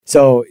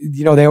So,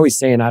 they always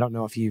say, and I don't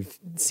know if you've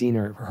seen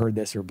or heard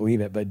this or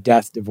believe it, but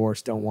death,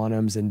 divorce, don't want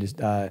 'ems, and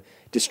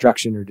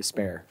destruction or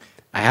despair.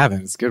 I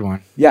haven't. It's a good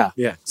one. Yeah.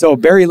 Yeah. So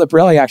Barry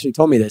Liparelli actually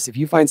told me this. If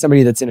you find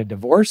somebody that's in a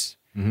divorce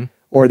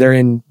or they're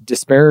in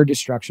despair or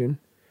destruction,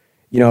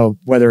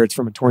 whether it's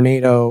from a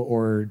tornado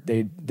or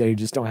they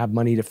just don't have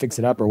money to fix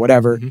it up or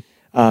whatever,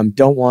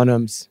 don't want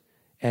 'ems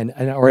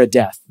or a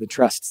death, the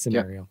trust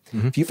scenario.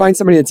 Yep. If you find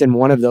somebody that's in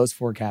one of those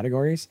 4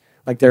 categories,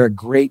 like they're a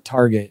great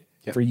target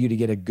for you to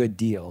get a good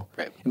deal.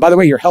 Right. And by the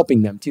way, you're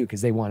helping them too,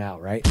 because they want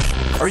out, right?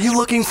 Are you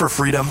looking for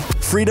freedom?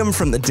 Freedom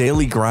from the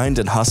daily grind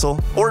and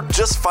hustle? Or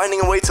just finding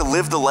a way to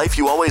live the life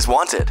you always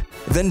wanted?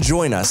 Then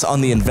join us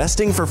on the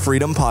Investing for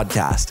Freedom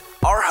podcast.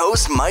 Our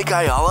host, Mike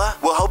Ayala,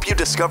 will help you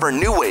discover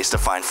new ways to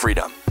find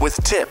freedom with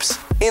tips,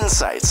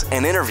 insights,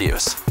 and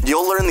interviews.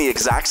 You'll learn the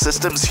exact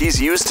systems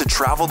he's used to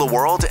travel the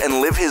world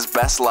and live his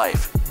best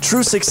life.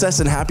 True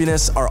success and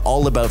happiness are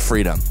all about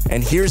freedom.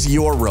 And here's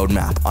your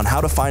roadmap on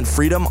how to find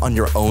freedom on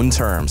your own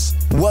terms.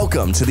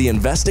 Welcome to the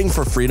Investing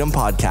for Freedom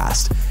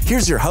podcast.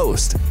 Here's your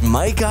host,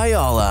 Mike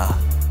Ayala.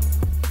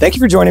 Thank you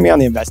for joining me on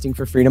the Investing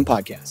for Freedom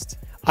podcast.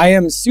 I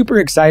am super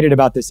excited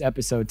about this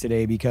episode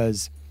today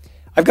because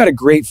I've got a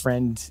great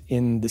friend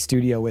in the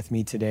studio with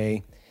me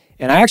today.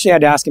 And I actually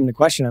had to ask him the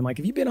question. I'm like,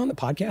 have you been on the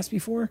podcast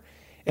before?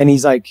 And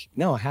he's like,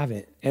 no, I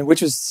haven't. And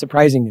which was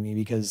surprising to me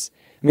because,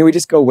 we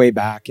just go way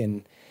back.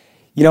 And,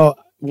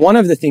 one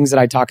of the things that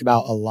I talk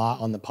about a lot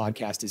on the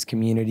podcast is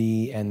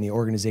community and the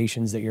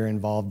organizations that you're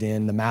involved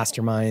in, the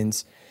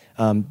masterminds,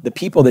 the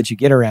people that you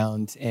get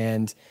around.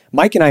 And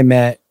Mike and I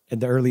met in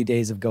the early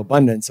days of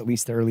GoBundance, at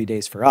least the early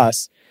days for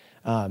us.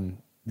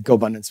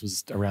 GoBundance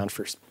was around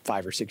for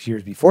 5 or 6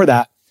 years before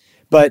that.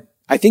 But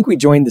I think we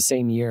joined the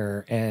same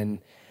year. And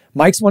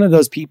Mike's one of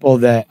those people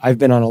that I've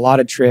been on a lot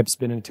of trips,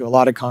 been into a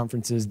lot of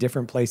conferences,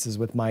 different places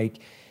with Mike.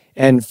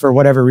 And for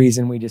whatever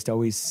reason, we just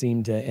always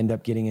seem to end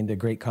up getting into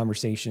great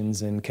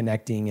conversations and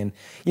connecting. And,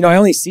 I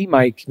only see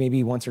Mike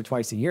maybe once or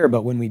twice a year,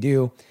 but when we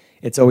do,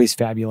 it's always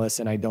fabulous.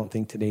 And I don't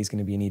think today's going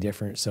to be any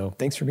different. So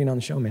thanks for being on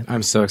the show, man.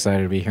 I'm so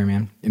excited to be here,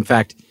 man. In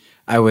fact,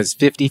 I was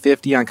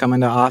 50-50 on coming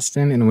to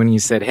Austin. And when you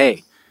said,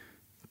 hey,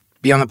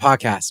 be on the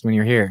podcast when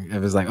you're here, I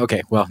was like,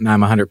 okay, well, now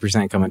I'm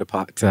 100% coming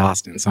to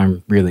Austin. So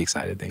I'm really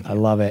excited. Thank you. I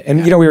love it.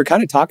 And, we were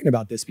kind of talking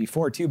about this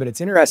before too, but it's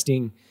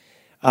interesting.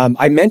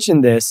 I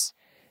mentioned this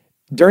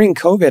during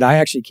COVID. I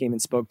actually came and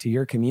spoke to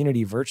your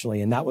community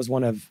virtually. And that was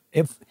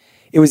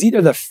it was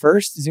either the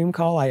first Zoom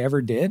call I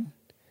ever did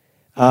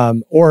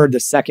or the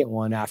second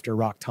one after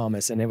Rock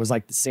Thomas. And it was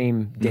like the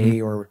same day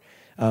or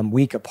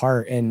week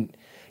apart. And,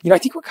 I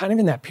think we're kind of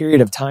in that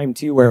period of time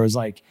too, where it was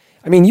like,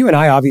 you and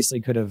I obviously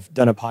could have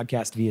done a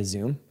podcast via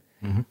Zoom.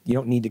 You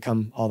don't need to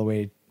come all the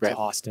way to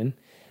Austin.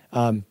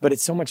 But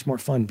it's so much more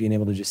fun being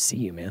able to just see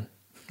you, man.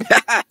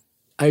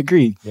 I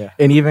agree. Yeah.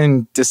 And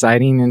even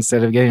deciding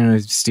instead of getting a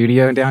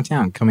studio in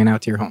downtown, coming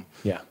out to your home.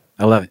 Yeah.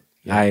 I love it.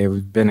 Yeah.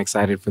 I've been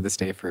excited for this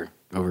day for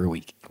over a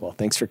week. Well,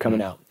 thanks for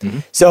coming out.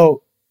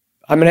 So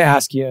I'm going to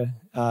ask you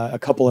a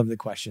couple of the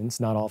questions,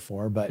 not all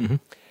 4, but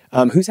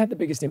who's had the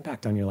biggest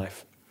impact on your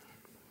life?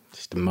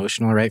 Just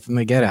emotional right from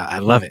the get out. I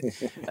love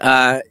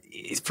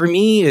it. For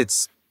me,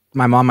 it's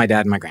my mom, my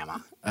dad, and my grandma.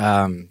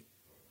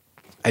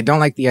 I don't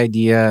like the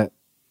idea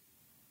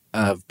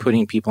of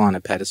putting people on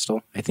a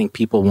pedestal. I think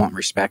people want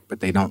respect,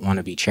 but they don't want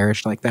to be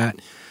cherished like that.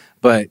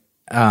 But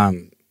my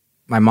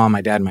mom,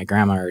 my dad, and my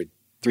grandma are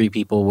 3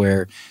 people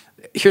where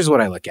here's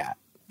what I look at.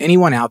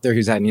 Anyone out there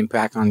who's had an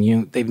impact on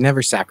you, they've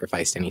never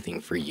sacrificed anything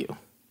for you.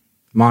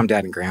 Mom,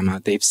 dad, and grandma,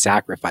 they've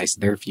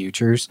sacrificed their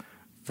futures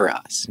for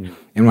us.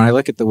 And when I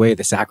look at the way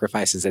the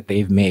sacrifices that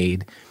they've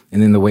made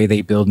and then the way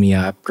they build me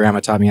up, grandma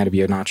taught me how to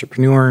be an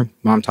entrepreneur,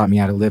 mom taught me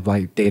how to live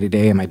life day to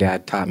day, and my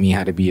dad taught me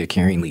how to be a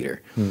caring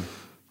leader.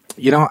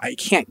 I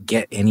can't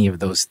get any of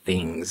those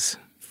things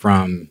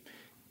from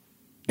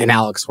an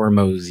Alex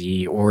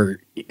Hormozy or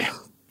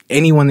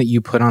anyone that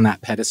you put on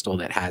that pedestal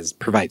that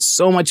provides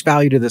so much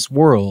value to this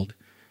world.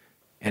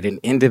 At an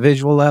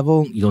individual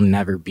level, you'll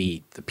never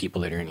beat the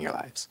people that are in your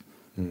lives.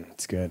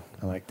 That's good.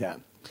 I like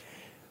that.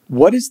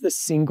 What is the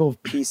single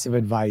piece of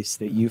advice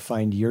that you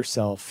find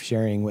yourself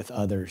sharing with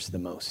others the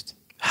most?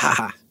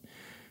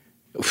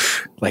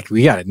 Like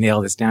we got to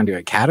nail this down to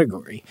a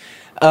category.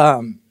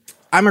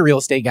 I'm a real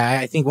estate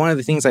guy. I think one of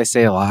the things I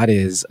say a lot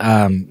is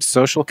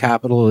social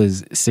capital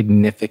is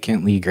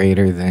significantly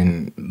greater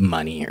than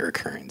money or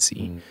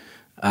currency.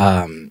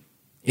 And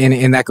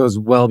that goes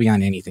well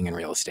beyond anything in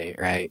real estate,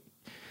 right?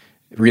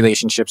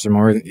 Relationships are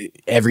more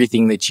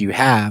everything that you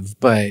have.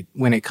 But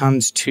when it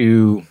comes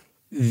to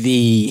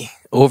the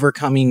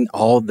overcoming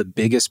all the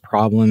biggest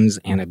problems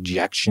and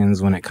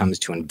objections when it comes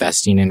to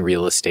investing in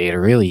real estate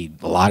or really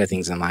a lot of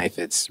things in life,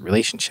 it's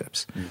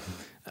relationships.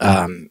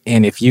 And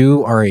if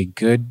you are a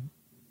good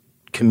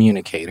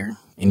communicator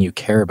and you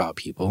care about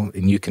people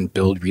and you can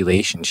build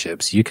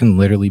relationships, you can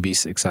literally be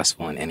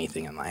successful in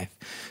anything in life.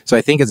 So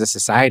I think as a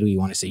society, we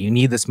want to say, you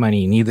need this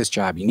money, you need this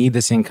job, you need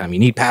this income, you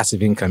need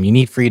passive income, you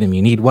need freedom,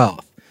 you need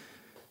wealth.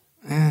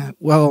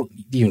 Well,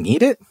 do you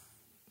need it?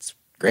 It's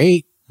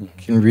great.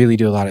 Can really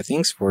do a lot of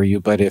things for you.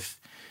 But if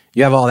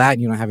You have all that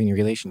and you don't have any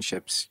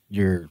relationships,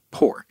 you're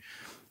poor.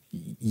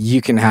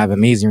 You can have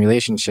amazing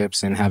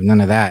relationships and have none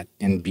of that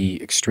and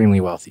be extremely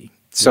wealthy.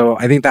 So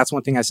I think that's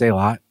one thing I say a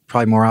lot,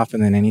 probably more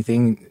often than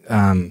anything,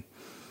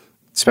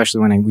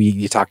 especially when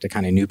you talk to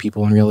kind of new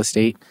people in real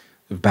estate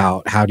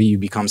about how do you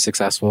become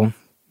successful.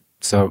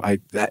 So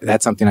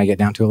that's something I get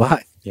down to a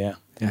lot. Yeah.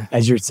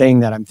 As you're saying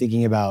that, I'm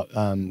thinking about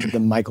the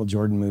Michael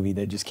Jordan movie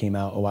that just came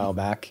out a while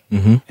back.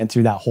 Mm-hmm. And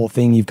through that whole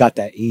thing, you've got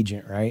that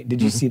agent, right?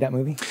 Did you see that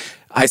movie?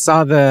 I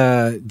saw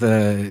the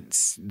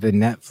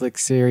Netflix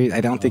series.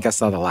 I don't think I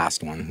saw the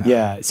last one. No.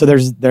 Yeah. So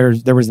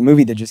there was a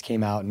movie that just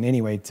came out. And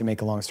anyway, to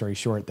make a long story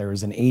short, there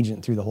was an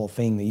agent through the whole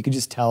thing that you could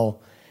just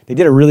tell they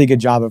did a really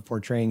good job of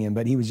portraying him,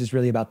 but he was just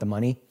really about the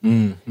money.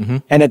 Mm-hmm.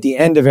 And at the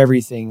end of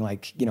everything,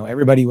 like,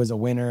 everybody was a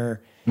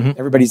winner. Mm-hmm.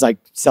 Everybody's like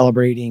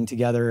celebrating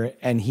together,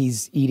 and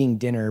he's eating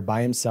dinner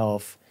by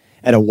himself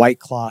at a white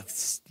cloth,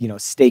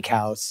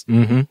 steakhouse.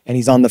 Mm-hmm. And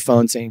he's on the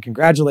phone saying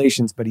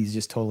congratulations, but he's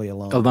just totally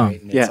alone.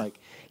 Right? And it's like,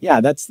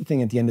 that's the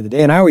thing at the end of the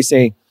day. And I always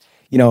say,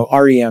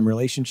 REM,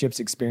 relationships,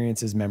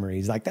 experiences,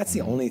 memories, like that's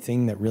the only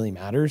thing that really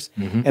matters.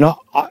 Mm-hmm. And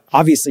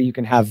obviously you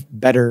can have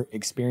better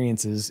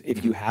experiences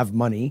if you have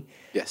money.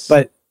 Yes.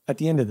 But at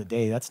the end of the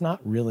day, that's not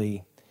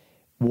really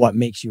what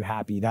makes you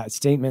happy. That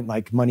statement,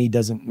 like money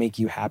doesn't make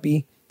you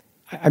happy.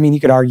 I mean, you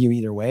could argue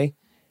either way.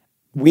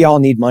 We all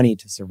need money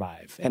to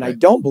survive. And I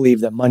don't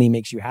believe that money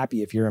makes you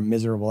happy if you're a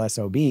miserable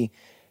SOB.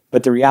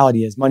 But the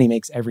reality is money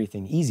makes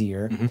everything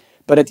easier. Mm-hmm.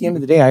 But at the end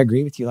of the day, I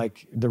agree with you.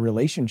 Like the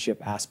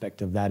relationship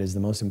aspect of that is the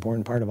most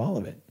important part of all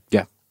of it.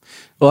 Yeah.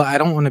 Well, I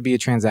don't want to be a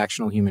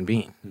transactional human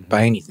being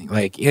by anything.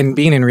 Like in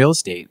being in real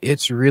estate,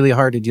 it's really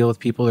hard to deal with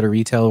people that are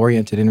retail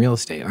oriented in real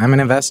estate. I'm an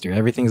investor.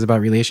 Everything's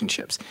about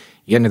relationships.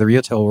 You get into the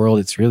retail world,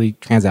 it's really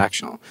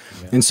transactional.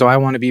 Yeah. And so I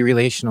want to be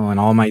relational in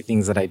all my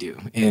things that I do.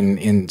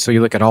 And so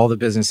you look at all the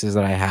businesses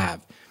that I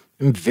have,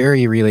 I'm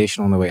very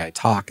relational in the way I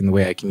talk and the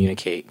way I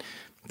communicate,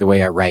 the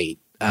way I write.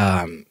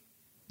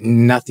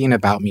 Nothing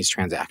about me is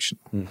transactional.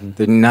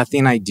 Mm-hmm.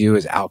 Nothing I do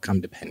is outcome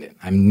dependent.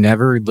 I'm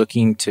never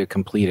looking to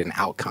complete an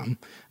outcome.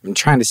 I'm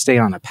trying to stay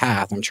on a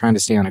path. I'm trying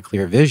to stay on a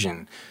clear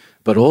vision.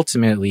 But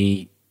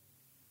ultimately,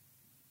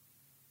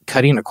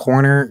 cutting a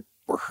corner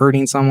or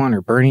hurting someone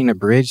or burning a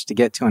bridge to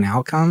get to an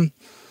outcome,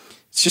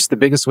 it's just the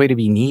biggest way to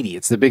be needy.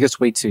 It's the biggest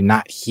way to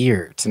not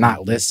hear, to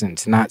not listen,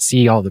 to not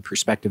see all the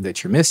perspective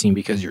that you're missing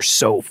because you're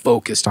so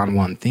focused on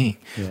one thing.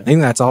 Yeah. I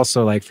think that's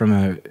also like from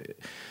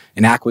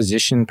an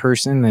acquisition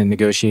person that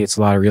negotiates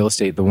a lot of real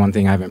estate, the one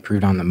thing I've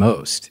improved on the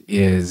most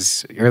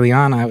is early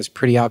on, I was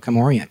pretty outcome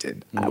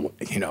oriented.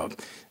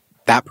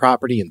 That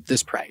property and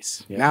this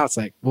price. Yeah. Now it's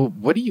like, well,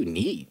 what do you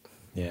need?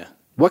 Yeah.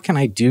 What can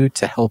I do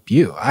to help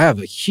you? I have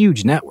a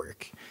huge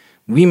network.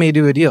 We may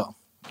do a deal.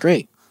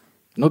 Great.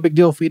 No big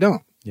deal if we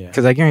don't. Yeah.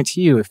 Because I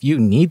guarantee you, if you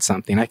need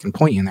something, I can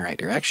point you in the right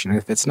direction.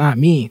 If it's not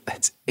me,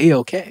 that's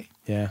A-okay.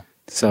 Yeah.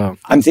 So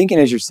I'm thinking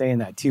as you're saying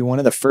that too, one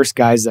of the first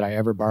guys that I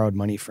ever borrowed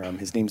money from,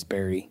 his name's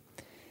Barry.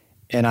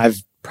 And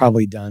I've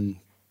probably done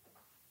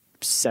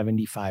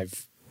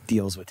 75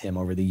 deals with him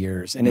over the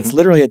years. And it's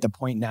literally at the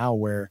point now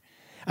where,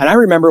 and I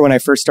remember when I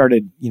first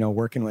started,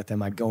 working with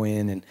him, I'd go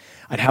in and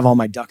I'd have all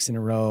my ducks in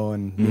a row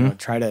and,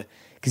 try to,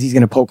 cause he's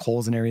going to poke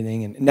holes and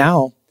everything. And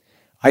now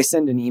I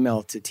send an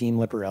email to Team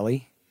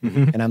Lipparelli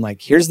and I'm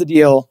like, here's the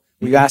deal.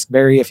 We ask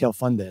Barry if he'll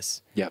fund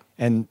this. Yeah.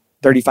 And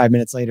 35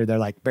 minutes later, they're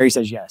like, Barry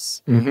says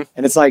yes. And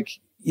it's like,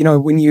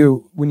 when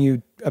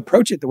you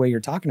approach it the way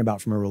you're talking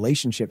about from a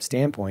relationship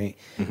standpoint,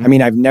 I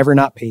mean, I've never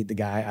not paid the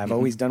guy. I've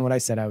always done what I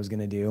said I was going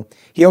to do.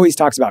 He always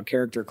talks about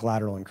character,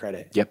 collateral, and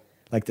credit. Yep.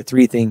 Like the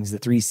three things, the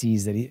three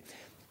C's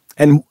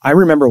and I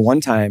remember one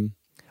time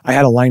I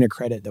had a line of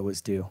credit that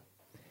was due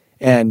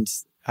and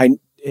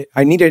it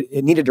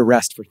needed to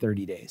rest for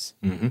 30 days.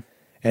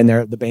 And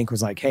the bank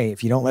was like, hey,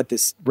 if you don't let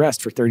this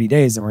rest for 30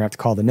 days, then we're going to have to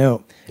call the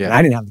note. Yeah. And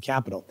I didn't have the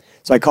capital.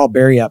 So I called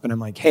Barry up and I'm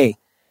like, hey,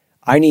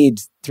 I need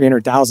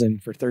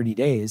 $300,000 for 30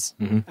 days.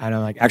 And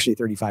I'm like, actually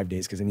 35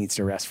 days because it needs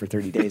to rest for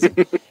 30 days.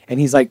 And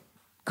he's like,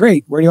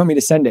 great. Where do you want me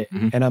to send it?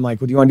 And I'm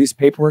like, well, do you want to do some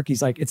paperwork?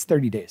 He's like, it's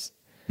 30 days.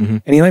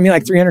 And he lent me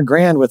like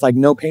 $300,000 with like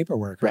no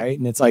paperwork. Right.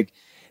 And it's like,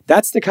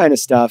 that's the kind of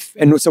stuff.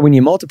 And so when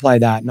you multiply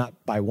that, not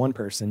by one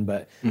person,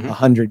 but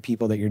 100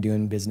 people that you're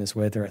doing business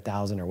with or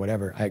 1,000 or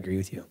whatever, I agree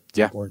with you. It's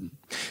important.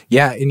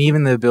 Yeah. And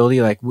even the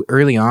ability, like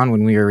early on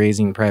when we were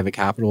raising private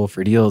capital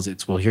for deals,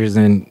 it's, well, here's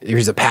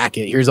a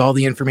packet. Here's all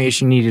the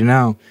information you need to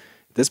know.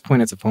 At this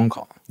point, it's a phone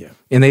call. Yeah.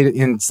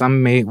 And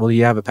some may, well,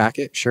 you have a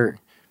packet? Sure.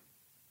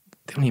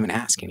 They don't even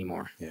ask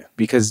anymore. Yeah.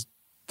 Because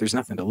there's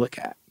nothing to look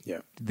at.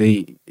 Yeah.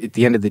 At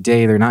the end of the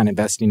day, they're not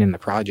investing in the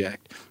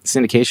project.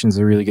 Syndication is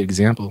a really good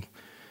example.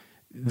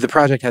 The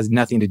project has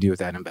nothing to do with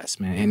that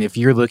investment. And if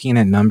you're looking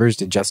at numbers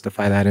to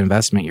justify that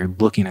investment, you're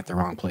looking at the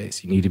wrong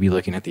place. You need to be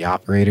looking at the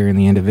operator and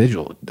the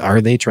individual.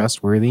 Are they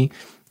trustworthy?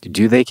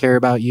 Do they care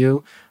about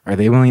you? Are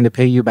they willing to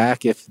pay you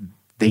back if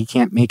they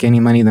can't make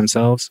any money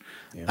themselves?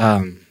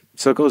 Yeah.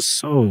 So it goes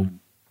so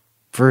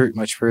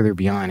much further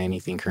beyond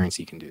anything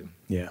currency can do.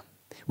 Yeah.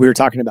 We were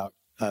talking about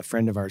a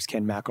friend of ours,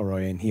 Ken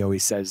McElroy, and he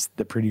always says,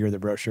 the prettier the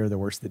brochure, the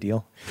worse the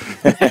deal.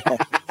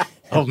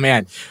 Oh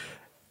man,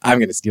 I'm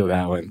going to steal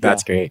that one.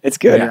 That's great. It's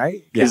good,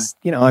 right? Because,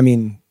 I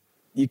mean,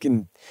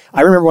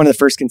 I remember one of the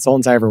first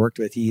consultants I ever worked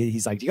with,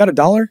 he's like, "Do you got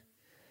 $1?"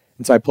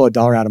 And so I pull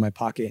 $1 out of my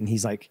pocket and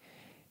he's like,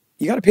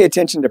 "You got to pay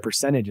attention to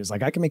percentages.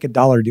 Like I can make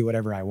 $1 do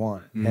whatever I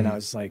want." And I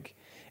was like,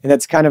 and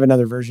that's kind of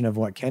another version of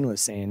what Ken was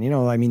saying.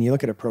 I mean, you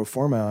look at a pro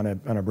forma on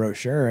a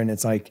brochure and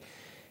it's like,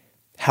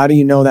 how do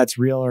you know that's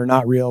real or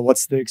not real?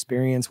 What's the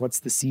experience? What's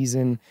the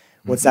season?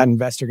 What's that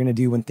investor going to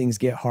do when things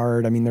get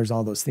hard? I mean, there's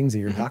all those things that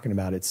you're talking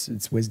about.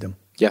 It's wisdom.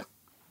 Yeah.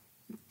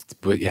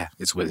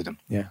 It's wisdom.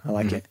 Yeah, I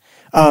like it.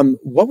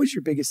 What was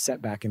your biggest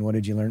setback and what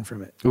did you learn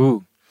from it?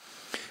 Ooh.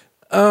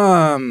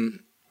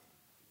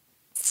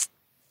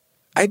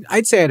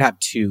 I'd say I'd have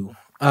two.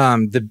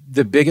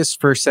 The biggest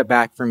first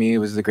setback for me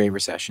was the Great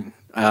Recession.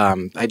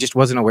 I just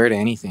wasn't aware to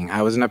anything.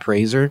 I was an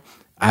appraiser.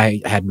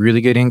 I had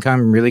really good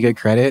income, really good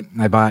credit.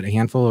 I bought a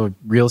handful of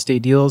real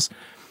estate deals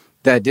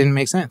that didn't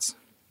make sense.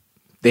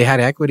 They had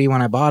equity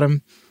when I bought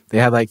them. They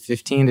had like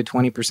 15 to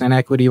 20%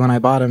 equity when I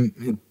bought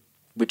them,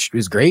 which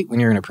is great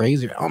when you're an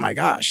appraiser. Oh my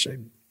gosh,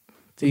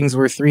 things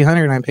were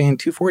 300 and I'm paying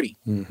 240.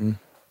 Mm-hmm.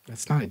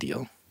 That's not a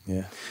deal.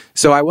 Yeah.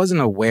 So I wasn't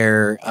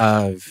aware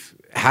of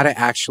how to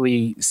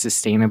actually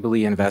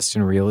sustainably invest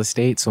in real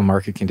estate so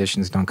market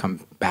conditions don't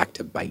come back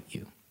to bite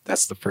you.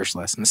 That's the first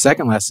lesson. The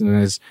second lesson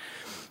is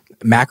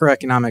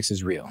macroeconomics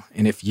is real.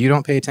 And if you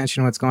don't pay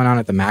attention to what's going on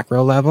at the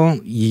macro level,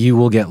 you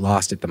will get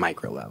lost at the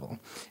micro level.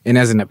 And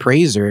as an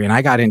appraiser, and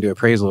I got into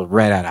appraisal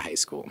right out of high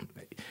school,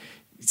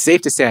 it's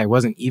safe to say I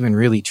wasn't even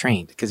really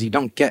trained because you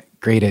don't get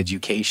great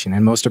education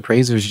and most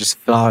appraisers just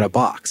fill out a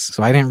box.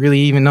 So I didn't really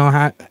even know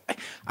I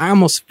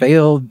almost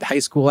failed high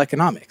school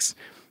economics.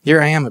 Here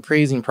I am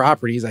appraising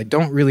properties. I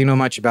don't really know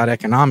much about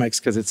economics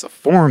because it's a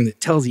form that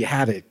tells you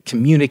how to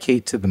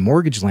communicate to the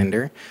mortgage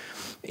lender.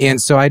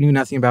 And so I knew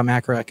nothing about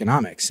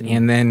macroeconomics.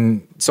 And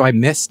then, so I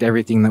missed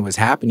everything that was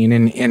happening.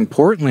 And in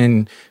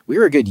Portland, we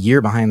were a good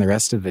year behind the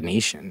rest of the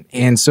nation.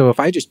 And so if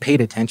I just paid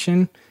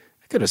attention,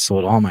 I could have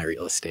sold all my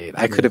real estate.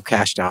 I could have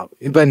cashed out.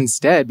 But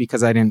instead,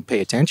 because I didn't pay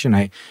attention,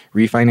 I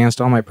refinanced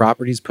all my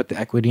properties, put the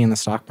equity in the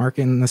stock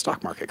market, and the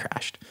stock market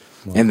crashed.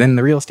 Wow. And then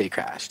the real estate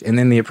crashed. And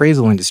then the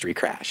appraisal industry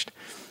crashed.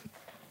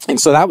 And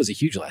so that was a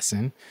huge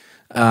lesson.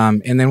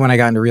 And then when I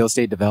got into real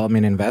estate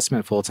development and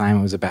investment full time,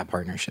 it was a bad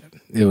partnership.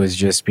 It was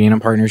just being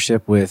in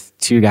partnership with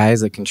two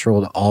guys that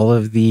controlled all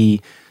of the,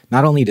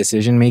 not only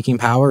decision making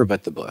power,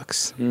 but the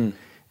books.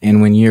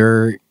 And when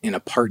you're in a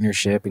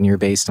partnership and you're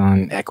based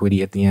on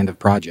equity at the end of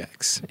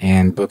projects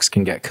and books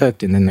can get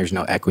cooked and then there's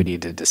no equity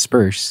to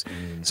disperse.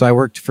 So I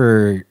worked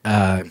for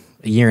a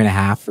year and a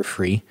half for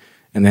free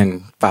and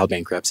then filed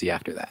bankruptcy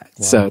after that.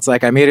 Wow. So it's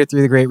like I made it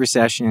through the Great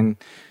Recession,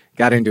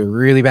 got into a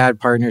really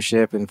bad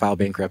partnership and filed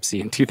bankruptcy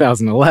in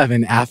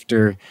 2011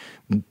 after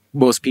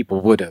most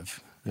people would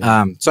have.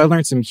 Yeah. So I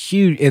learned some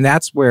huge, and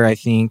that's where I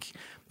think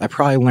I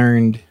probably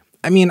learned,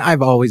 I mean,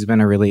 I've always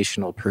been a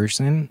relational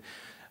person.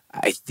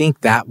 I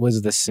think that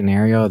was the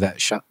scenario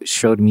that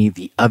showed me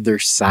the other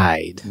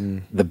side,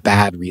 the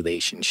bad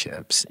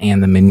relationships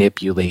and the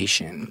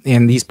manipulation.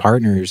 And these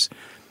partners,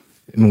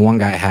 one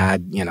guy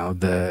had,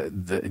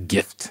 the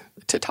gift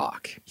to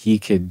talk. He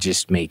could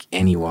just make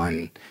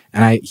anyone,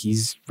 and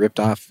he's ripped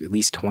off at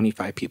least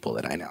 25 people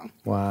that I know.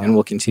 Wow. And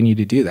will continue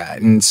to do that.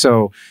 And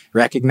so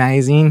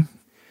recognizing,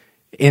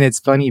 and it's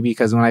funny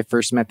because when I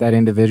first met that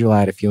individual, I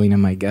had a feeling in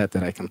my gut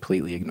that I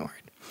completely ignored.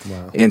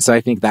 Wow. And so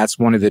I think that's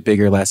one of the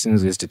bigger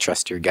lessons is to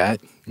trust your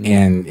gut,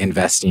 and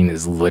investing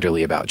is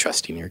literally about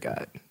trusting your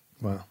gut.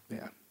 Wow.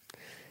 Yeah.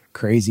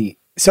 Crazy.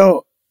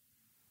 So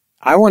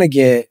I've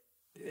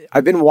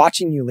been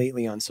watching you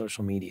lately on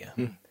social media.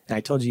 And I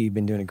told you you've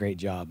been doing a great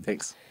job.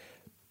 Thanks.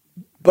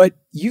 But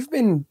you've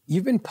been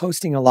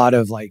posting a lot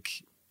of I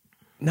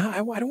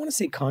don't want to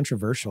say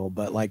controversial,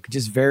 but like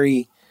just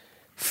very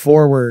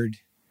forward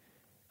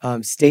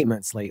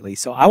statements lately.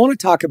 So I want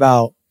to talk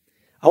about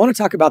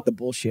the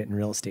bullshit in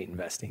real estate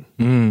investing.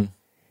 Can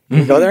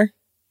you go there?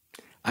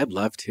 I'd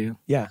love to.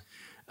 Yeah.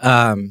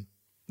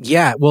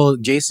 Yeah. Well,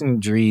 Jason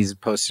Dries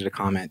posted a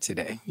comment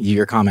today.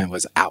 Your comment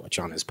was ouch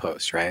on his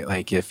post, right?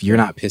 Like if you're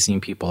not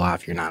pissing people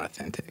off, you're not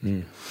authentic.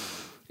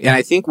 And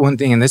I think one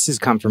thing, and this has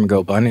come from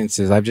GoBundance,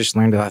 is I've just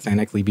learned to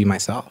authentically be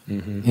myself.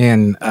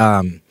 And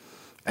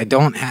I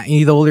don't have,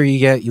 the older you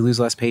get, you lose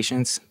less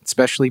patience,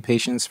 especially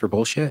patience for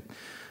bullshit.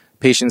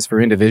 Patience for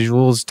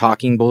individuals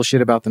talking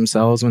bullshit about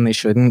themselves when they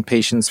shouldn't.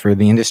 Patience for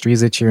the industries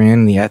that you're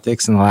in, the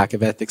ethics and the lack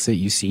of ethics that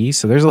you see.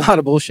 So there's a lot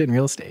of bullshit in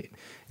real estate.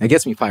 And it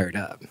gets me fired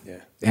up. Yeah.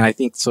 And I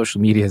think social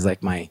media is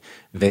like my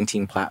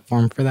venting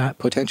platform for that,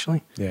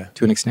 potentially. Yeah.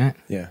 To an extent.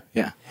 Yeah.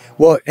 Yeah.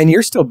 Well, and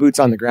you're still boots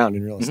on the ground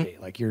in real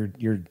estate. Like you're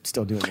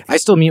still doing it. I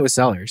still meet with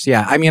sellers.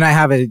 Yeah. I mean, I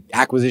have an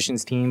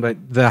acquisitions team, but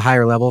the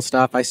higher level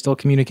stuff, I still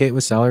communicate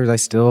with sellers. I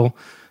still,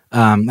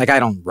 I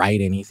don't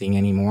write anything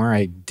anymore.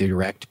 I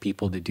direct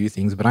people to do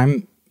things, but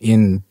I'm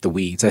in the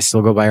weeds. I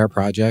still go by our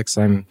projects.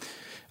 I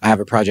have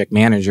a project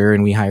manager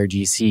and we hire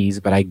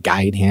GCs, but I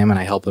guide him and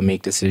I help him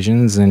make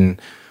decisions. And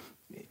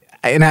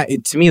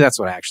To me, that's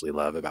what I actually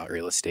love about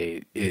real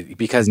estate,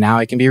 because now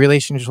I can be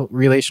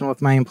relational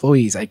with my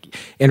employees.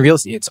 In real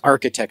estate, it's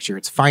architecture,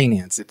 it's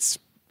finance, it's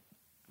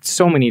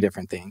so many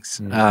different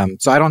things.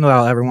 So I don't know that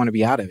I'll ever want to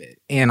be out of it.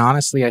 And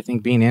honestly, I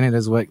think being in it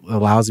is what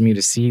allows me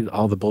to see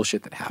all the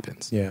bullshit that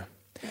happens. Yeah.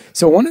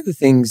 So one of the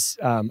things,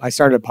 I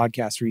started a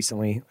podcast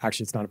recently.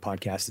 Actually, it's not a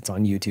podcast. It's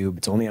on YouTube.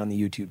 It's only on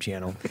the YouTube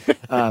channel.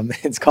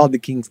 It's called The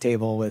King's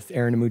Table with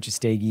Aaron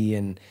Amuchastegui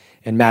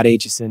and Matt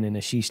Aitchison and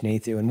Ashish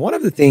Nathu. And one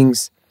of the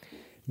things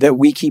that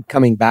we keep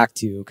coming back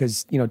to,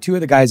 because, two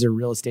of the guys are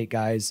real estate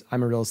guys.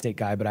 I'm a real estate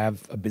guy, but I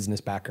have a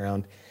business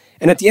background.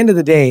 And at the end of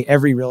the day,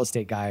 every real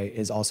estate guy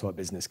is also a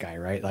business guy,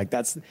 right? Like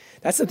that's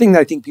the thing that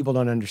I think people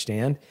don't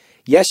understand.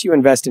 Yes, you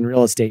invest in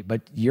real estate,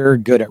 but you're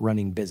good at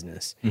running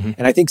business. Mm-hmm.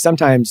 And I think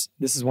sometimes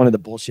this is one of the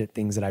bullshit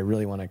things that I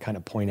really want to kind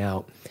of point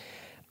out.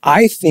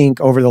 I think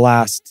over the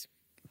last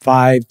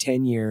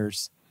 5-10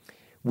 years,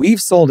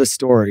 we've sold a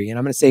story, and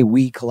I'm going to say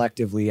we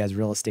collectively as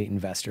real estate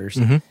investors,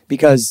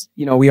 because,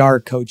 we are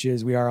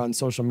coaches, we are on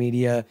social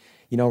media,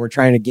 we're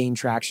trying to gain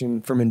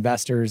traction from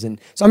investors.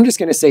 And so I'm just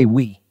going to say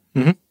we.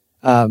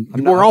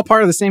 Mm-hmm. We're all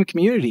part of the same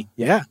community.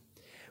 Yeah.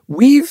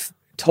 We've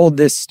told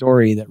this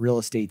story that real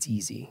estate's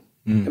easy.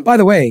 And by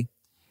the way,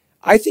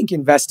 I think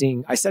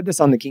investing, I said this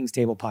on the King's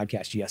Table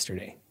podcast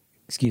yesterday,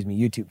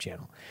 YouTube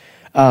channel.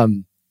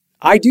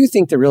 I do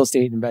think that real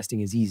estate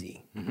investing is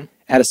easy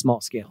at a small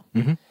scale.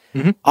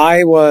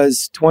 I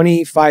was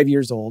 25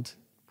 years old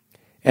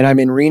and I'm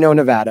in Reno,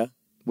 Nevada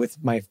with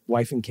my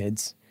wife and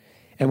kids.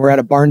 And we're at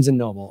a Barnes and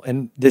Noble,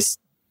 and this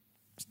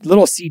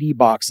little CD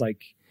box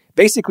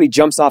basically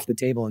jumps off the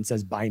table and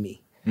says, "Buy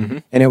me."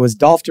 And it was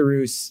Dolph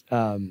DeRoos.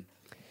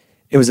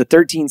 It was a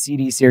 13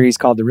 CD series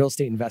called The Real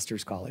Estate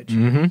Investors College.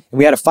 And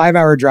we had a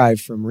 5-hour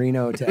drive from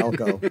Reno to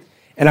Elko.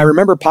 And I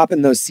remember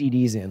popping those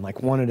CDs in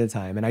one at a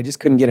time, and I just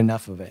couldn't get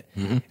enough of it.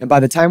 And by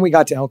the time we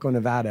got to Elko,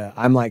 Nevada,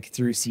 I'm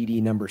through CD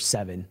number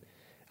 7.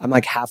 I'm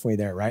halfway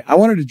there, right? I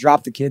wanted to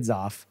drop the kids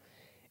off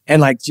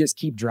and just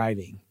keep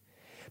driving.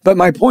 But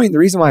my point, the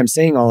reason why I'm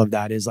saying all of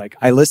that is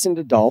I listened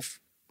to Dolph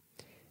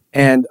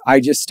and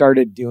I just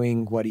started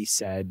doing what he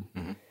said.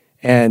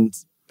 And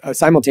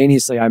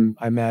simultaneously, I'm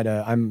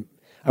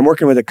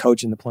working with a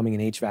coach in the plumbing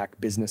and HVAC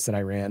business that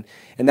I ran.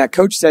 And that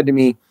coach said to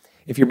me,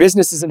 if your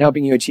business isn't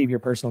helping you achieve your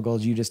personal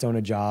goals, you just own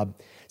a job.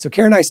 So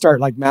Karen and I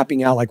start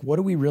mapping out what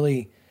do we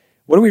really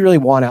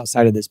want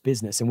outside of this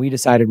business? And we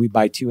decided we'd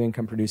buy 2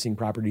 income producing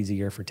properties a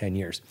year for 10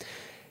 years.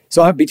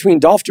 So between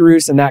Dolph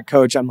DeRoos and that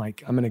coach, I'm I'm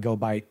going to go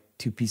buy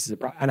 2 pieces of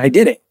property. And I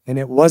did it. And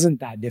it wasn't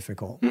that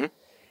difficult.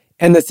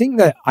 And the thing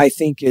that I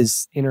think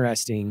is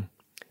interesting,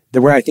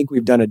 where I think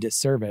we've done a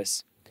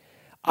disservice,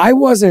 I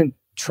wasn't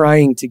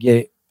trying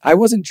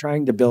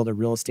to build a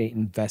real estate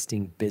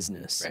investing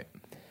business. Right.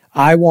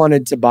 I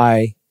wanted to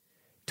buy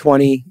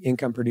 20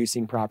 income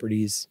producing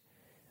properties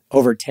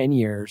over 10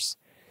 years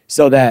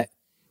so that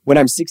when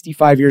I'm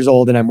 65 years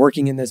old and I'm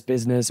working in this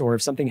business, or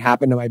if something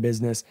happened to my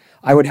business,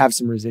 I would have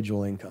some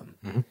residual income.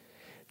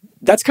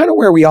 That's kind of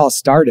where we all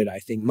started, I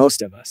think,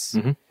 most of us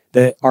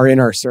that are in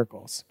our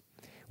circles.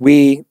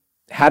 We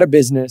had a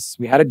business,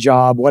 we had a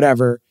job,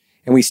 whatever,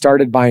 and we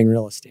started buying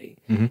real estate.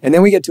 And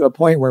then we get to a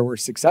point where we're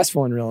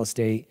successful in real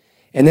estate,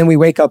 and then we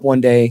wake up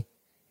one day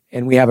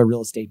and we have a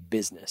real estate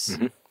business.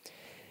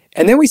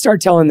 And then we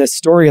start telling this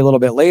story a little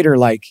bit later,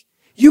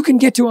 you can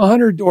get to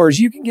 100 doors,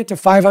 you can get to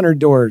 500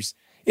 doors.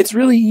 It's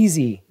really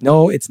easy.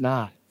 No, it's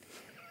not.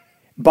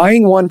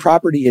 Buying one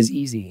property is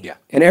easy. Yeah.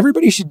 And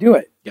everybody should do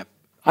it. Yep.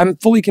 I'm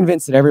fully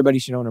convinced that everybody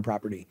should own a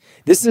property.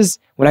 This is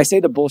when I say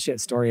the bullshit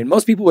story, and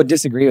most people would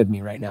disagree with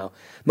me right now.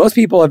 Most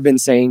people have been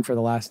saying for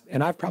the last,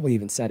 and I've probably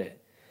even said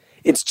it,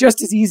 it's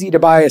just as easy to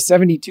buy a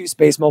 72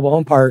 space mobile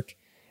home park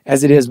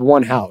as it is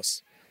one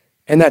house.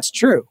 And that's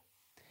true.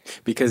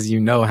 Because you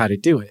know how to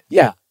do it.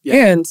 Yeah.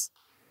 And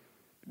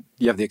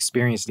you have the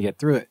experience to get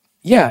through it.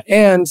 Yeah.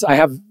 And I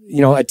have,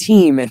 a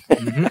team, and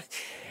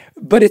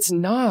but it's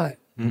not,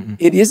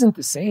 it isn't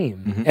the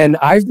same. And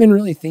I've been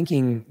really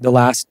thinking the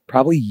last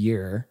probably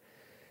year,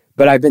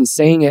 but I've been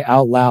saying it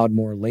out loud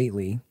more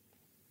lately.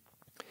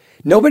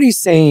 Nobody's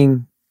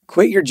saying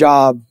quit your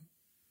job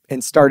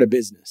and start a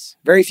business.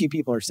 Very few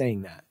people are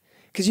saying that,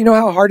 because you know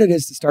how hard it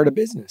is to start a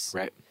business.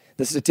 Right.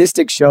 The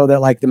statistics show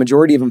that the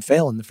majority of them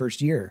fail in the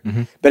first year.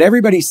 But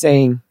everybody's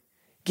saying,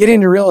 get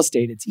into real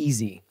estate. It's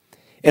easy.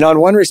 And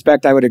on one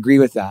respect, I would agree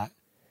with that.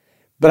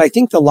 But I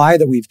think the lie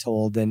that we've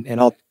told, and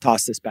I'll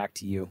toss this back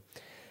to you.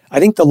 I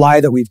think the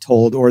lie that we've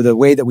told, or the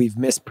way that we've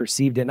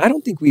misperceived it, and I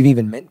don't think we've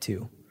even meant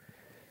to.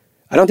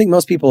 I don't think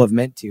most people have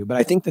meant to, but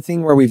I think the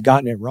thing where we've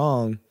gotten it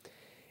wrong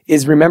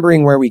is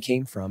remembering where we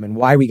came from and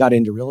why we got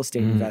into real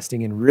estate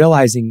investing, and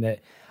realizing that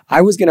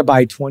I was going to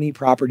buy 20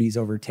 properties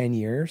over 10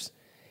 years.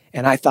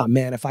 And I thought,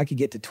 man, if I could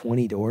get to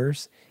 20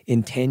 doors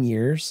in 10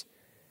 years,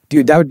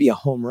 dude, that would be a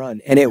home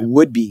run. And it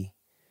would be.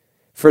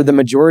 For the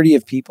majority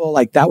of people,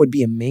 that would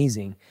be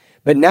amazing.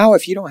 But now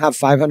if you don't have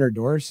 500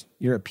 doors,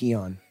 you're a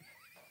peon.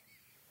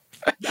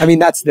 I mean,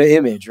 that's the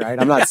image, right?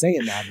 I'm not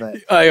saying that, but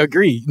I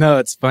agree. No,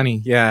 it's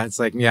funny. Yeah, it's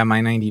like, yeah,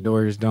 my 90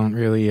 doors don't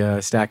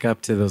really stack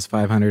up to those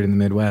 500 in the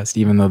Midwest,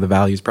 even though the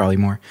value is probably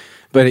more.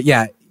 But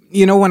yeah,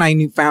 when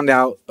I found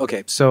out,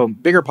 okay, so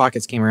Bigger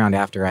Pockets came around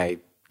after I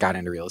got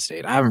into real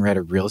estate. I haven't read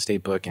a real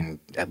estate book in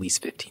at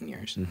least 15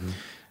 years.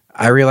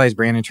 I realized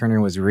Brandon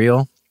Turner was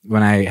real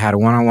when I had a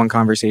one-on-one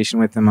conversation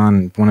with him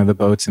on one of the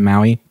boats in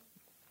Maui.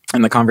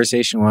 And the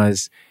conversation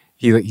was,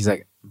 he's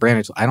like,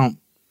 Brandon, I don't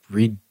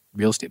read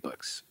real estate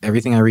books.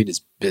 Everything I read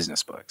is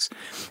business books.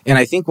 And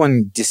I think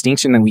one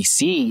distinction that we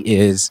see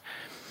is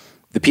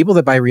the people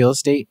that buy real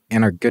estate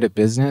and are good at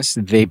business,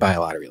 they buy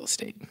a lot of real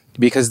estate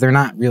because they're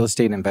not real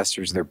estate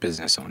investors, they're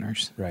business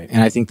owners. Right.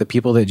 And I think the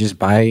people that just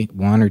buy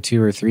one or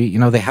two or three,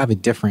 they have a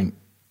different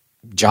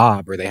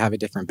job or they have a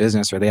different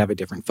business or they have a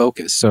different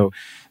focus. So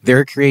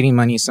they're creating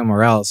money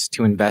somewhere else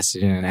to invest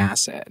it in an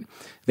asset.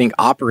 I think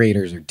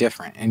operators are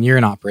different. And you're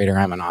an operator,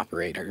 I'm an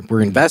operator.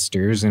 We're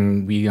investors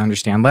and we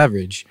understand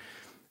leverage.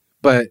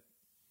 But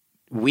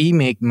we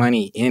make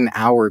money in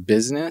our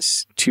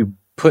business to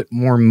put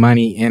more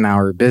money in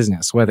our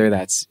business, whether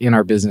that's in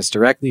our business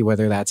directly,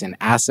 whether that's in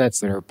assets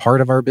that are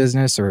part of our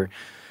business or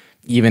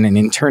even an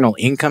internal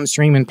income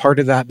stream in part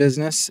of that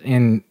business.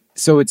 And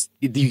so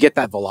you get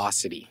that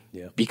velocity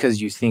because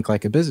you think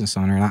like a business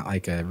owner, not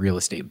like a real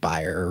estate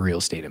buyer or a real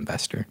estate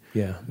investor.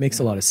 Yeah, makes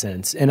a lot of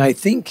sense. And I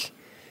think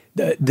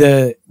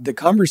the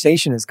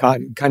conversation has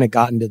kind of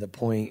gotten to the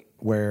point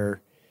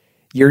where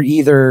you're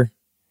either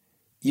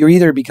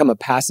become a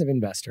passive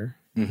investor,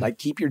 like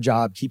keep your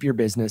job, keep your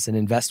business and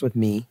invest with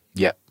me.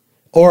 Yep.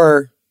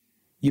 Or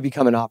you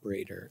become an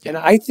operator. Yep.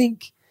 And I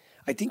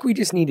think we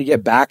just need to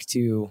get back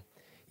to,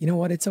 you know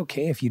what, it's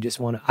okay if you just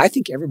want to, I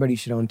think everybody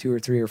should own 2 or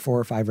 3 or 4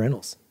 or 5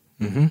 rentals.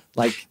 And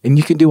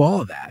you can do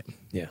all of that.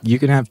 Yeah. You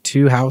can have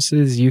 2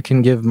 houses. You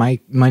can give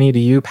money to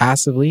you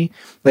passively.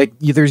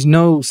 There's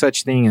no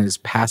such thing as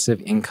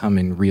passive income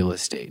in real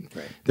estate.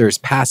 Right. There's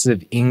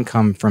passive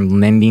income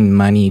from lending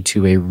money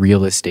to a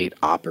real estate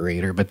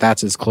operator, but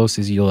that's as close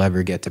as you'll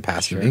ever get to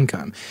passive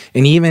income.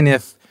 And even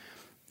if,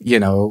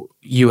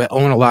 you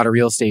own a lot of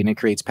real estate and it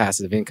creates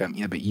passive income,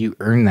 but you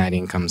earn that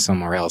income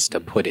somewhere else to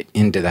put it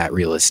into that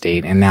real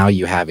estate. And now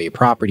you have a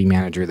property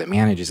manager that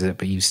manages it,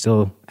 but you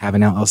still have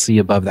an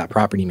LLC above that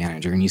property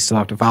manager and you still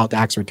have to file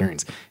tax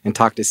returns and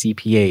talk to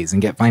CPAs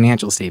and get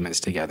financial statements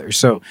together.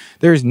 So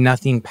there's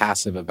nothing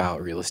passive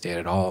about real estate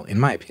at all, in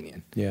my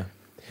opinion. Yeah.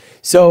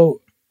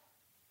 So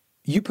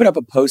you put up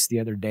a post the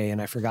other day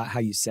and I forgot how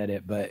you said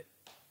it, but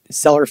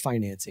seller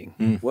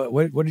financing.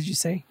 What did you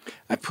say?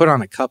 I put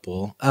on a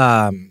couple.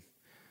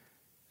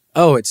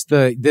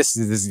 This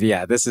is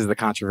the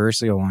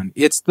controversial one.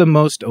 It's the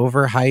most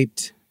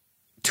overhyped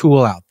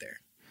tool out there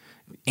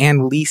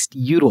and least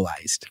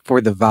utilized for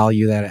the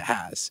value that it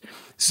has.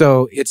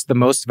 So it's the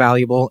most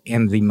valuable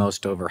and the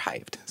most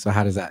overhyped. So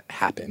how does that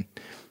happen?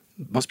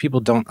 Most people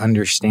don't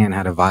understand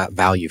how to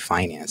value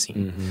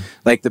financing.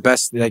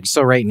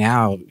 So right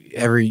now,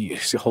 every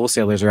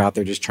wholesalers are out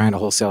there just trying to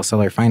wholesale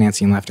seller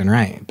financing left and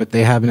right. But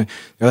they're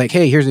like,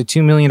 hey, here's a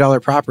 $2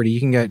 million property. You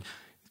can get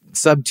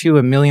sub to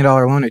 $1 million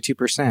loan at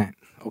 2%.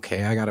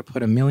 Okay, I got to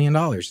put $1 million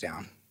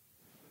down.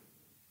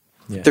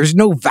 Yeah. There's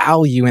no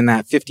value in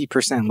that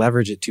 50%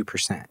 leverage at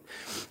 2%.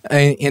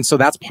 And so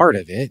that's part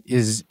of it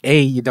is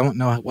A, you don't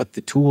know what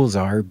the tools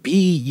are.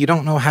 B, you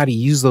don't know how to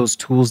use those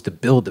tools to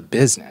build a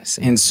business.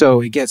 And so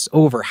it gets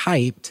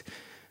overhyped,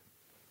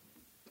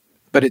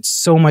 but it's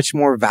so much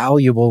more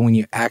valuable when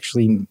you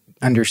actually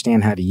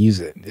understand how to use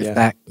it, if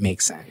that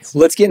makes sense.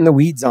 Let's get in the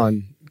weeds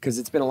on, because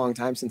it's been a long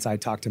time since I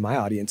talked to my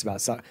audience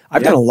about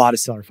I've done a lot of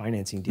seller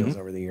financing deals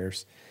over the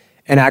years.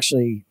 And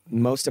actually,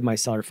 most of my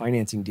seller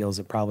financing deals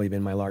have probably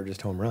been my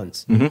largest home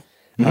runs.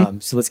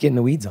 So let's get in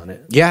the weeds on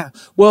it. Yeah.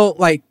 Well,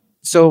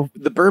 so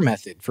the Burr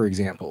method, for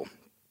example,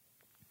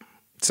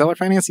 seller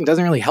financing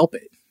doesn't really help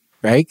it,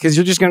 right? Because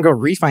you're just going to go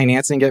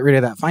refinance and get rid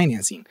of that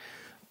financing.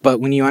 But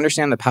when you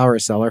understand the power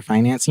of seller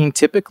financing,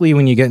 typically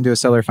when you get into a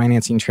seller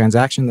financing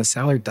transaction, the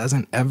seller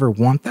doesn't ever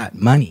want that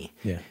money.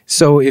 Yeah.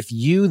 So if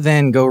you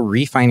then go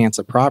refinance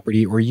a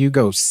property or you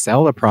go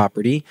sell a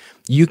property,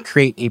 you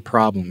create a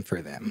problem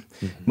for them.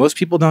 Most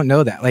people don't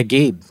know that. Like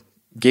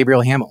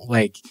Gabriel Hamel,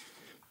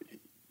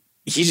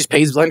 he just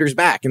pays lenders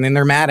back and then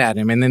they're mad at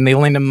him and then they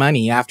lend him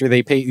money after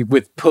they pay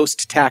with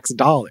post-tax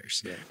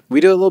dollars. Yeah. We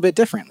do it a little bit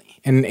differently.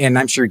 And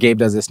I'm sure Gabe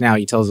does this now.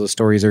 He tells those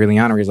stories early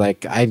on where he's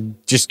like, I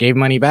just gave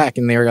money back.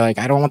 And they were like,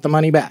 I don't want the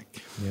money back.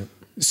 Yep.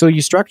 So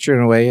you structure it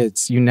in a way,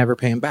 you never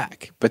pay them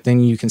back. But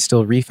then you can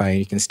still refi,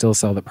 you can still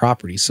sell the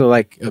property. So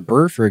like a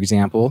Burr, for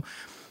example,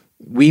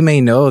 we may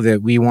know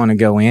that we want to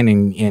go in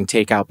and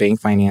take out bank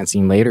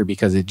financing later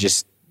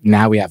because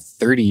now we have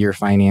 30-year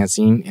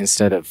financing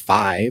instead of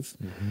 5.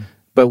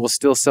 But we'll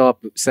still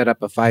set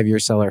up a 5-year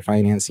seller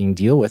financing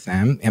deal with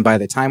them. And by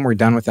the time we're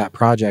done with that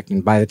project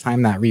and by the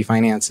time that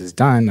refinance is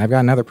done, I've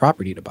got another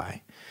property to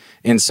buy.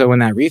 And so when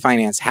that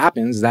refinance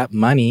happens, that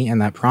money and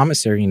that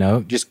promissory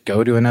note just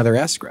go to another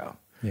escrow.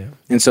 Yeah.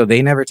 And so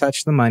they never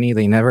touch the money.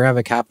 They never have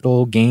a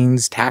capital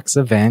gains tax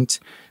event.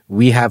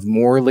 we have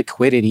more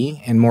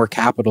liquidity and more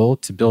capital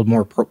to build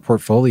more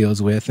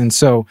portfolios with. And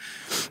so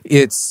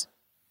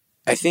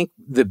I think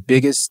the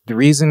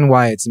reason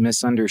why it's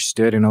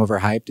misunderstood and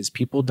overhyped is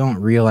people don't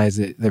realize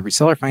that the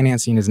reseller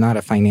financing is not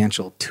a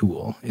financial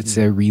tool. It's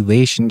a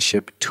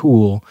relationship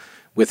tool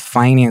with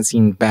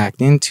financing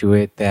backed into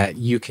it that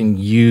you can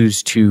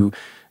use to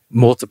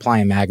multiply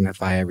and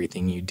magnify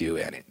everything you do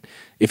in it.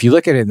 If you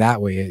look at it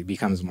that way, it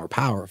becomes more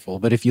powerful.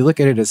 But if you look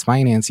at it as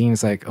financing,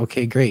 it's like,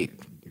 okay, great.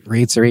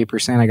 Rates are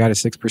 8%. I got a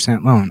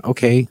 6% loan.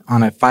 Okay.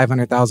 On a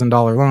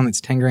 $500,000 loan, it's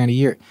 10 grand a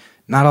year.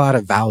 Not a lot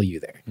of value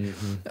there.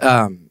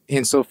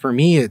 And so for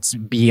me, it's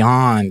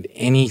beyond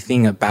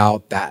anything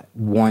about that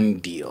one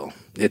deal.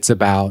 It's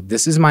about,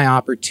 this is my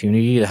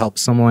opportunity to help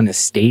someone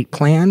estate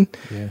plan,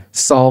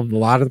 solve a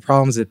lot of the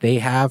problems that they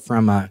have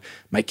from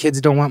my kids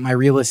don't want my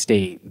real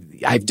estate.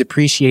 I've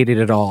depreciated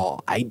it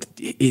all.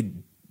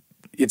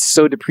 It's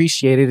so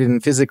depreciated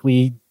and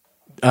physically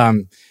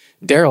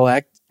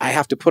derelict. I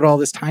have to put all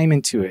this time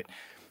into it.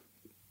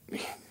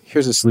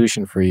 Here's a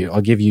solution for you.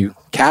 I'll give you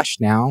cash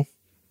now.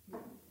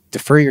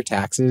 Defer your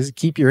taxes,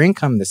 keep your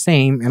income the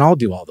same, and I'll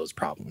do all those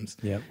problems.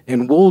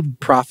 And we'll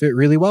profit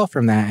really well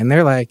from that. And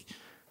they're like,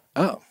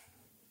 oh,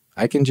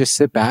 I can just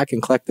sit back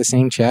and collect the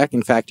same check.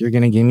 In fact, you're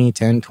going to give me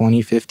 $10, $20,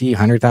 $50,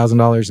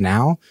 $100,000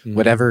 now,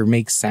 whatever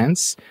makes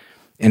sense.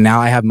 And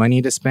now I have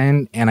money to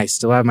spend and I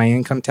still have my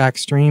income tax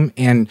stream.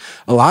 And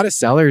a lot of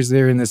sellers,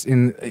 they're in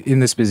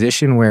this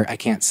position where I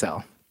can't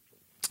sell.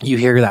 You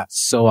hear that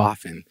so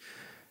often.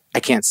 I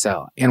can't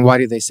sell. And why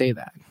do they say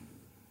that?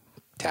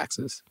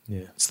 Taxes.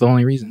 It's the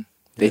only reason.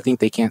 They think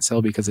they can't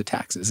sell because of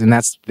taxes. And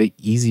that's the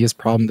easiest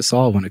problem to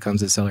solve when it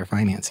comes to seller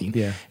financing.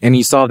 And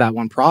you solve that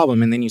one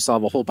problem and then you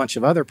solve a whole bunch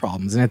of other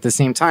problems. And at the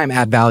same time,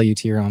 add value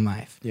to your own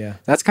life.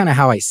 That's kind of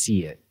how I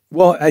see it.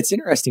 Well, it's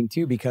interesting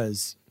too,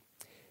 because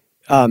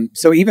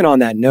so even on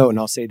that note, and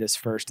I'll say this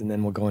first, and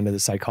then we'll go into the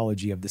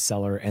psychology of the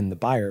seller and the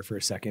buyer for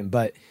a second.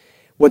 But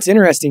what's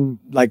interesting,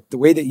 like the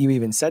way that you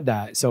even said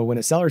that. So when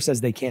a seller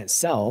says they can't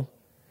sell,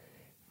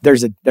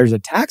 there's a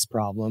tax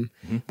problem.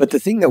 But the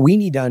thing that we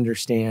need to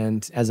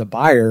understand as a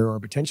buyer or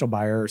a potential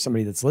buyer or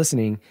somebody that's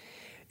listening,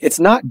 it's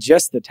not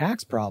just the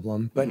tax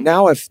problem, but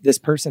now if this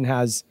person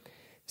has,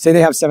 say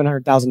they have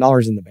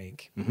 $700,000 in the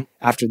bank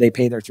after they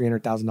pay their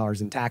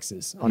 $300,000 in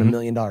taxes on $1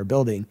 million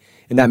building,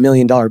 and that $1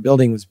 million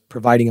building was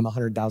providing them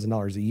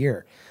 $100,000 a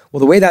year. Well,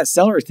 the way that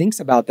seller thinks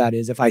about that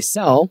is, if I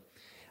sell,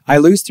 I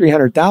lose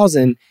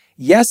 $300,000.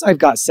 Yes, I've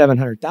got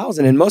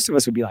 $700,000, and most of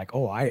us would be like,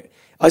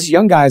 us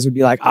young guys would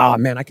be like,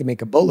 man, I can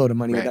make a boatload of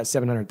money with that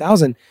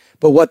 $700,000.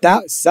 But what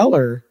that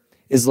seller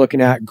is looking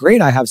at,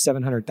 great, I have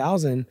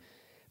 $700,000,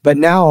 but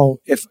now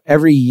if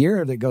every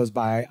year that goes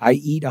by, I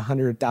eat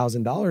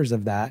 $100,000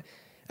 of that,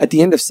 at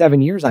the end of 7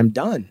 years, I'm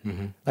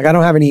done. Like I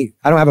don't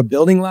have a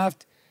building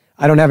left.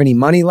 I don't have any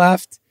money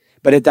left,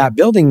 but if that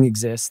building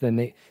exists,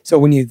 so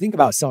when you think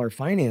about seller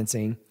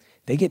financing,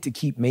 they get to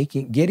keep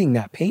getting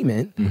that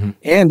payment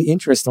and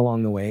interest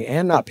along the way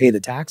and not pay the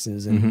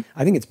taxes. And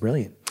I think it's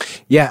brilliant.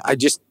 Yeah. I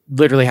just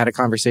literally had a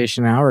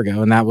conversation an hour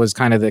ago, and that was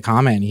kind of the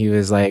comment. He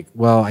was like,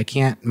 well,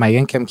 my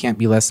income can't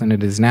be less than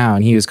it is now.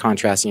 And he was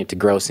contrasting it to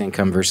gross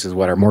income versus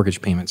what our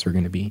mortgage payments were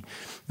going to be.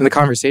 And the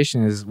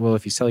conversation is, well,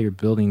 if you sell your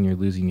building, you're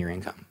losing your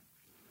income.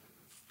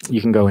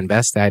 You can go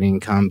invest that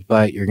income,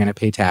 but you're going to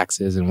pay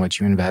taxes, and what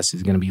you invest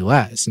is going to be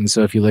less. And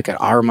so if you look at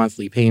our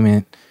monthly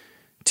payment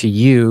to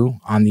you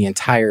on the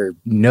entire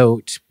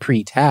note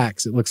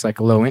pre-tax, it looks like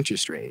a low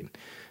interest rate.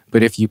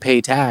 But if you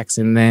pay tax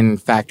and then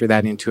factor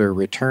that into a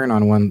return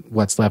on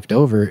what's left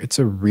over, it's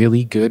a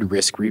really good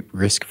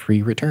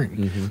risk-free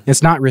return.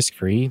 It's not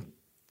risk-free.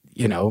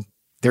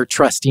 They're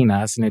trusting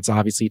us, and it's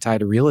obviously tied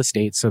to real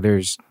estate, so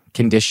there's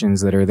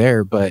conditions that are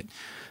there. But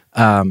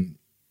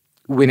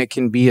when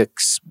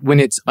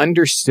it's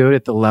understood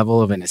at the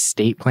level of an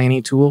estate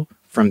planning tool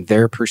from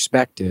their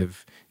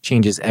perspective,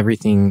 changes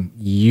everything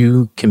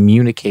you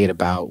communicate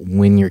about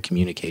when you're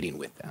communicating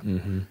with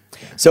them.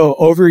 So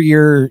over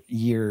your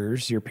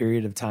years, your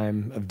period of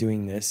time of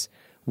doing this,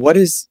 what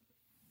is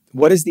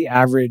the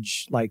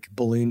average like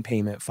balloon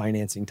payment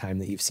financing time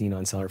that you've seen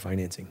on seller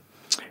financing?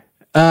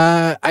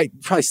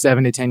 Probably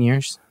 7 to 10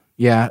 years.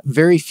 Yeah.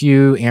 Very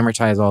few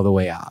amortize all the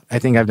way out. I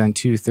think I've done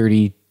 2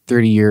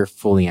 30-year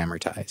fully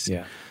amortized.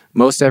 Yeah.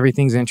 Most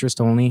everything's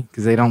interest only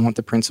because they don't want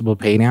the principal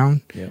pay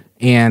down.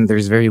 And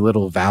there's very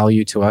little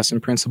value to us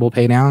in principal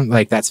pay down.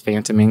 Like that's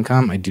phantom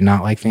income. I do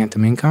not like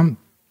phantom income.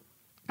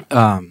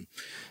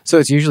 So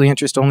it's usually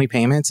interest only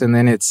payments. And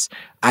then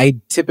I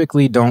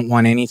typically don't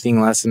want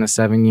anything less than a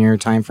 7-year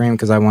time frame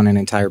because I want an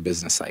entire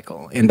business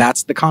cycle. And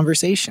that's the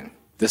conversation.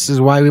 This is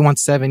why we want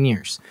 7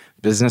 years.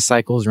 Business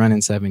cycles run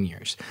in 7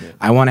 years.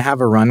 I want to have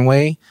a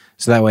runway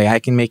so that way I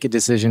can make a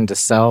decision to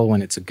sell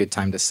when it's a good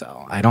time to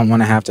sell. I don't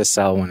want to have to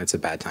sell when it's a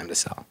bad time to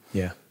sell.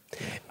 Yeah.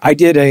 I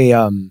did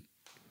a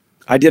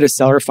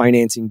seller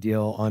financing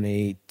deal on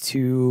a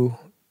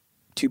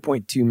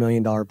 $2.2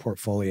 million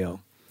portfolio.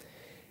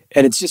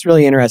 And it's just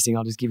really interesting.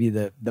 I'll just give you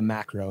the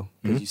macro,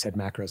 because you said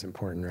macro is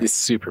important, right? It's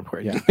super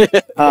important.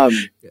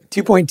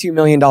 $2.2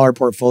 million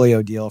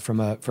portfolio deal from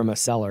a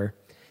seller.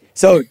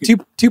 So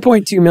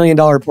 $2.2 million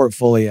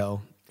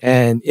portfolio,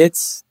 and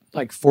it's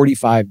like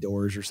 45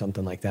 doors or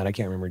something like that. I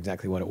can't remember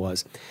exactly what it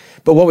was.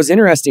 But what was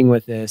interesting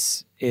with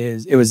this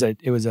is it was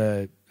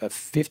a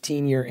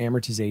 15-year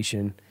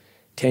amortization,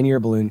 10-year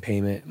balloon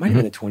payment. It might have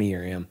been a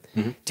 20-year am.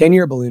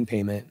 10-year balloon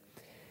payment.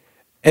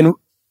 And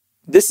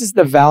this is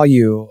the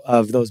value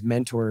of those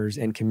mentors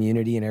and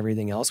community and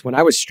everything else. When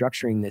I was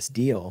structuring this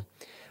deal,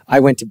 I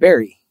went to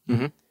Barry.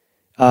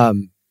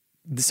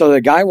 So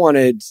the guy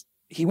wanted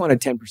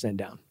 10%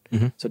 down.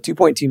 So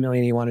 2.2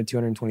 million, he wanted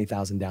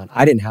 220,000 down.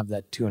 I didn't have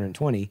that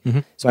 220.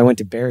 So I went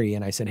to Barry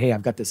and I said, hey,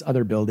 I've got this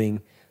other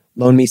building.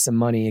 Loan me some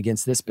money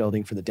against this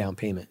building for the down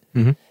payment.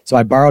 So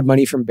I borrowed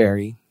money from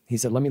Barry. He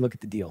said, let me look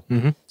at the deal.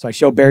 So I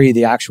showed Barry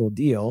the actual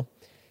deal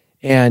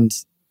and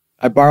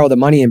I borrowed the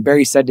money, and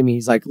Barry said to me,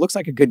 he's like, looks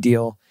like a good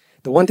deal.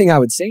 The one thing I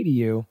would say to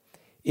you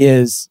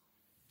is,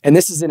 and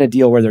this is in a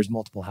deal where there's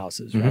multiple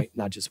houses, right?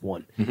 Not just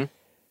one.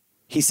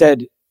 He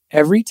said,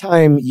 every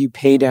time you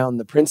pay down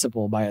the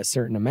principal by a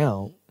certain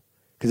amount,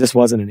 because this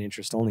wasn't an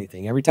interest only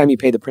thing, every time you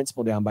pay the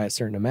principal down by a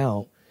certain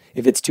amount,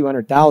 if it's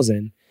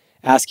 200,000,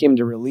 ask him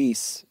to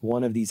release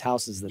one of these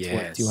houses that's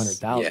worth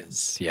 200,000.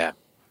 Yes. Yeah.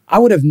 I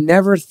would have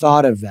never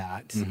thought of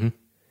that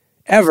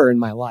ever in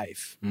my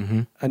life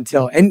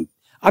until, and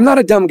I'm not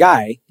a dumb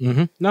guy.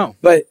 No.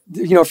 But,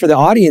 for the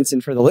audience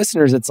and for the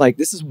listeners, it's like,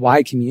 this is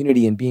why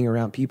community and being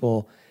around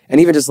people and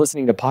even just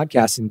listening to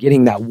podcasts and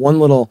getting that one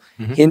little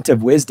hint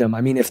of wisdom.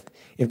 I mean, if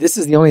this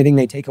is the only thing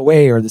they take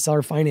away or the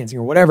seller financing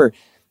or whatever,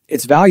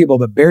 it's valuable.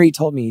 But Barry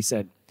told me, he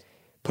said,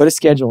 put a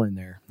schedule in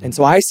there. And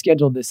so I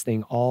scheduled this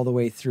thing all the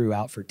way through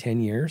out for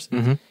 10 years.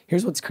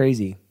 Here's what's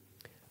crazy.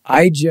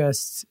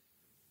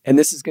 And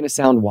this is going to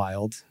sound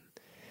wild,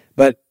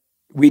 but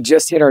we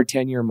just hit our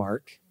 10-year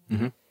mark.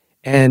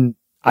 And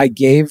I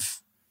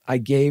gave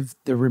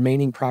the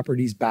remaining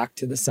properties back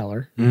to the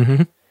seller.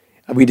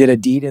 We did a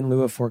deed in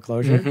lieu of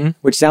foreclosure,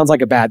 which sounds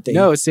like a bad thing.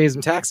 No, it saves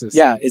them taxes.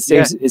 Yeah, it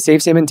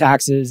saves him in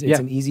taxes. It's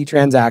an easy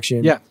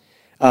transaction. Yeah.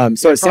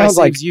 So it sounds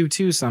like saves you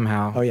too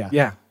somehow. Oh yeah.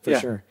 Yeah. For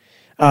sure.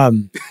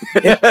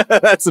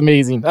 That's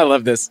amazing. I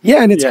love this.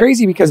 Yeah, and it's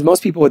crazy because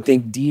most people would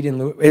think deed in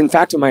lieu. In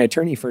fact, when my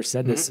attorney first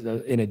said this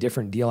in a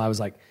different deal, I was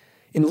like,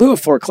 in lieu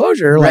of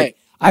foreclosure, like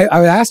I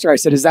asked her, I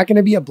said, is that going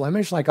to be a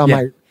blemish like on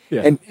my?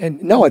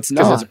 And no, it's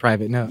not. Because it's a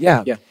private note.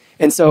 Yeah.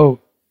 And so,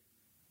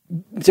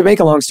 to make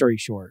a long story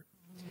short,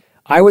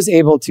 I was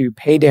able to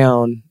pay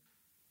down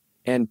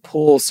and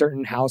pull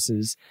certain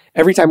houses.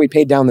 Every time we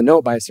paid down the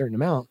note by a certain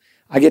amount,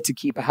 I get to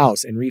keep a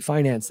house and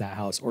refinance that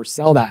house or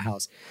sell that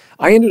house.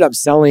 I ended up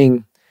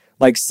selling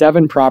like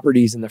 7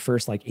 properties in the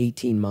first like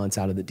 18 months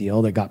out of the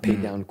deal that got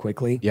paid down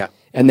quickly. Yeah.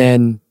 And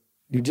then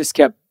you just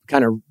kept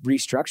kind of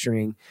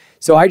restructuring.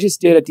 So I just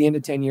did, at the end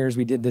of 10 years,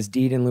 we did this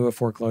deed in lieu of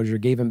foreclosure,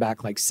 gave him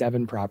back like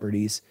 7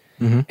 properties.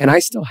 And I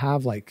still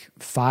have like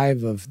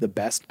 5 of the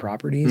best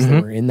properties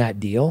that were in that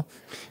deal.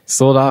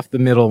 Sold off the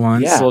middle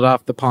ones, sold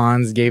off the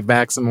pawns, gave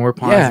back some more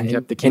pawns, and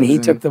kept the kings. And he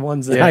took the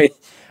ones that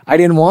I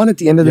didn't want at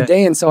the end of the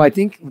day. And so I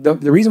think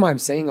the reason why I'm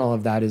saying all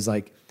of that is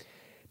like,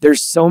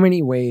 there's so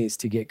many ways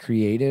to get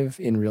creative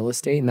in real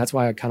estate. And that's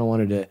why I kind of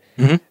wanted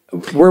to,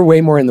 we're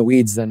way more in the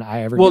weeds than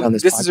I ever get on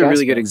this podcast. This is a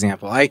really good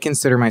example. I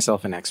consider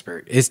myself an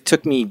expert. It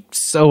took me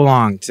so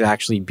long to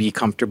actually be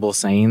comfortable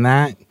saying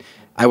that.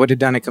 I would have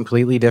done it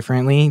completely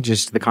differently.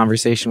 Just the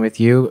conversation with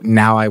you.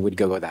 Now I would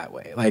go that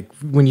way. Like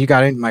when you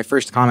got in, my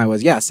first comment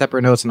was,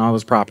 separate notes on all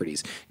those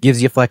properties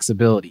gives you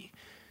flexibility,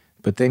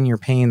 but then you're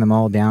paying them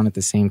all down at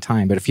the same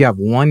time. But if you have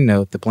one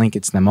note that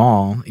blankets them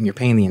all and you're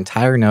paying the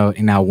entire note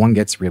and now one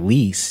gets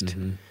released,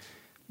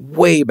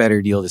 way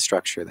better deal to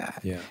structure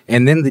that. Yeah.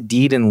 And then the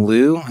deed in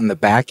lieu on the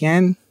back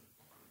end,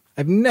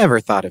 I've never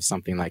thought of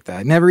something like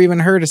that. Never even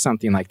heard of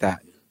something like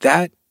that.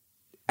 That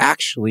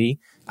actually,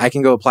 I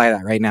can go apply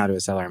that right now to a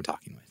seller I'm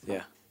talking with.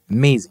 Yeah.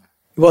 Amazing.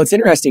 Well, it's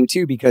interesting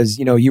too, because,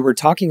 you were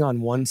talking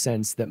on one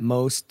sense that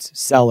most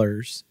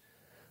sellers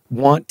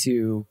want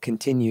to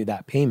continue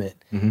that payment.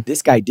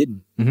 This guy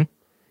didn't.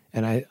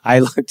 And I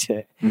looked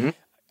at,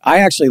 I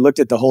actually looked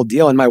at the whole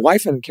deal, and my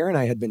wife and Karen and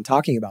I had been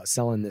talking about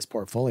selling this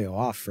portfolio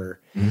off for,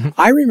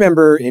 I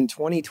remember in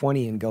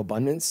 2020 in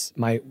GoBundance,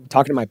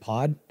 talking to my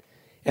pod.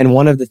 And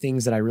one of the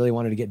things that I really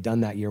wanted to get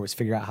done that year was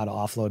figure out how to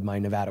offload my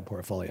Nevada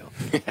portfolio.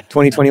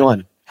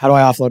 2021. How do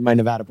I offload my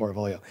Nevada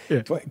portfolio?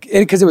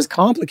 Because it was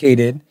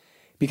complicated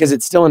because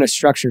it's still in a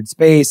structured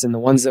space, and the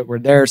ones that were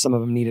there, some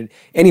of them needed.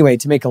 Anyway,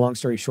 to make a long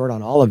story short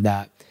on all of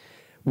that,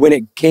 when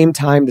it came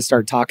time to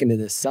start talking to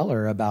this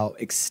seller about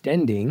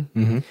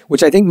extending,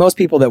 which I think most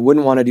people that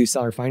wouldn't want to do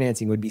seller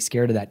financing would be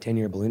scared of that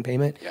 10-year balloon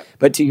payment.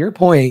 But to your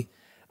point,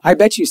 I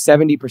bet you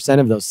 70%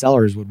 of those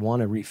sellers would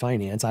want to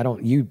refinance.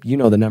 You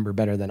know the number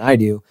better than I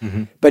do.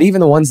 But even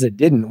the ones that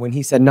didn't, when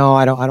he said, no,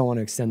 I don't want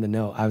to extend the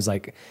note, I was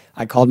like,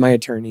 I called my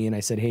attorney and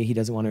I said, hey, he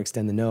doesn't want to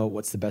extend the note.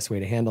 What's the best way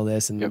to handle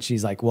this? And then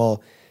she's like,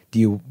 well,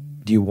 do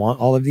you want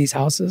all of these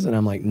houses? And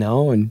I'm like,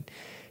 no. And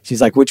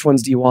she's like, which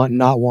ones do you want and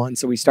not want? And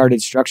so we started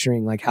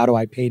structuring, like, how do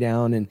I pay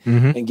down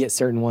and get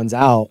certain ones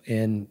out?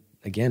 And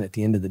again, at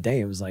the end of the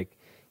day, it was like,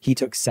 he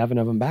took 7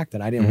 of them back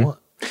that I didn't want.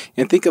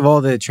 And think of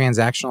all the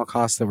transactional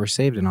costs that were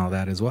saved and all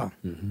that as well.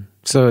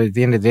 So at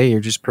the end of the day, you're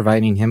just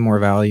providing him more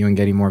value and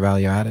getting more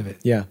value out of it.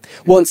 Yeah.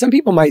 Well, and some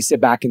people might sit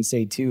back and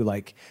say too,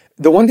 like,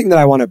 the one thing that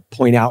I want to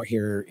point out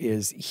here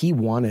is he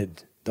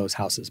wanted those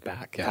houses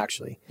back,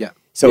 actually. Yeah.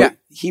 So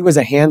he was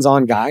a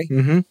hands-on guy.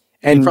 And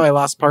he probably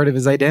lost part of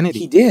his identity.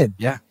 He did.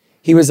 Yeah.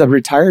 He was a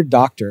retired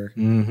doctor,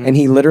 and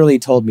he literally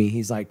told me,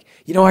 he's like,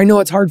 I know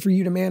it's hard for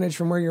you to manage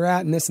from where you're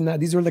at and this and that.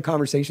 These were the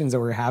conversations that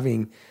we're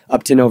having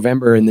up to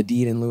November in the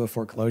deed in lieu of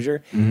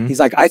foreclosure. He's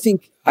like, I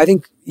think,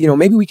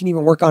 maybe we can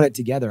even work on it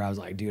together. I was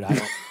like, dude,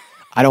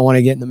 I don't want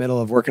to get in the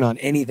middle of working on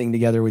anything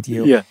together with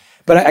you. Yeah.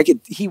 But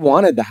he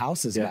wanted the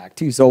houses back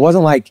too. So it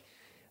wasn't like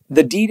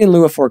the deed in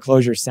lieu of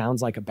foreclosure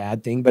sounds like a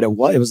bad thing, but it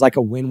was like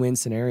a win-win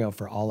scenario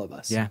for all of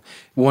us. Yeah.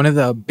 One of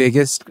the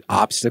biggest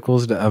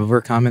obstacles to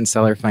overcome in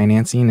seller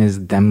financing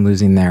is them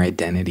losing their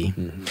identity.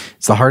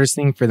 It's the hardest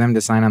thing for them to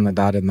sign on the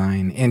dotted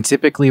line. And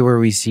typically where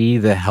we see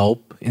the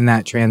help in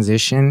that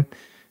transition,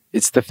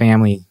 it's the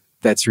family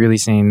that's really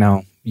saying,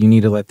 no, you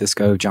need to let this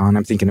go, John.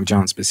 I'm thinking of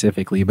John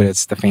specifically, but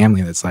it's the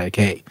family that's like,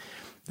 hey,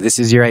 this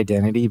is your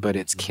identity, but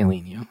it's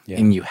killing you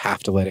and you have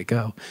to let it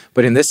go.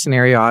 But in this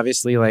scenario,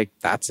 obviously, like,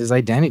 that's his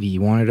identity. He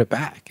wanted it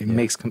back. It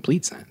makes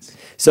complete sense.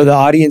 So the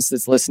audience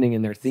that's listening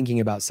and they're thinking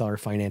about seller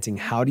financing,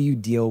 how do you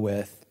deal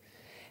with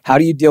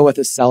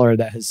a seller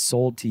that has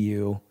sold to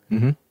you,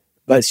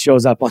 but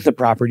shows up on the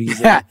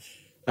properties?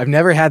 I've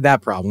never had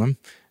that problem.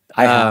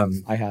 I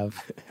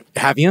have.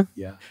 Have you?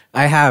 Yeah.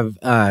 I have.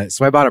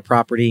 So I bought a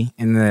property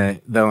and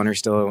the owner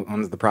still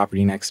owns the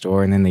property next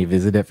door, and then they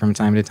visit it from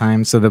time to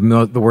time. So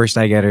the worst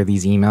I get are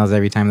these emails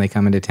every time they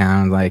come into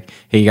town, like,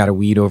 hey, you got a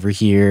weed over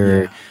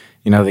here.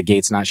 Or, the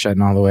gate's not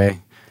shutting all the way.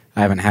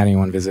 I haven't had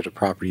anyone visit a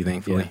property,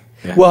 thankfully.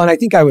 Yeah. Well, and I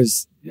think I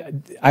was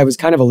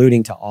kind of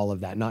alluding to all of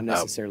that, not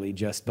necessarily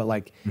but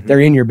like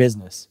they're in your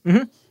business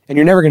and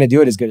you're never going to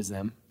do it as good as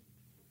them.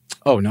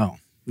 Oh,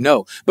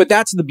 no. But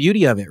that's the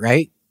beauty of it,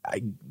 right?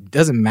 It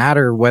doesn't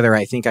matter whether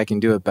I think I can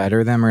do it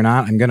better than them or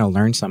not. I'm going to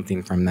learn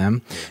something from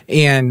them.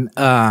 And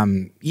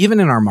even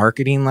in our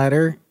marketing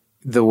letter,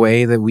 the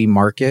way that we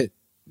market,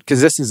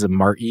 because this is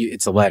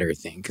it's a letter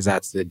thing, because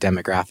that's the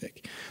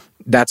demographic.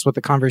 That's what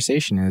the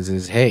conversation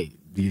is hey,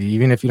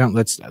 even if you don't,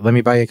 let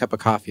me buy you a cup of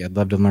coffee. I'd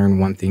love to learn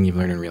one thing you've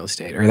learned in real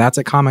estate. Or that's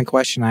a common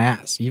question I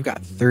ask. You've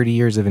got 30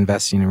 years of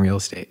investing in real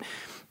estate.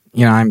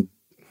 I'm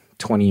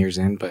 20 years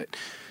in, but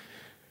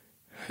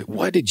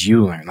what did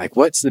you learn? Like,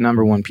 what's the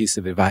number one piece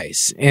of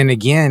advice? And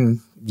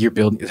again, you're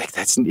building, like,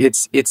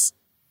 it's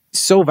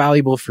so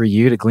valuable for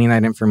you to glean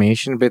that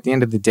information. But at the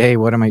end of the day,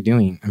 what am I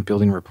doing? I'm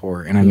building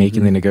rapport and I'm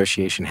making the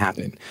negotiation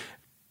happen.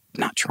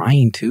 Not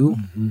trying to.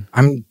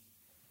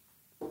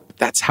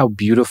 That's how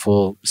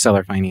beautiful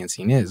seller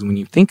financing is when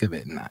you think of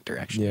it in that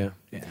direction.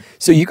 Yeah.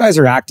 So you guys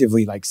are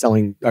actively like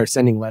selling or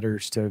sending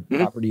letters to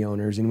property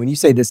owners. And when you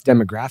say this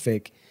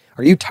demographic,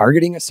 are you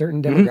targeting a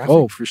certain demographic?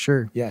 Oh, for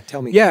sure. Yeah,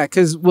 tell me. Yeah,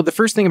 because, the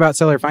first thing about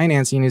seller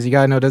financing is you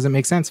got to know it doesn't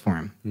make sense for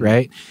him,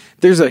 right?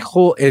 There's a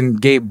whole,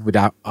 and Gabe would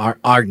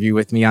argue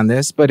with me on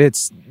this, but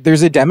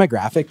there's a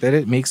demographic that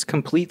it makes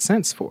complete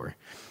sense for.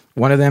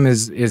 One of them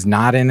is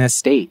not in a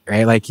state,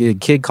 right? Like, a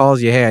kid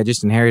calls you, hey, I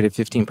just inherited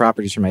 15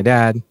 properties from my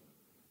dad.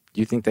 Do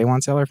you think they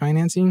want seller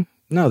financing?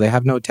 No, they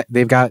have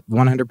they've got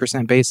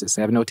 100% basis.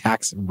 They have no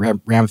tax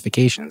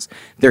ramifications.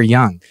 They're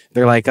young.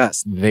 They're like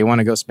us. They want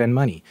to go spend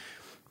money.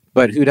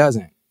 But who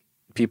doesn't?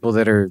 People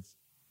that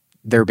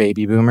they're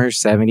baby boomers,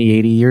 70,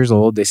 80 years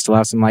old. They still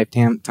have some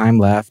lifetime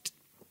left.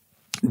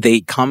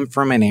 They come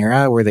from an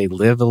era where they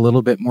live a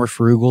little bit more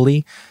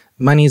frugally.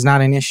 Money's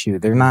not an issue.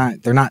 They're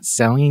not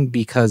selling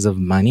because of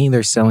money.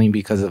 They're selling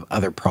because of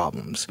other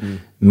problems,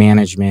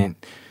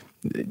 management,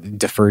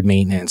 deferred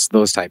maintenance,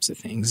 those types of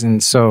things.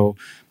 And so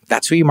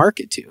that's who you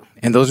market to.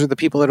 And those are the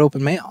people that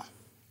open mail,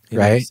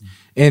 right?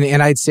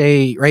 And I'd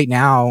say right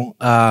now,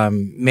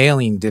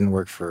 mailing didn't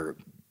work for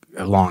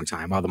a long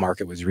time while the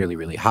market was really,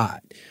 really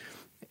hot.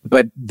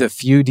 But the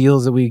few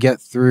deals that we get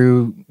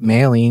through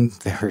mailing,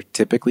 they're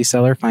typically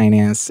seller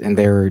finance and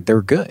they're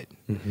good.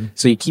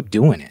 So you keep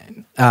doing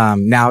it.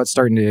 Now it's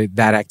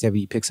that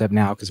activity picks up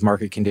now because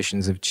market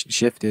conditions have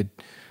shifted.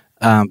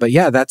 But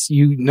yeah, that's, who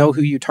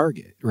you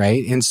target,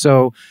 right? And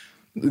so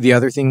the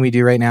other thing we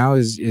do right now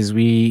is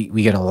we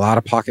get a lot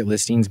of pocket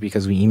listings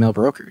because we email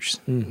brokers.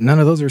 None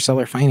of those are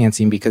seller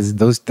financing because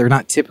they're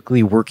not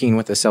typically working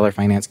with the seller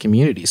finance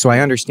community. So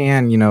I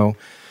understand,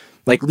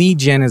 like lead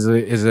gen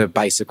is a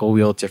bicycle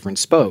wheel with different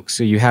spokes.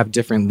 So you have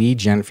different lead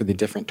gen for the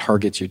different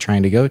targets you're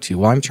trying to go to.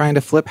 Well, I'm trying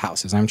to flip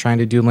houses. I'm trying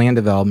to do land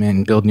development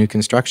and build new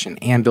construction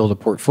and build a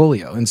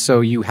portfolio. And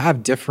so you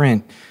have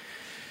different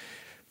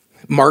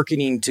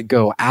marketing to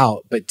go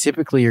out, but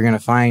typically you're going to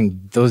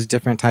find those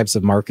different types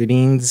of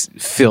marketings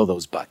fill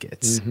those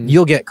buckets.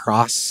 You'll get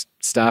cross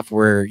stuff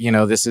where,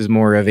 this is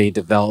more of a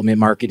development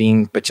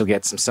marketing, but you'll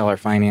get some seller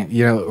finance,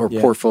 or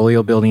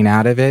portfolio building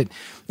out of it.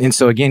 And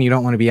so again, you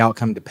don't want to be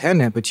outcome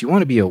dependent, but you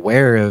want to be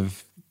aware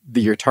of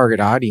your target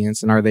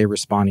audience and are they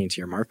responding to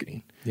your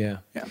marketing? Yeah.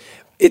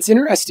 It's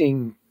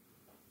interesting.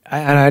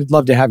 and I'd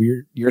love to have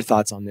your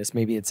thoughts on this.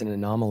 Maybe it's an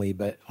anomaly,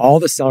 but all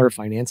the seller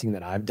financing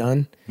that I've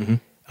done,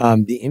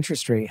 the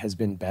interest rate has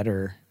been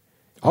better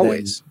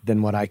always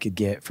than what I could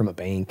get from a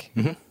bank.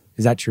 Mm-hmm.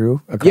 Is that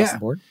true across the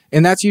board?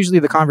 And that's usually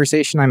the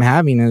conversation I'm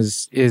having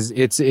is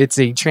it's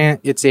a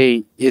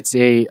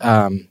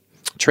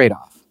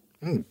trade-off.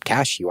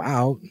 Cash you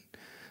out.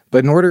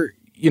 But in order,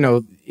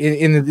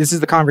 this is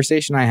the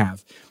conversation I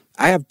have.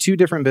 I have two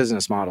different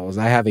business models.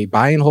 I have a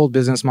buy and hold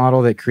business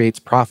model that creates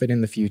profit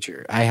in the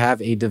future. I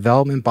have a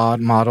development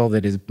model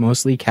that is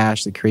mostly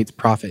cash that creates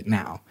profit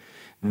now.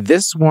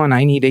 This one,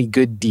 I need a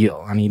good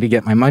deal. I need to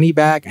get my money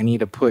back. I need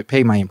to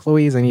pay my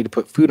employees. I need to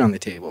put food on the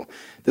table.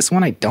 This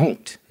one, I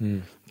don't.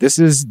 This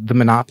is the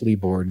Monopoly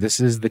board. This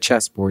is the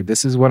chessboard.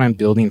 This is what I'm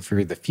building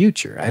for the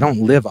future. I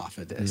don't live off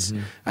of this.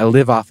 I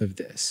live off of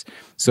this.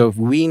 So if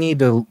we need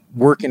to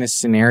work in a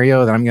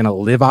scenario that I'm going to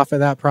live off of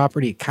that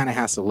property, it kind of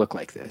has to look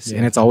like this.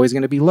 And it's always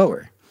going to be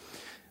lower.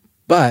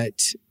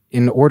 But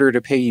in order to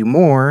pay you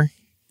more,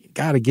 you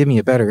got to give me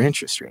a better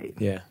interest rate.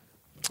 Yeah.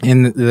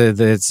 In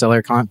the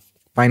seller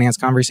finance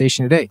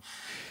conversation today,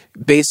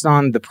 based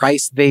on the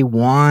price they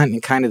want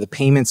and kind of the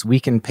payments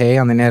we can pay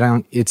on the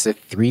net, it's a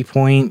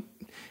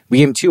we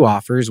gave him two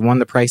offers, one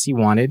the price he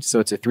wanted. So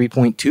it's a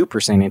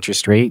 3.2%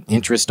 interest rate.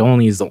 Interest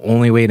only is the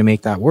only way to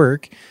make that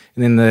work.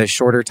 And then the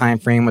shorter time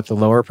frame with the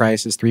lower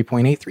price is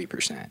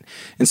 3.83%.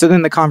 And so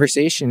then the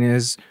conversation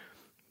is,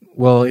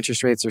 well,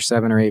 interest rates are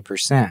 7 or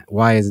 8%.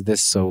 Why is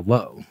this so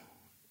low?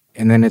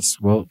 And then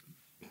it's, well,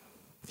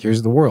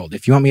 here's the world.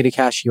 If you want me to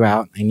cash you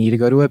out, I need to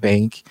go to a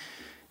bank.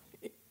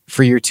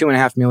 For your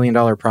 $2.5 million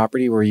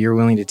property where you're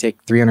willing to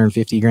take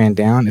 $350,000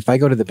 down, if I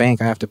go to the bank,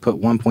 I have to put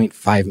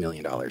 $1.5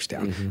 million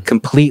down.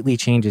 Completely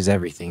changes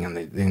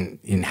everything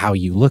in how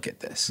you look at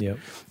this. Yep.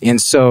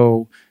 And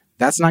so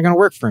that's not going to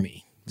work for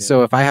me. Yep.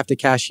 So if I have to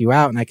cash you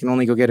out and I can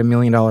only go get $1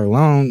 million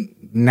loan,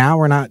 now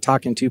we're not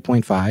talking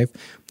 2.5.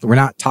 We're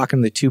not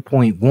talking the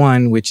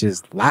 2.1, which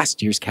is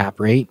last year's cap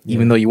rate,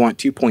 even though you want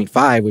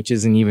 2.5, which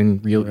isn't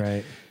even real.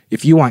 Right.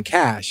 If you want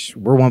cash,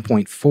 we're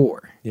 1.4.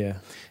 Yeah.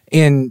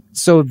 And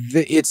so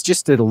it's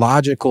just a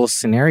logical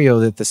scenario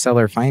that the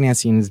seller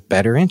financing is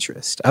better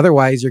interest.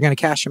 Otherwise, you're going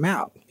to cash them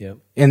out. Yep.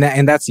 And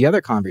that's the other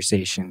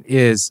conversation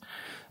is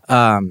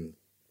the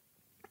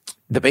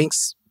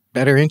bank's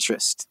better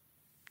interest.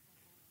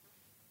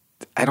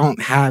 I'm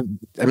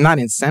not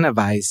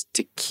incentivized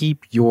to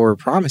keep your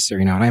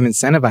promissory note. I'm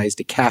incentivized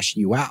to cash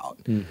you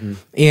out.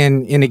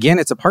 And again,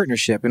 it's a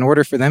partnership. In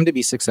order for them to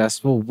be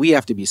successful, we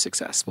have to be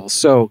successful.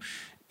 So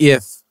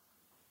if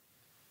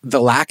the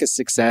lack of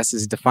success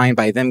is defined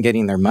by them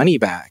getting their money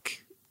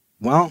back,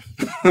 well,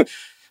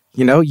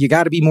 you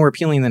got to be more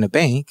appealing than a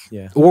bank,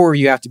 or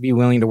you have to be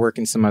willing to work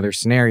in some other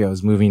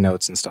scenarios, moving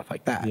notes and stuff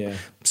like that. Yeah.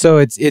 So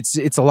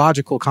it's a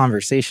logical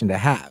conversation to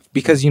have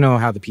because you know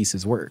how the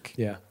pieces work.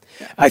 Yeah.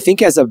 I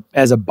think as a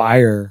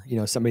buyer,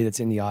 somebody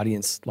that's in the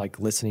audience, like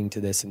listening to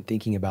this and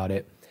thinking about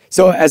it.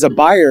 So as a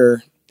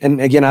buyer,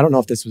 and again, I don't know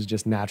if this was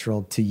just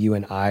natural to you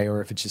and I, or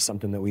if it's just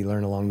something that we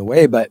learn along the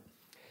way, but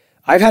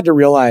I've had to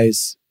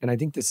realize, and I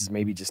think this is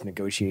maybe just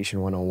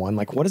negotiation 101,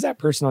 like what does that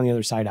person on the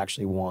other side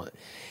actually want?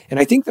 And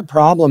I think the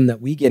problem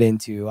that we get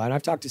into, and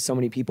I've talked to so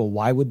many people,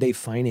 why would they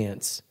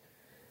finance?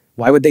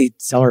 Why would they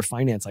seller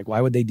finance? Like, why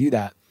would they do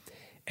that?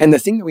 And the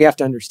thing that we have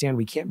to understand,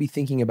 we can't be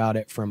thinking about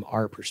it from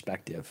our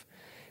perspective.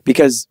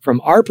 Because from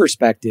our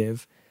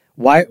perspective,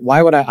 why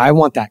would I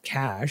want that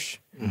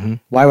cash?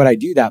 Why would I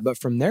do that? But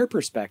from their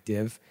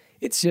perspective,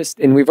 it's just,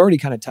 and we've already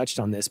kind of touched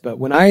on this, but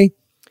when I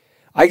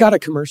got a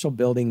commercial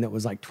building that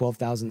was like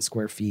 12,000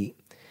 square feet,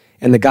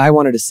 and the guy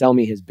wanted to sell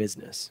me his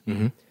business.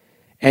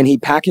 And he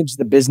packaged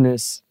the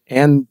business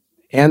and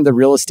the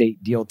real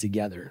estate deal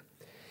together.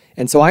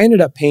 And so I ended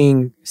up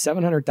paying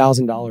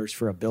 $700,000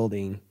 for a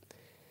building.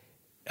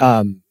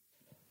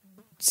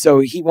 So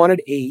he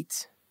wanted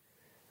 8.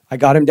 I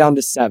got him down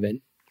to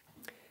 7.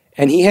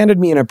 And he handed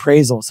me an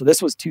appraisal. So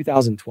this was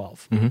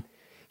 2012.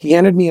 He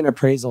handed me an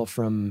appraisal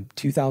from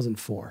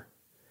 2004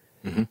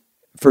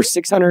 for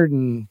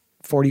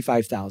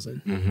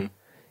 $645,000.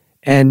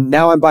 And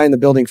now I'm buying the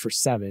building for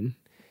 7.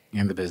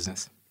 And the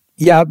business.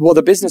 Yeah, well,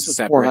 the business was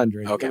separate.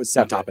 400. Okay, it was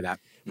on top of that.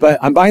 But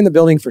I'm buying the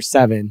building for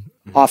 7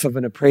 off of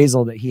an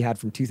appraisal that he had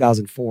from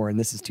 2004, and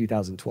this is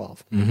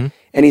 2012. And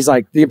he's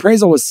like, the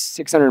appraisal was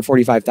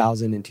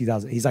 $645,000 in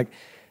 2000. He's like,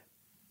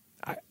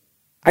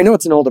 I know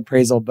it's an old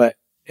appraisal, but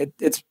I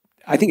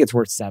think it's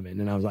worth 7.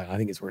 And I was like, I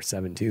think it's worth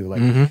 7 too.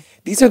 Like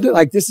these are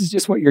this is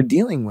just what you're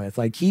dealing with.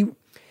 Like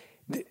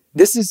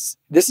this is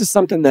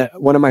something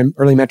that one of my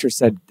early mentors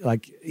said,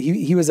 like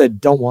he was a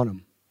don't want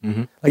him.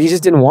 Like he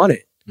just didn't want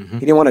it. He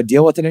didn't want to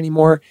deal with it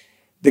anymore.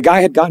 The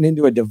guy had gotten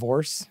into a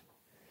divorce.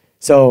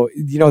 So,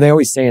 they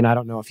always say, and I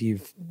don't know if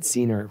you've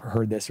seen or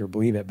heard this or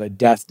believe it, but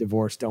death,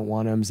 divorce, don't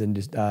want him's, and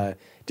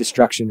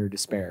destruction or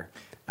despair.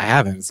 I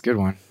haven't. It's a good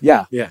one.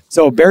 Yeah.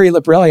 So Barry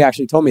Liparelli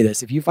actually told me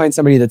this. If you find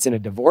somebody that's in a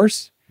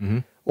divorce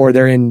or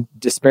they're in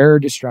despair or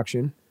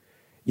destruction,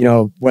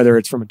 whether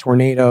it's from a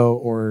tornado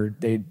or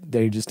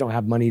they just don't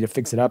have money to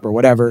fix it up or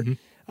whatever,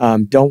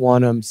 don't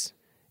want them's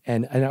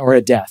or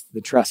a death,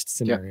 the trust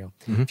scenario.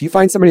 Yep. Mm-hmm. If you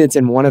find somebody that's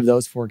in one of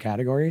those 4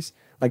 categories,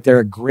 like they're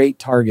a great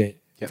target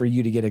Yep. for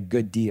you to get a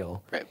good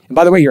deal. Right. And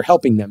by the way, you're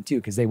helping them too,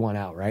 because they want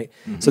out, right?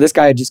 Mm-hmm. So this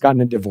guy had just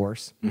gotten a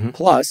divorce. Mm-hmm.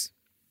 Plus,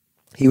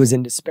 he was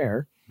in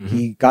despair. Mm-hmm.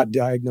 He got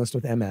diagnosed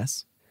with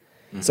MS.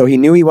 Mm-hmm. So he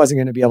knew he wasn't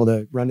going to be able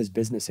to run his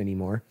business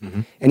anymore.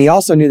 Mm-hmm. And he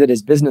also knew that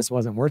his business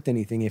wasn't worth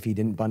anything if he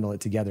didn't bundle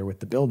it together with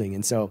the building.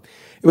 And so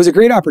it was a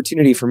great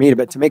opportunity for me,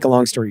 but to make a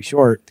long story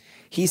short,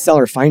 he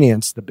seller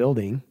financed the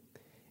building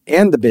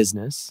and the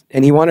business.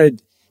 And he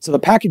wanted, so the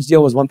package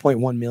deal was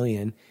 1.1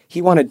 million.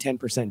 He wanted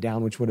 10%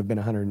 down, which would have been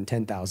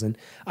 110,000.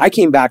 I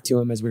came back to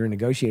him as we were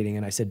negotiating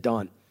and I said,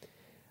 Don,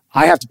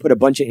 I have to put a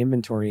bunch of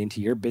inventory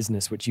into your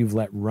business, which you've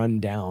let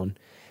run down.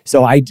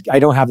 So I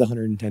don't have the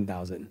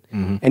 110,000.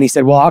 Mm-hmm. And he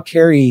said, well, I'll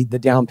carry the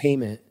down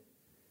payment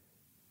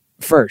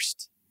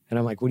first. And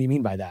I'm like, what do you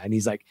mean by that? And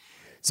he's like,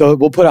 so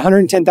we'll put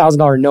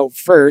 $110,000 note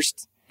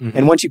first. Mm-hmm.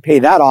 And once you pay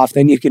that off,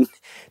 then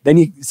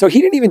so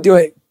he didn't even do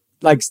it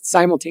like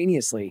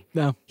simultaneously.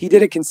 No. He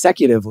did it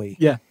consecutively.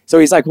 Yeah. So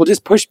he's like, we'll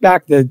just push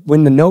back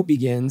when the note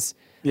begins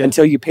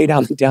until you pay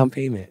down the down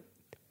payment.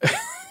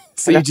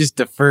 So you just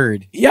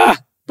deferred. Yeah.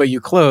 But you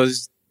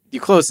closed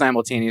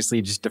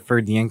simultaneously, just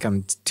deferred the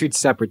income, 2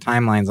 separate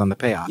timelines on the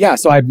payoff. Yeah.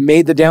 So I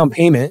made the down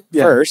payment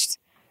first,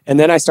 and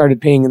then I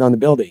started paying it on the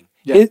building.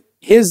 Yeah.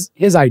 His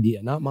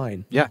idea, not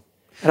mine. Yeah.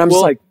 And I'm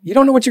just like, you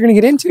don't know what you're going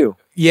to get into.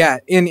 Yeah.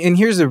 And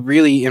here's a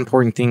really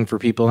important thing for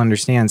people to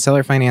understand.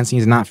 Seller financing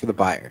is not for the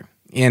buyer.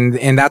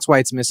 And that's why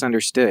it's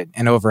misunderstood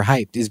and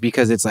overhyped, is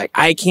because it's like,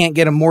 I can't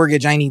get a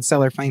mortgage, I need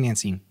seller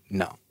financing.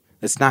 No,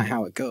 that's not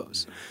how it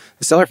goes.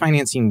 The seller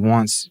financing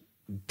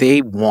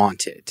they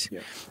want it. Yeah.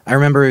 I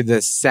remember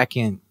the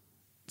second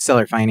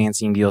seller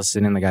financing deal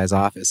sitting in the guy's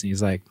office, and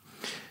he's like,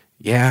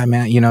 yeah,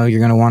 man, you're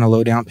going to want a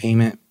low down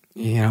payment,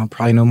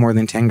 probably no more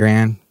than 10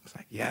 grand. It's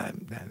like, yeah,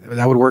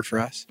 that would work for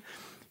us.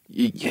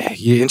 Yeah,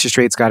 your interest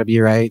rate's got to be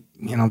right.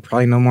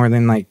 Probably no more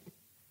than like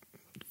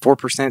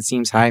 4%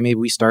 seems high. Maybe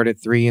we start at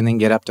 3 and then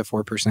get up to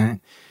 4%.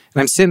 And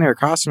I'm sitting there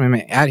across from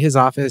him at his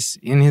office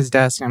in his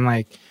desk. I'm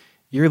like,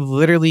 you're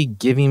literally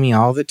giving me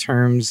all the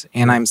terms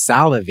and I'm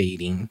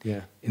salivating.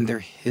 Yeah. And they're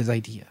his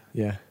idea.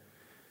 Yeah.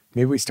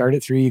 Maybe we start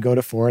at 3, you go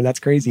to 4. That's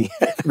crazy.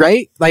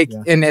 Right?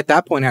 And at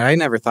that point, I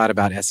never thought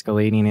about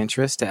escalating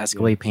interest to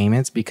escalate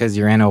payments because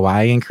your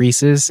NOI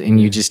increases and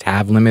you just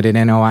have limited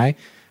NOI.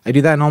 I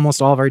do that in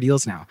almost all of our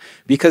deals now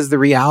because the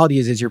reality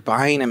is you're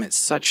buying them at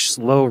such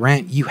slow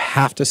rent, you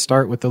have to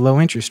start with the low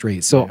interest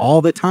rate. So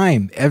all the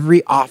time,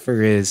 every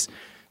offer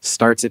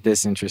starts at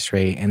this interest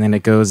rate and then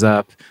it goes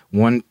up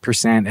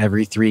 1%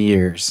 every 3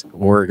 years,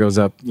 or it goes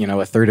up,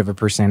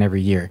 1/3%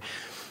 every year.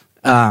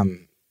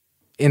 And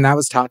that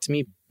was taught to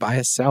me by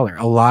a seller.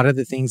 A lot of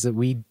the things that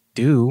we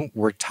do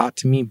were taught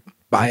to me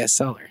by a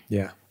seller.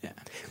 Yeah.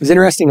 It was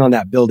interesting on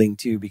that building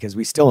too, because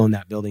we still own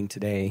that building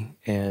today.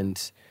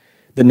 And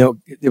the note,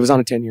 it was on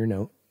a 10-year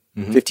note,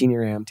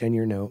 15-year AM,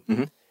 10-year note.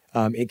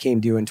 Mm-hmm. It came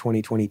due in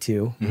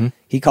 2022. Mm-hmm.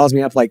 He calls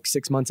me up like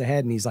 6 months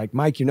ahead and he's like,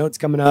 Mike, your note's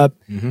coming up.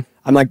 Mm-hmm.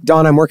 I'm like,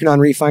 Don, I'm working on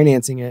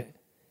refinancing it.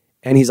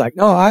 And he's like,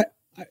 no,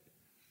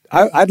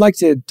 I'd like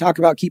to talk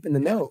about keeping the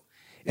note.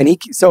 And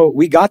so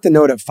we got the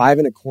note at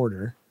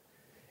 5.25.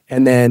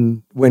 And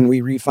then when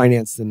we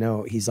refinanced the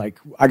note, he's like,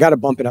 I got to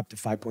bump it up to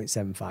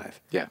 5.75.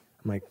 Yeah.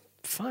 I'm like,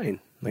 fine.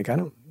 Like, I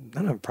don't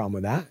have a problem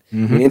with that.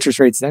 Mm-hmm. I mean, interest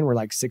rates then were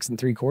like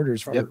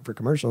 6.75 for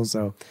commercials.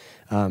 So,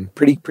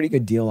 pretty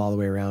good deal all the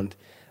way around.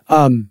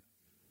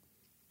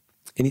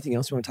 Anything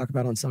else you want to talk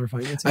about on seller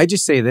financing? I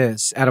just say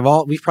this,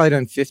 we've probably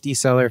done 50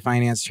 seller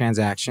finance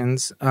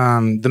transactions.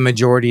 The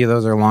majority of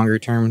those are longer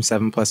term,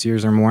 7+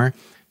 years or more.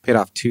 Paid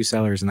off 2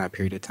 sellers in that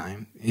period of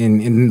time.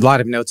 And a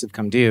lot of notes have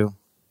come due.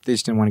 They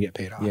just didn't want to get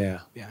paid off. Yeah.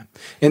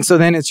 And so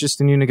then it's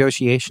just a new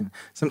negotiation.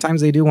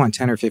 Sometimes they do want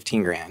 10 or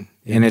 15 grand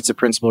and it's a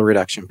principal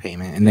reduction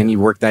payment. And then you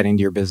work that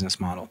into your business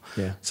model.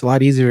 Yeah. It's a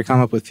lot easier to come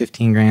up with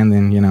 15 grand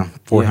than,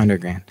 400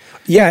 grand.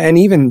 Yeah. And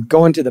even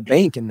going to the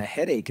bank and the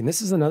headache. And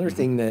this is another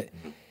thing that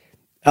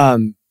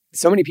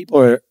so many people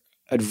are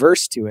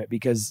adverse to it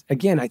because,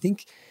 again, I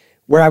think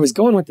where I was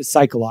going with the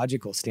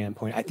psychological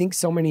standpoint, I think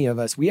so many of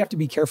us, we have to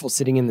be careful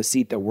sitting in the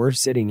seat that we're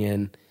sitting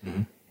in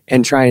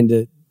and trying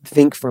to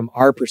think from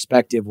our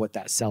perspective what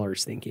that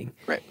seller's thinking.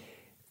 Right.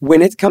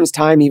 When it comes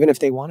time, even if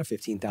they want a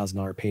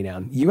 $15,000 pay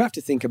down, you have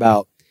to think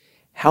about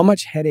how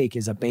much headache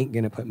is a bank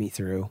going to put me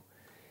through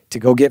to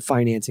go get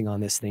financing on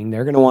this thing.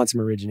 They're going to want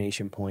some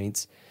origination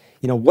points.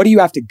 What do you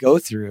have to go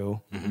through?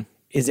 Mm-hmm.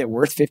 Is it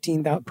worth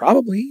 $15,000?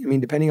 Probably. I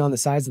mean, depending on the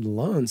size of the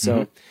loan.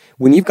 So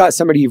when you've got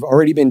somebody you've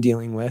already been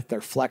dealing with,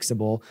 they're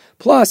flexible.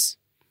 Plus,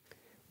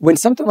 when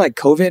something like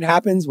COVID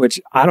happens, which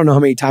I don't know how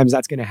many times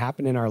that's going to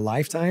happen in our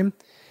lifetime,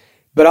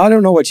 but I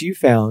don't know what you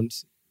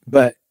found,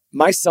 but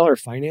my seller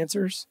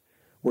financers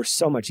were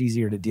so much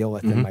easier to deal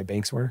with than my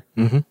banks were.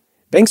 Mm-hmm.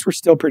 Banks were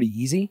still pretty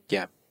easy.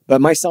 Yeah. But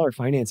my seller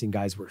financing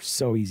guys were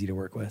so easy to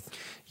work with.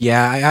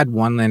 Yeah, I had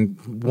one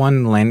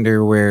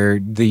lender where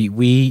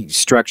we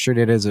structured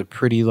it as a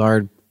pretty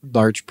large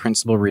large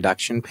principal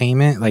reduction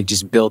payment, like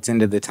just built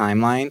into the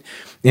timeline.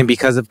 And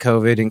because of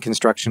COVID and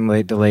construction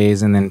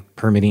delays and then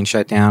permitting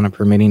shutdown and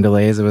permitting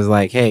delays, it was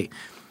like, hey,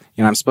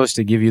 I'm supposed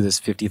to give you this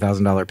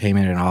 $50,000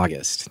 payment in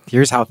August.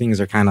 Here's how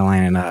things are kind of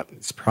lining up.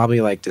 It's probably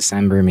like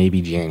December,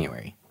 maybe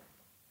January.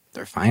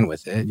 They're fine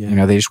with it.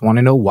 Yeah. They just want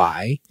to know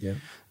why. Yeah.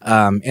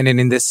 And then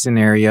in this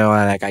scenario,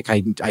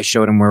 I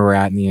showed them where we're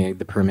at in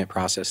the permit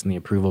process and the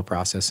approval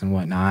process and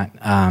whatnot.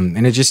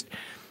 And it just,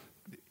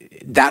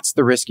 that's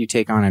the risk you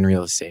take on in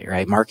real estate,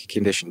 right? Market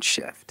conditions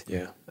shift.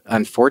 Yeah.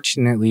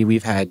 Unfortunately,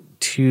 we've had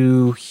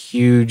 2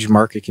 huge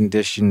market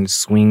condition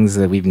swings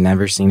that we've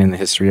never seen in the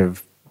history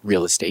of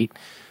real estate.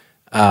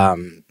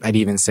 I'd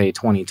even say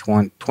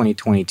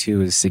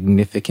 2022 is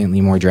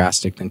significantly more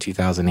drastic than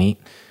 2008.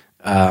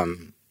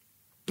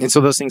 And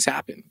so those things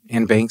happen.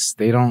 And banks,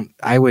 and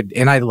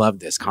I love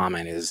this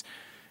comment, is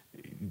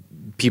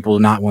people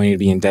not wanting to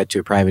be in debt to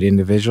a private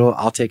individual.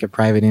 I'll take a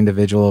private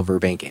individual over a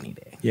bank any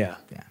day. Yeah.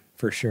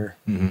 For sure.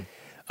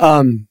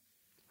 Mm-hmm.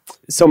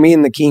 So me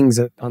and the Kings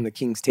on the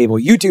Kings Table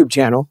YouTube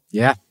channel.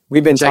 Yeah.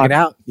 We've been Check it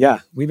out. Yeah.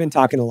 We've been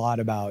talking a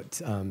lot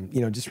about,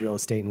 just real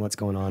estate and what's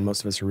going on.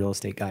 Most of us are real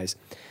estate guys.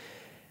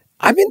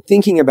 I've been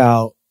thinking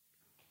about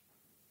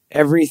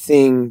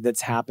everything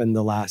that's happened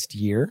the last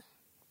year.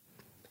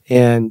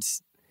 And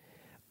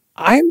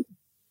I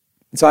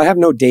have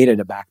no data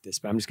to back this,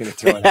 but I'm just going to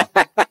throw it out.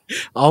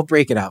 I'll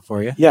break it out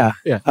for you. Yeah.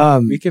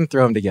 We can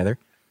throw them together.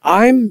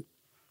 I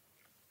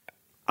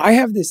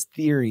have this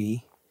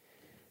theory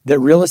that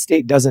real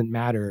estate doesn't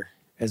matter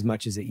as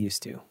much as it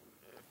used to.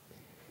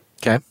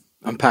 Okay.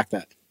 Unpack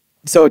that.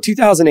 So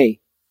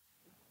 2008,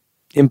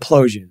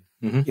 implosion.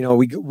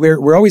 Mm-hmm.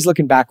 We're always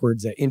looking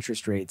backwards at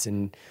interest rates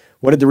and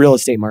what did the real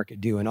estate market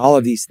do and all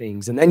of these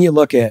things. And then you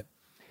look at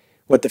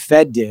what the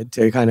Fed did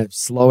to kind of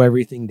slow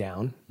everything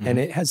down. Mm-hmm. And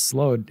it has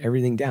slowed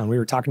everything down. We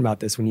were talking about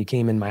this when you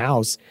came in my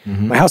house.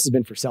 Mm-hmm. My house has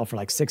been for sale for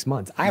like 6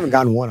 months. I haven't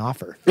gotten one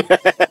offer.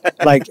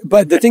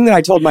 But the thing that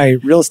I told my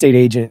real estate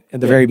agent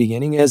at the very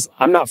beginning is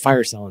I'm not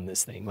fire selling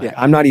this thing.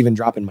 I'm not even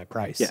dropping my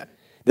price. Yeah.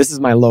 This is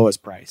my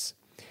lowest price.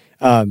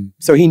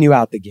 So he knew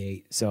out the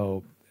gate.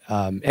 So,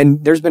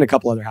 and there's been a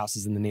couple other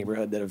houses in the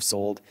neighborhood that have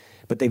sold,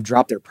 but they've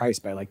dropped their price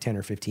by like 10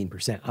 or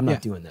 15%. I'm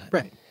not doing that.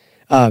 Right.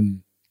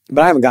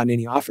 But I haven't gotten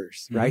any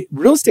offers, right?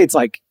 Real estate's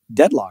like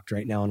deadlocked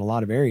right now in a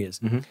lot of areas.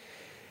 Mm-hmm.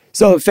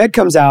 So the Fed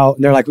comes out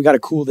and they're like, we got to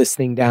cool this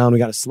thing down. We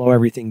got to slow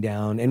everything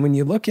down. And when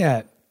you look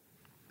at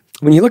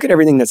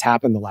everything that's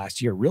happened the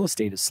last year, real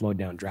estate has slowed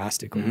down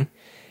drastically.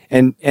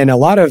 Mm-hmm. And a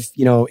lot of,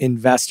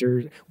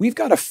 investors, we've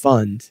got a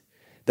fund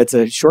that's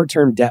a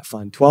short-term debt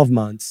fund, 12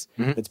 months,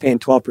 that's paying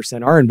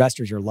 12%. Our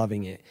investors are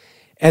loving it.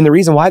 And the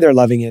reason why they're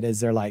loving it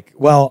is they're like,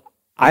 well,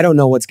 I don't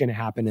know what's going to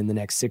happen in the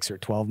next 6 or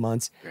 12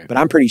 months, but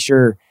I'm pretty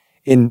sure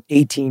in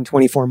 18,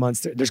 24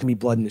 months, there's going to be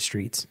blood in the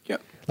streets.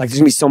 Yep. Like there's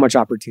going to be so much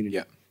opportunity.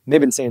 Yep. And they've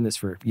been saying this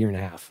for a year and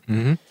a half.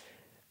 Mm-hmm.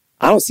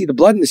 I don't see the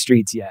blood in the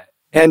streets yet.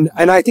 And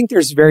I think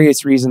there's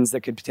various reasons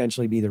that could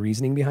potentially be the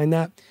reasoning behind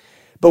that.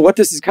 But what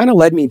this has kind of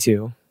led me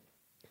to,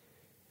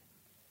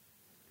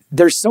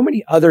 there's so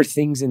many other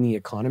things in the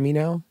economy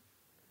now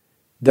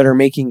that are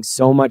making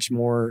so much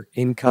more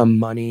income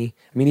money.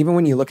 I mean, even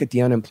when you look at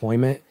the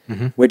unemployment,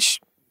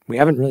 which we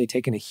haven't really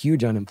taken a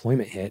huge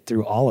unemployment hit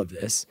through all of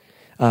this.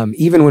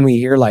 Even when we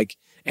hear like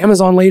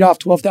Amazon laid off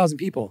 12,000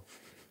 people,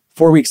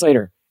 4 weeks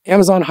later,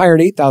 Amazon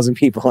hired 8,000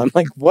 people. I'm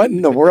like, what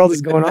in the world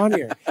is going on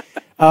here?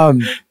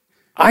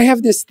 I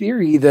have this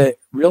theory that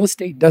real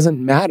estate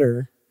doesn't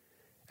matter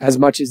as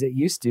much as it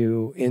used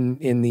to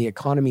in the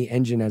economy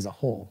engine as a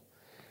whole,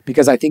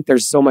 because I think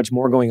there's so much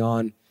more going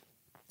on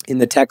in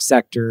the tech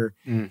sector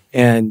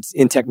and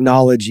in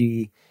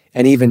technology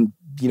and even,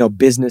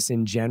 business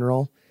in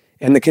general.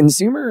 And the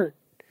consumer,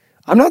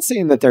 I'm not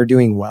saying that they're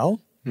doing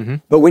well. Mm-hmm.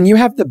 But when you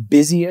have the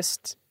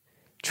busiest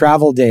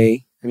travel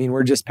day, I mean,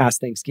 we're just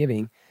past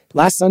Thanksgiving.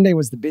 Last Sunday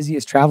was the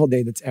busiest travel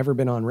day that's ever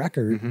been on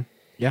record. Mm-hmm.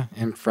 Yeah,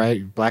 and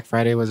Black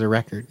Friday was a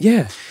record.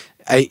 Yeah,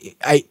 I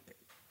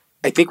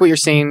think what you're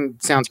saying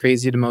sounds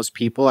crazy to most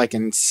people. I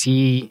can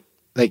see,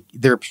 like,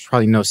 there's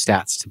probably no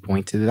stats to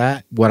point to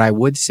that. What I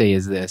would say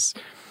is this.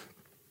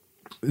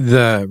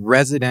 The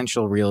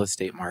residential real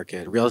estate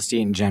market, real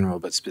estate in general,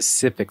 but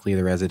specifically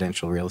the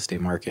residential real estate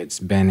market's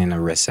been in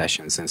a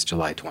recession since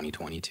July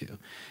 2022.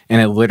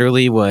 And it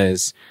literally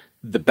was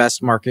the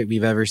best market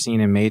we've ever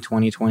seen in May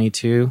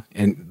 2022.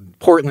 And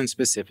Portland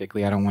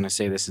specifically, I don't want to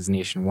say this is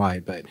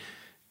nationwide, but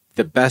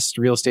the best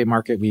real estate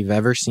market we've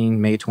ever seen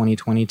May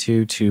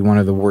 2022 to one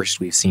of the worst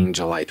we've seen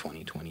July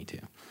 2022.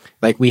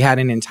 Like we had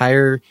an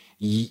entire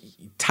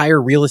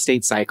real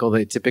estate cycle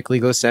that typically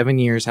goes 7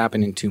 years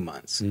happen in 2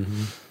 months.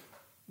 Mm-hmm.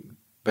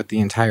 But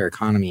the entire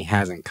economy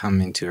hasn't come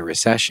into a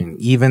recession,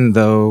 even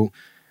though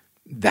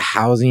the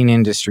housing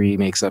industry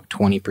makes up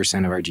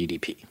 20% of our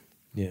GDP.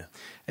 Yeah.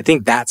 I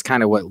think that's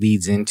kind of what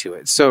leads into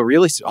it. So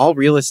really, all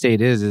real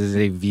estate is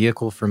a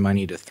vehicle for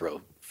money to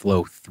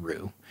flow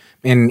through.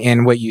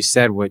 And what you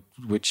said,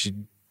 which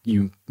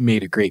you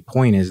made a great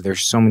point, is there's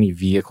so many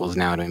vehicles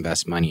now to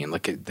invest money. And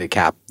look at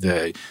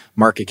the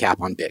market cap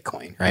on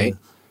Bitcoin, right?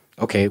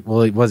 okay,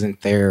 well, it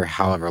wasn't there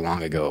however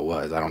long ago it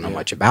was. I don't know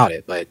much about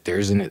it, but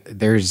there's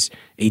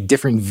a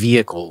different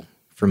vehicle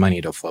for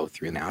money to flow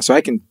through now. So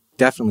I can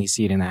definitely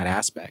see it in that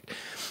aspect.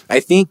 I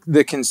think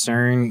the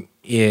concern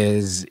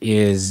is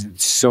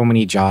so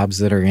many jobs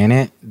that are in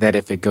it that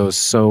if it goes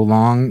so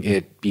long,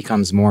 it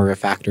becomes more of a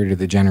factor to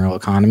the general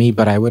economy.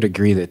 But I would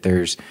agree that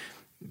there's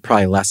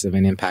probably less of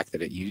an impact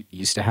that it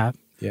used to have.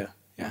 Yeah.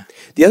 Yeah.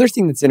 The other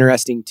thing that's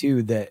interesting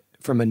too, that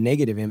from a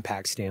negative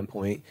impact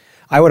standpoint,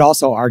 I would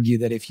also argue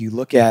that if you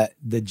look at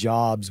the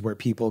jobs where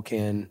people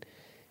can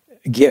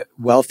get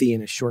wealthy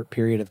in a short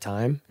period of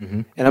time,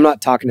 and I'm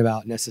not talking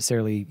about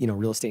necessarily,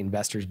 real estate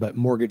investors, but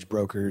mortgage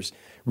brokers,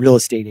 real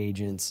estate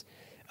agents,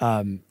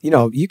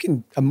 you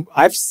can,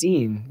 I've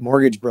seen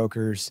mortgage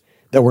brokers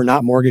that were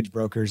not mortgage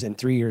brokers, and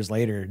 3 years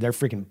later, they're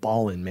freaking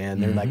balling,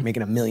 man. They're like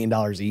making $1 million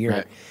a year.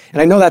 Right.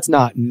 And I know that's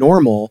not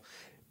normal.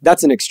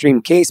 That's an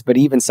extreme case, but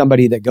even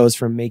somebody that goes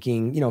from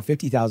making,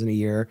 $50,000 a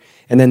year,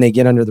 and then they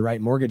get under the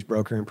right mortgage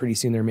broker, and pretty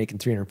soon they're making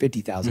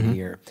 $350,000 a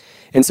year.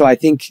 And so I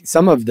think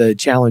some of the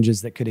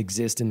challenges that could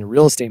exist in the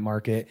real estate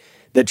market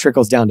that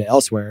trickles down to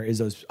elsewhere is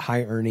those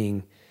high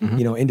earning,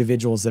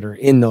 individuals that are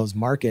in those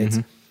markets.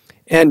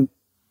 And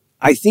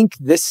I think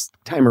this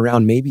time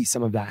around, maybe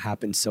some of that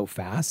happened so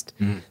fast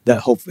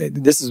that hopefully,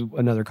 this is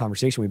another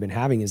conversation we've been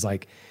having, is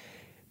like,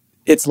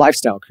 it's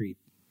lifestyle creep.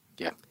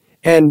 Yeah.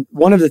 And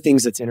one of the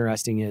things that's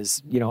interesting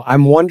is,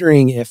 I'm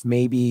wondering if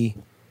maybe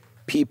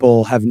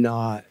people have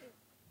not,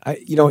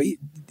 did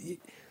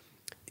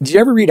you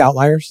ever read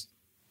Outliers?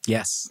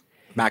 Yes.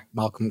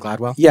 Malcolm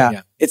Gladwell?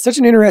 Yeah. It's such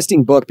an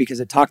interesting book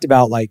because it talked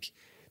about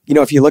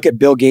if you look at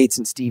Bill Gates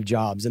and Steve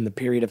Jobs and the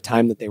period of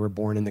time that they were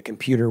born and the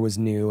computer was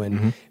new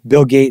and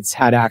Bill Gates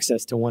had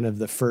access to one of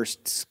the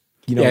first,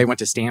 he went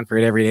to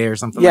Stanford every day or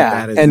something like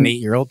that as an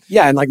 8-year-old.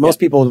 Yeah. And most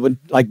people would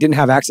didn't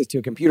have access to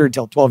a computer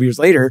until 12 years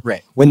later,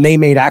 right, when they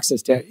made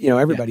access to,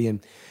 everybody.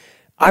 And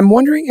I'm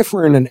wondering if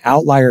we're in an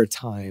outlier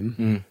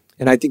time,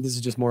 and I think this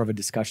is just more of a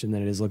discussion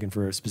than it is looking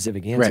for a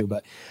specific answer,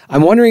 but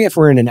I'm wondering if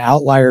we're in an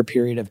outlier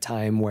period of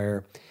time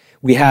where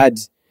we had,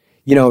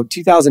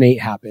 2008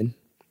 happen.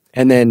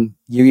 And then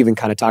you even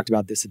kind of talked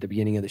about this at the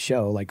beginning of the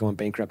show, like going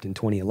bankrupt in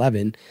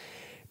 2011.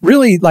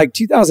 Really,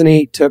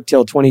 2008 took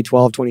till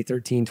 2012,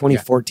 2013,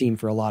 2014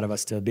 for a lot of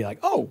us to be like,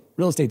 oh,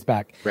 real estate's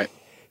back. Right.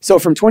 So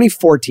from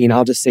 2014,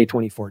 I'll just say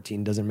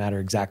 2014, doesn't matter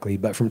exactly,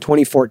 but from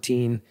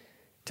 2014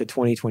 to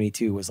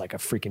 2022 was like a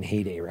freaking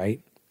heyday, right?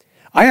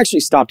 I actually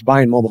stopped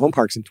buying mobile home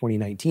parks in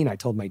 2019. I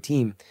told my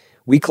team,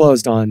 we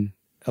closed on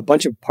a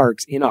bunch of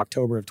parks in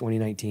October of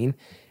 2019.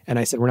 And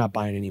I said, we're not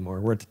buying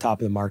anymore. We're at the top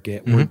of the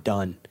market. We're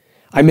done.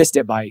 I missed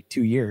it by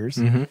 2 years,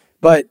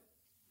 but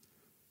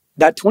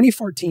that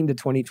 2014 to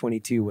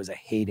 2022 was a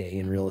heyday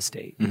in real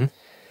estate.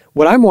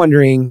 What I'm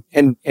wondering,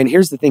 and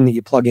here's the thing that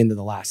you plug into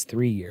the last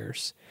 3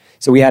 years.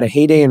 So we had a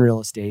heyday in real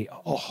estate.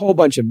 A whole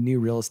bunch of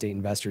new real estate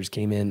investors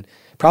came in,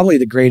 probably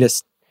the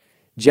greatest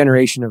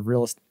generation of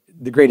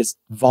the greatest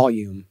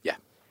volume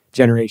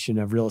generation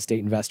of real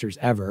estate investors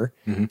ever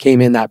came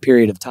in that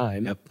period of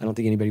time. Yep. I don't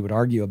think anybody would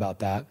argue about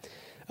that.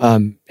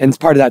 And it's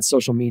part of that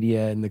social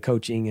media and the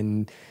coaching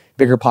and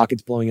bigger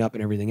pockets blowing up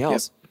and everything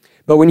else. Yep.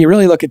 But when you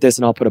really look at this,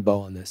 and I'll put a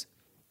bow on this,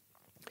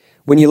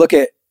 when you look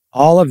at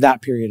all of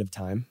that period of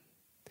time,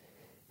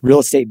 real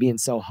estate being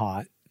so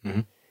hot,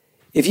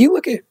 if you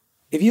look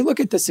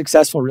at the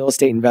successful real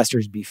estate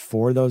investors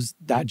before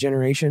that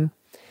generation,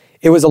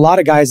 it was a lot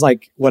of guys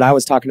like what I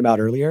was talking about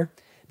earlier.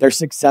 They're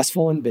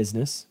successful in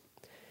business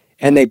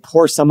and they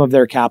pour some of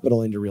their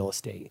capital into real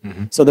estate.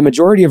 So the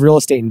majority of real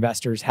estate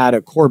investors had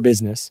a core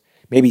business.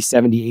 Maybe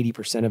 70,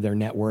 80% of their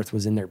net worth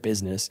was in their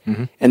business,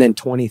 and then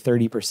 20,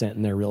 30%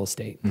 in their real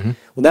estate. Well,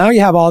 now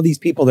you have all these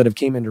people that have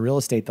came into real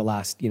estate the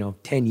last,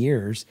 10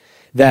 years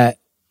that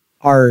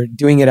are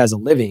doing it as a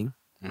living.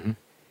 And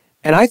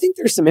I think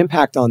there's some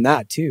impact on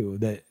that too,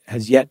 that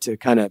has yet to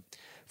kind of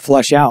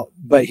flush out.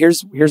 But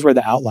here's where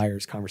the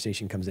outliers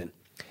conversation comes in.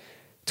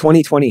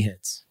 2020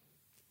 hits.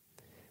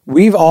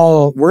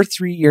 We're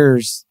 3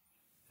 years,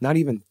 not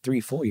even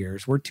 3 full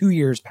years. We're 2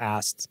 years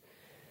past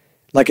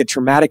like a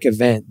traumatic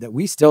event that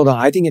we still don't.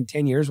 I think in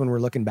 10 years when we're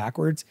looking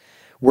backwards,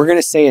 we're going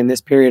to say in this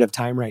period of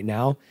time right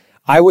now,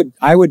 I'd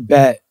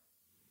bet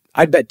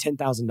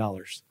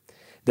 $10,000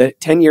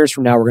 that 10 years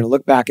from now, we're going to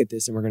look back at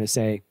this and we're going to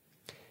say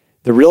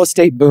the real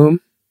estate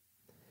boom,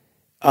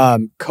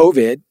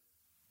 COVID,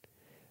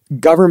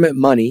 government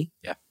money,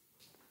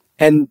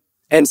 and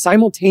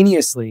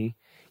simultaneously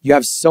you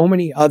have so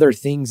many other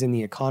things in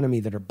the economy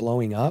that are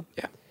blowing up.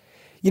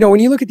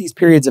 When you look at these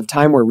periods of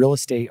time where real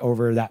estate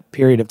over that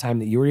period of time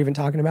that you were even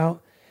talking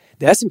about,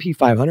 the S&P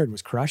 500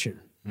 was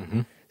crushing.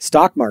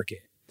 Stock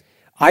market.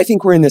 I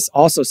think we're in this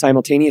also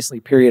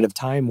simultaneously period of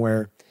time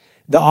where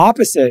the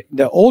opposite,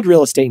 the old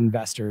real estate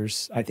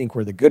investors, I think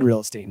were the good real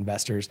estate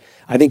investors.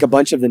 I think a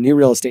bunch of the new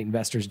real estate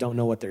investors don't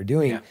know what they're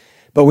doing.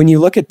 But when you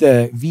look at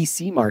the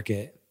VC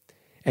market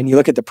and you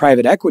look at the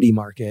private equity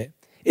market,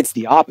 It's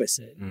the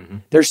opposite. Mm-hmm.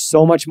 There's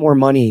so much more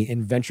money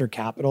in venture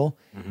capital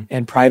Mm-hmm.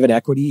 and private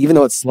equity, even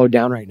though it's slowed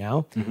down right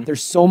now. Mm-hmm.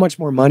 There's so much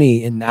more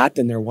money in that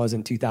than there was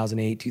in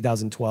 2008,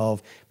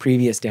 2012,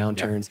 previous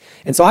downturns. Yeah.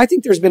 And so I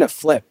think there's been a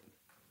flip.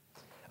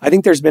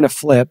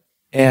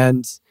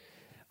 And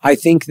I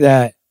think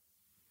that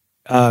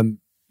the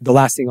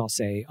last thing I'll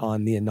say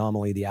on the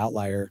anomaly, the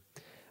outlier,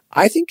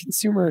 I think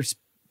consumer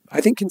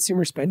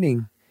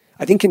spending,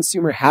 I think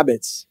consumer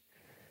habits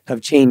have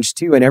changed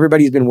too. And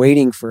everybody's been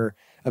waiting for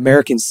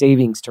American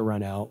savings to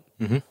run out.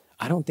 Mm-hmm.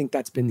 I don't think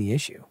that's been the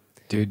issue.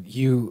 Dude,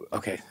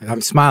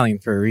 I'm smiling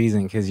for a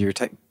reason because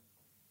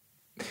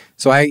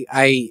so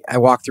I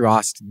walked through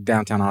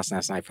downtown Austin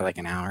last night for like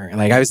an hour.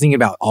 Like I was thinking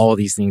about all of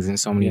these things in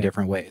so many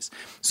different ways.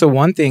 So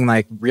one thing,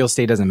 like real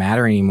estate doesn't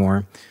matter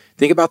anymore.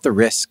 Think about the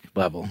risk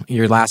level.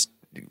 Your last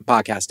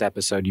podcast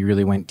episode, you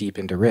really went deep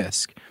into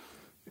risk.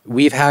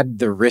 We've had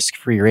the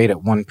risk-free rate at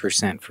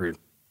 1% for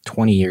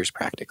 20 years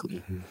practically.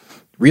 Mm-hmm.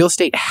 Real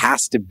estate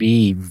has to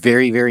be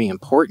very, very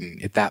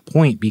important at that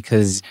point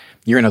because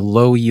you're in a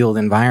low yield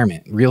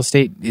environment. Real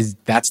estate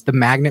that's the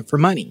magnet for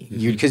money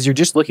because you're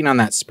just looking on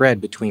that spread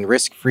between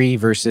risk-free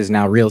versus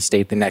now real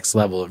estate, the next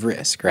level of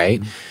risk, right?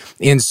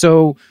 Mm-hmm. And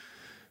so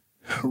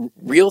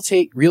real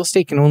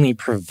estate can only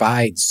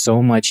provide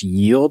so much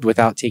yield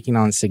without taking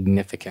on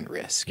significant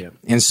risk. Yep.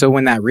 And so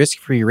when that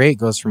risk-free rate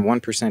goes from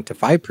 1% to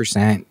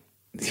 5%,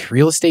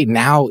 real estate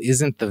now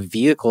isn't the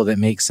vehicle that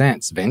makes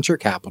sense. Venture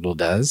capital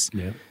does,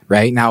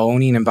 right? Now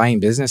owning and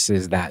buying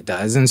businesses, that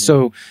does. And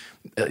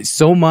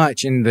so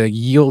much in the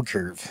yield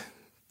curve,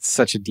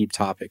 such a deep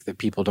topic that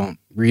people don't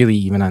really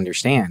even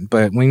understand.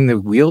 But when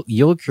the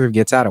yield curve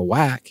gets out of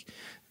whack,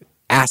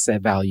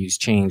 asset values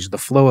change, the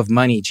flow of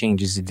money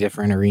changes to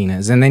different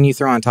arenas. And then you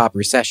throw on top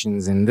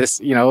recessions and this,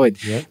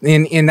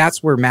 and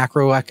that's where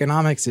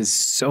macroeconomics is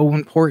so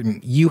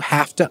important. You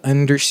have to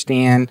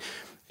understand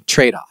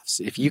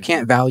trade-offs. If you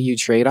can't value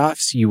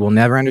trade-offs, you will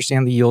never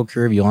understand the yield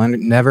curve. You'll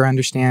never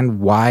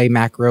understand why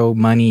macro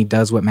money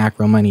does what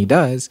macro money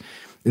does.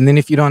 And then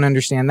if you don't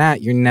understand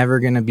that, you're never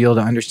going to be able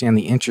to understand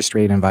the interest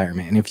rate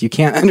environment. And if you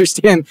can't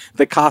understand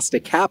the cost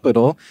of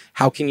capital,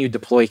 how can you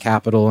deploy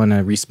capital in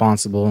a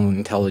responsible and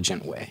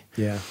intelligent way?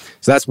 Yeah.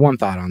 So that's one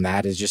thought on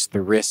that, is just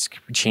the risk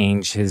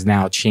change has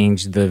now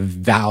changed the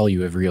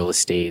value of real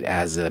estate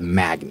as a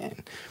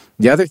magnet.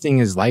 The other thing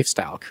is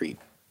lifestyle creep.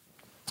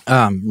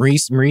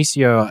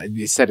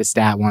 Mauricio said a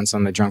stat once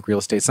on the Drunk Real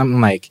Estate, something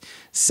like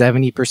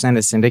 70% of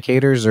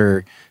syndicators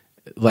are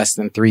less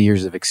than 3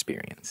 years of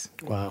experience.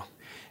 Wow.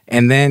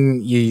 And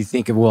then you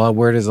think of, well,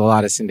 where does a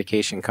lot of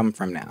syndication come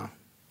from now?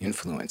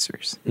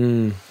 Influencers,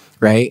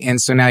 right?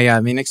 And so now you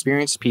have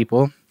inexperienced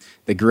people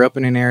that grew up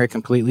in an era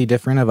completely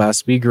different of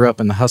us. We grew up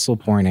in the hustle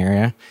porn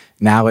era.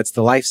 Now it's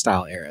the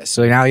lifestyle era.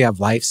 So now you have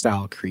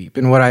lifestyle creep.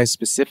 And what I was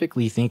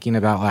specifically thinking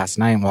about last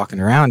night and walking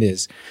around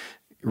is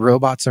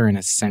robots are an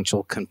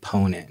essential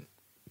component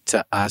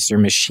to us, or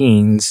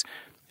machines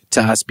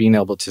to us being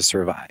able to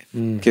survive.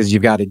 Because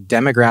you've got a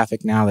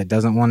demographic now that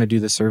doesn't want to do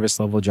the service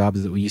level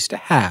jobs that we used to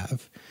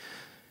have,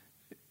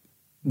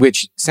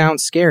 which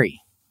sounds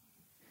scary.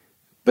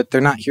 But they're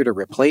not here to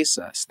replace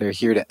us. They're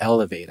here to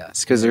elevate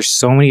us, because there's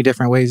so many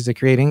different ways to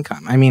create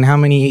income. I mean, how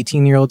many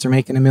 18-year-olds are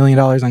making $1 million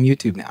on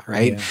YouTube now,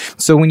 right? Yeah.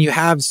 So when you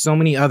have so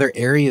many other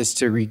areas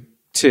to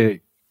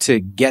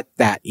get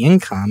that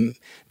income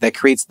that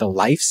creates the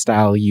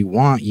lifestyle you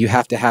want, you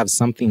have to have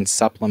something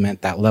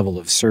supplement that level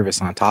of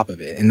service on top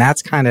of it. And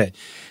that's kind of,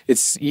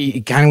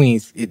 it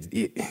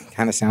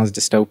kind of sounds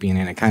dystopian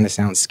and it kind of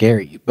sounds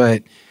scary,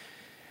 but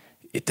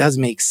it does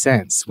make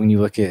sense when you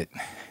look at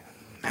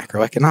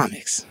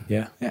macroeconomics.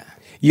 Yeah. Yeah.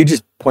 You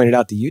just pointed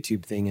out the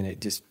YouTube thing, and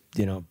it just,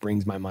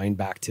 brings my mind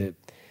back to,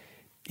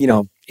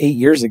 8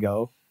 years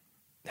ago,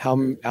 how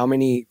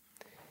many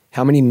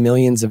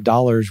millions of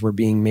dollars were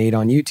being made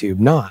on YouTube?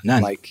 None.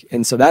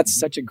 And so that's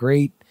such a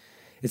great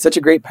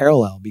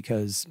parallel,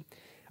 because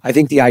I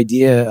think the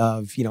idea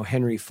of,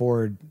 Henry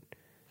Ford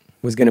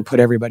was going to put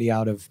everybody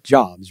out of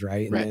jobs,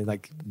 right? And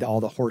then, all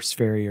the horse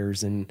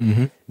farriers,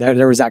 and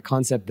there was that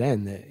concept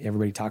then that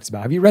everybody talks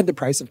about. Have you read The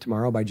Price of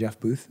Tomorrow by Jeff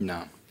Booth?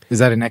 No. Is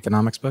that an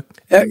economics book?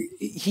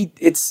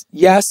 It's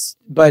yes,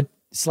 but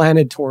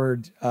slanted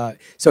toward,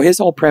 so his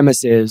whole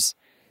premise is,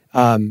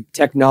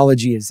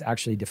 technology is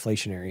actually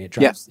deflationary. It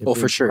drops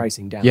for sure.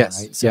 pricing down,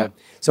 yes. right?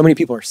 So many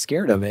people are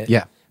scared of it.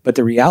 Yeah. But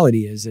the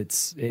reality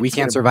is we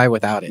can't survive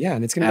without it. Yeah,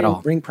 and it's going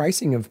to bring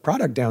pricing of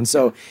product down.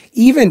 So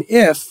even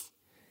if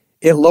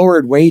it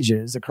lowered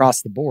wages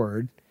across the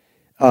board,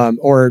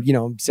 or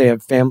say a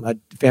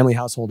family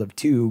household of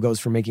two goes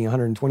from making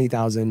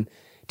 $120,000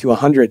 to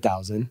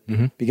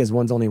 $100,000 because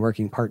one's only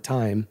working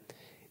part-time,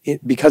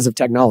 because of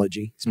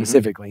technology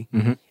specifically.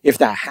 If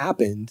that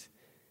happened,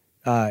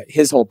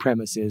 his whole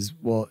premise is,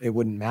 well, it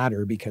wouldn't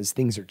matter because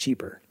things are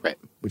cheaper, right?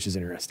 Which is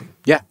interesting.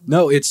 Yeah,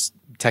 no,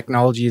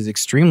 technology is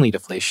extremely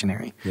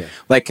deflationary. Yeah.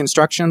 Like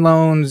construction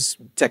loans,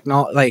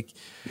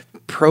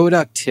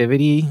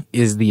 productivity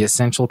is the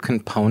essential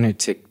component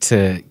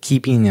to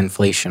keeping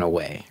inflation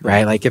away,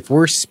 right? Like if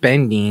we're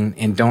spending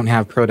and don't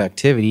have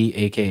productivity,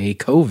 aka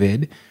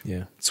COVID,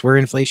 it's where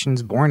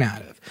inflation's born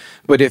out of.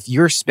 But if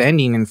you're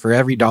spending and for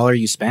every dollar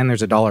you spend,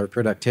 there's a dollar of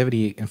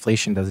productivity,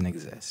 inflation doesn't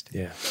exist.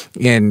 Yeah.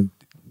 And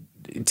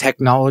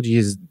technology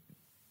is,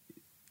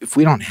 if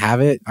we don't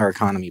have it, our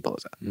economy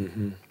blows up.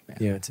 Mm-hmm.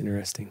 Yeah, it's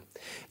interesting.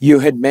 You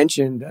had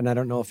mentioned, and I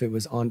don't know if it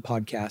was on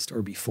podcast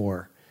or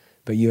before,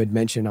 but you had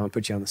mentioned, I'll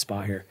put you on the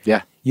spot here.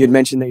 Yeah. You had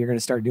mentioned that you're going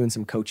to start doing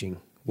some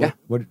coaching. What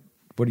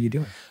are you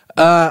doing?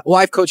 Well,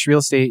 I've coached real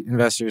estate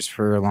investors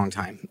for a long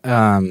time,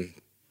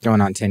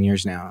 going on 10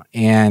 years now.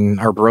 And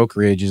our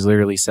brokerage is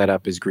literally set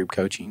up as group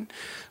coaching,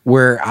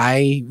 where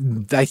I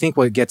think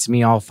what gets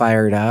me all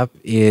fired up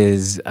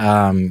is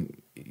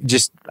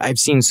I've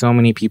seen so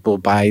many people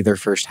buy their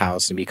first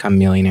house and become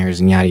millionaires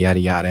and yada,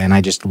 yada, yada. And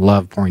I just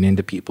love pouring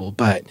into people.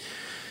 But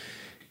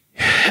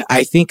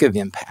I think of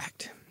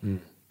impact.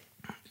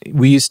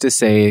 We used to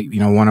say,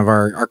 one of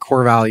our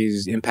core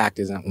values, impact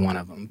isn't one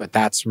of them, but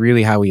that's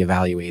really how we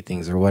evaluate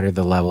things, or what are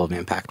the level of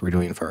impact we're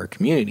doing for our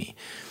community.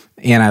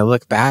 And I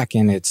look back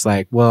and it's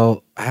like,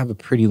 well, I have a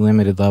pretty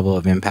limited level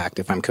of impact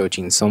if I'm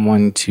coaching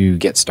someone to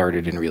get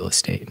started in real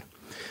estate.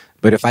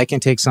 But if I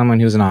can take someone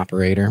who's an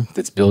operator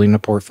that's building a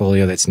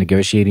portfolio, that's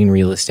negotiating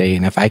real estate,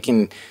 and if I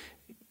can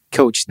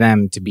coach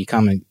them to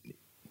become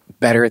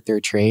better at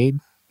their trade,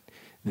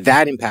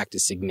 that impact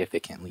is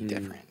significantly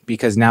different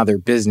because now their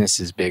business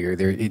is bigger.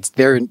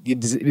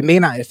 It may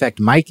not affect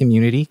my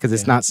community because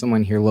it's not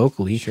someone here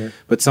locally,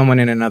 but someone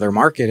in another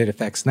market, it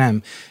affects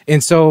them.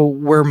 And so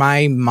where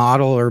my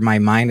model or my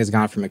mind has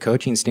gone from a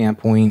coaching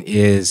standpoint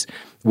is,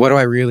 what do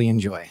I really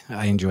enjoy?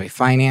 I enjoy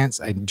finance.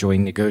 I enjoy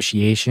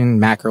negotiation,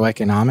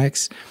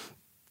 macroeconomics.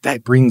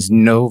 That brings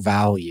no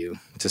value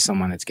to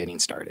someone that's getting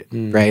started,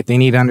 right? They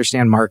need to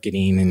understand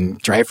marketing and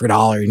drive for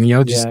dollar and,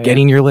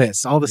 getting your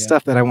lists, all the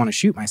stuff that I want to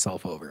shoot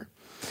myself over.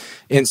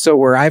 And so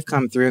where I've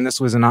come through, and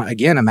this was, a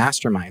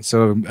mastermind.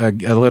 So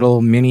a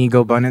little mini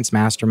GoBundance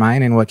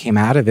mastermind. And what came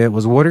out of it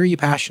was, what are you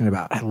passionate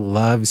about? I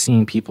love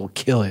seeing people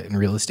kill it in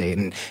real estate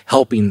and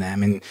helping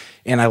them.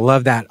 And I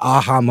love that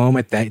aha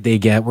moment that they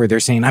get where they're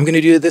saying, I'm going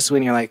to do it this way.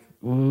 And you're like,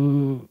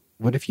 ooh,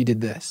 what if you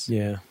did this?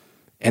 Yeah.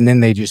 And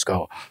then they just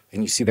go,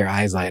 and you see their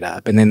eyes light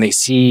up. And then they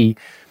see,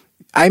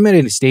 I'm at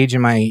a stage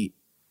in my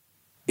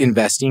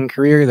investing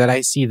career that I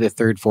see the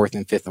third, fourth,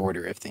 and fifth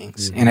order of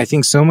things. And I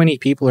think so many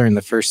people are in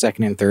the first,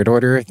 second, and third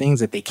order of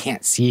things that they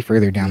can't see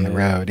further down the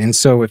road. And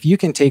so if you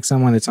can take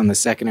someone that's on the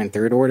second and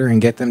third order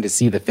and get them to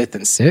see the fifth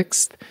and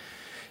sixth,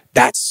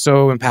 that's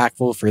so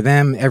impactful for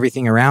them,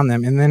 everything around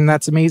them. And then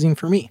that's amazing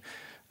for me.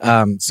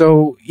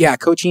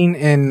 Coaching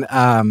and,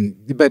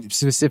 but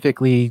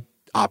specifically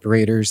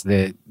operators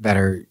that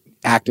are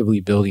actively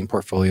building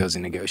portfolios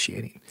and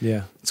negotiating.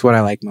 Yeah. It's what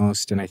I like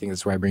most. And I think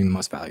that's where I bring the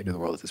most value to the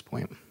world at this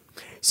point.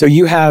 So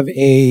you have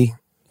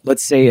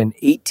let's say an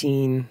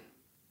 18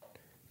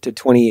 to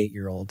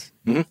 28-year-old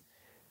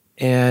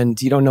and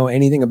you don't know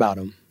anything about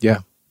them. Yeah.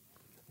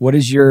 What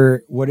is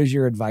your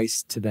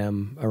advice to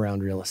them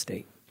around real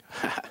estate?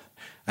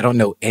 I don't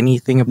know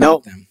anything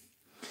about them.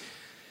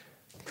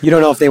 You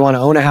don't know if they want to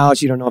own a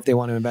house. You don't know if they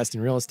want to invest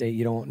in real estate.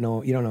 You don't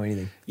know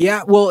anything.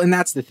 Yeah, well, and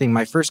that's the thing.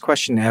 My first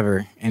question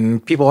ever,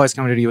 and people always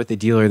come to you with the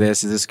deal or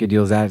this, is this a good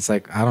deal, is that? It's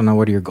like, I don't know.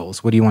 What are your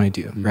goals? What do you want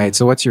to do? Right?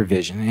 So what's your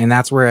vision? And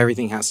that's where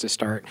everything has to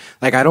start.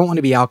 Like, I don't want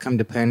to be outcome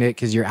dependent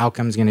because your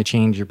outcome is going to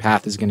change. Your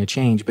path is going to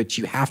change. But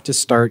you have to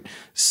start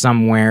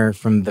somewhere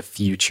from the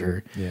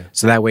future. Yeah.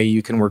 So that way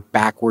you can work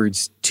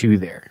backwards to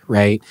there,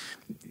 right?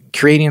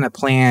 Creating a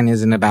plan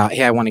isn't about,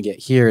 hey, I want to get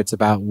here. It's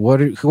about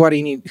who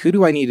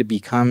do I need to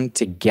become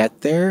to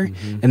get there?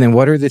 And then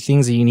what are the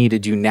things that you need to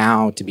do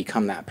now to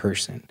become that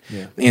person?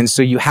 Yeah. And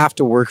so you have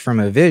to work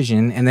from a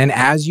vision. And then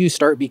as you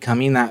start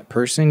becoming that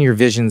person, your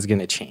vision's going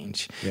to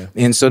change. Yeah.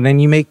 And so then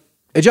you make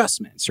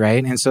adjustments,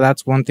 right? And so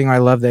that's one thing I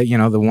love that,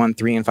 the 1,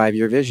 3, and 5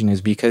 year vision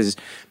is because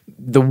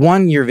the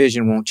 1 year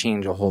vision won't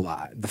change a whole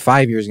lot. The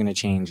 5 year is going to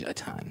change a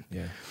ton.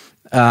 Yeah.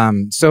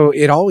 So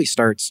it always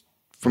starts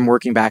from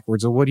working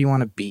backwards. Well, what do you want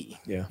to be?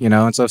 Yeah.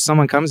 And so if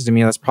someone comes to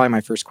me, that's probably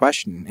my first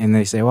question. And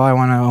they say, well, I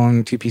want to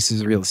own 2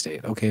 pieces of real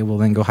estate. Okay, well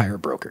then go hire a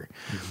broker.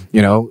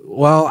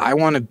 Well, I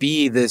want to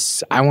be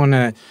this, I want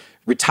to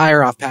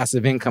retire off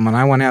passive income and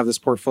I want to have this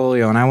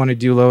portfolio and I want to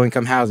do low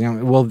income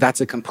housing. Well,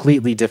 that's a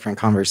completely different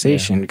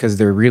conversation because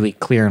they're really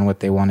clear on what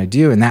they want to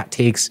do. And that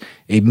takes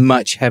a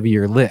much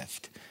heavier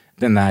lift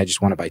than that I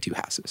just want to buy 2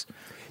 houses.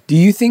 Do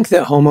you think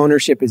that home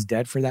ownership is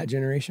dead for that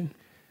generation?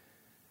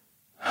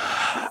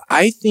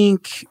 I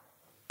think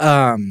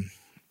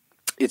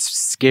it's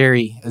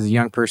scary as a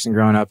young person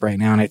growing up right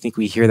now, and I think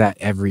we hear that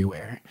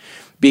everywhere.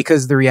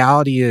 Because the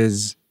reality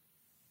is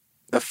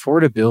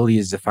affordability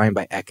is defined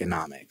by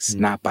economics,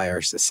 not by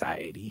our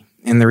society.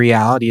 And the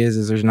reality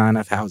is there's not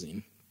enough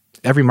housing.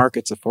 Every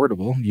market's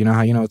affordable. You know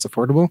how you know it's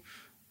affordable?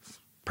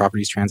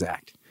 Properties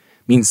transact.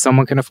 Means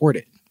someone can afford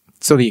it.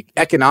 So the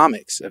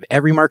economics of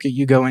every market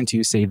you go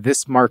into say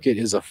this market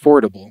is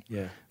affordable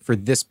for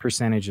this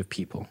percentage of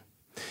people.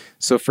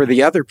 So for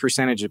the other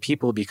percentage of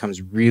people, it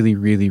becomes really,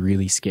 really,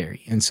 really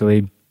scary. And so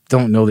they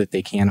don't know that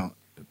they can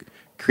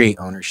create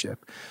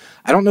ownership.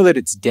 I don't know that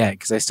it's dead,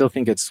 because I still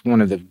think it's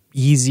one of the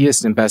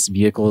easiest and best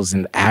vehicles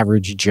an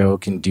average Joe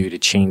can do to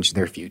change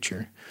their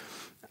future.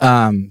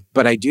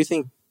 But I do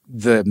think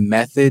the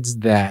methods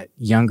that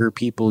younger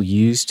people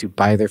use to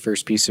buy their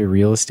first piece of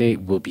real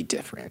estate will be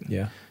different.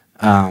 Yeah.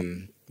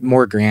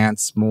 More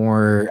grants,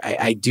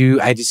 I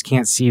just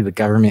can't see the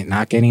government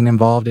not getting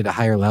involved at a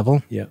higher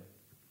level. Yeah.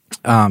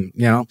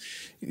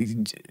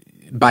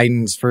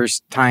 Biden's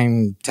first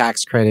time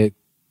tax credit,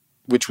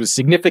 which was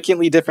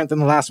significantly different than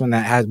the last one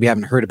we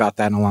haven't heard about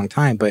that in a long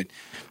time. But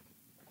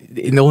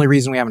the only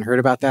reason we haven't heard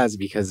about that is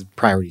because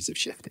priorities have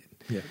shifted.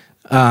 Yeah.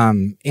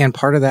 And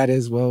part of that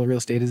is, real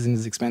estate isn't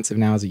as expensive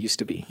now as it used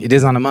to be. It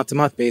is on a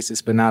month-to-month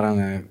basis, but not on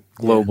a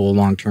global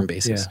long-term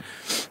basis.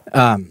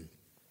 Yeah.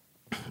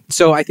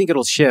 So I think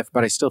it'll shift,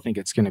 but I still think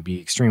it's going to be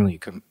extremely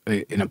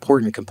an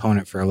important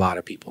component for a lot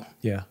of people.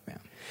 Yeah.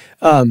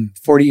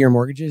 40-year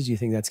mortgages, do you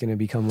think that's going to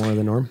become more of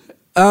the norm?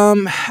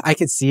 I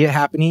could see it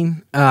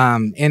happening.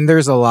 And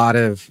there's a lot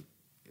of,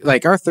 our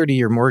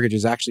 30-year mortgage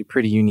is actually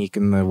pretty unique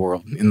in the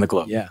world, in the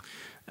globe. Yeah.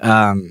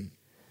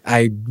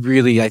 I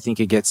think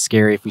it gets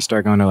scary if we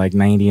start going to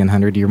 90 and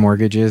 100-year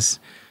mortgages.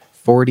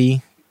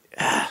 40,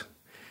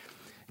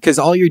 because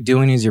all you're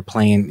doing is you're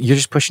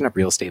just pushing up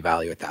real estate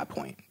value at that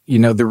point.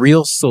 The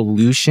real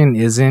solution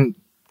isn't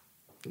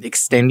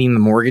extending the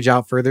mortgage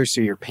out further so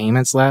your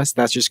payment's less.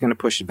 That's just going to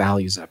push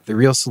values up. The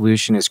real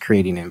solution is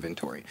creating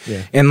inventory.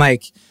 Yeah. And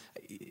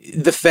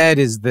the Fed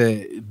is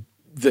the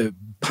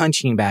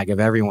punching bag of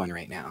everyone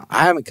right now.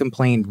 I haven't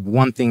complained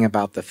one thing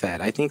about the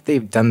Fed. I think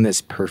they've done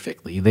this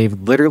perfectly. They've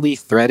literally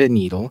threaded a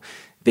needle.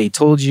 They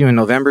told you in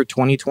November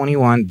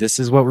 2021, this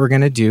is what we're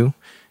going to do.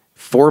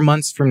 4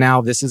 months from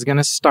now, this is going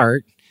to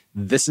start.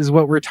 This is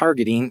what we're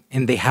targeting,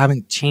 and they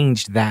haven't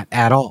changed that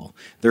at all.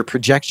 Their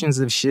projections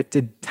have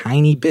shifted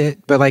tiny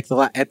bit, but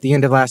at the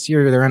end of last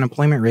year, their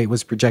unemployment rate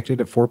was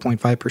projected at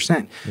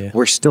 4.5%. Yeah.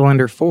 We're still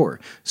under 4.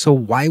 So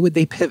why would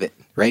they pivot,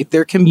 right?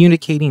 They're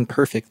communicating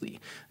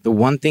perfectly. The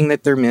one thing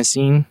that they're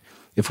missing,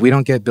 if we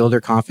don't get builder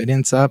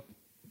confidence up,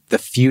 the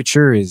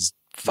future is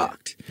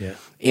fucked. Yeah.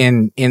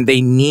 And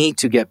they need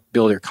to get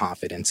builder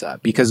confidence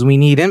up, because we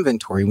need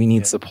inventory, we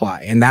need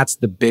supply. And that's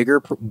the bigger,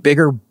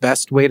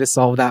 best way to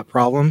solve that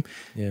problem.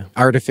 Yeah.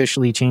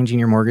 Artificially changing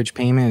your mortgage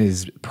payment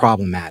is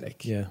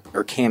problematic. Yeah.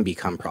 Or can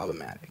become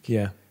problematic.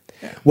 Yeah.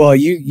 Well,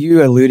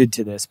 you alluded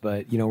to this,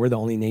 but we're the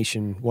only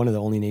nation, one of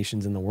the only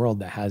nations in the world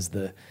that has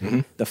the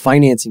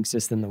financing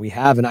system that we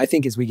have. And I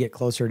think as we get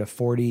closer to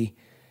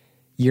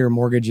 40-year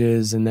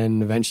mortgages, and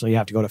then eventually you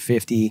have to go to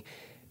 50,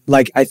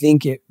 I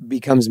think it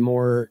becomes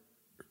more,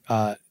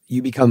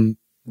 the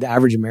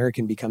average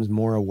American becomes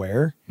more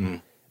aware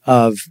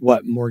of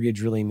what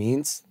mortgage really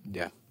means.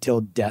 Yeah.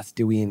 Till death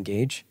do we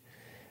engage.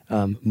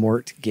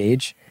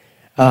 Mortgage.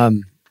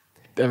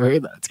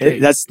 That's great.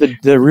 That's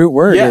the root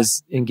word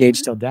is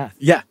engage till death.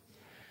 Yeah.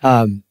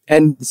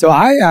 And so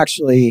I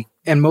actually...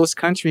 In most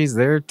countries,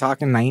 they're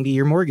talking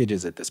 90-year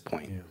mortgages at this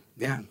point.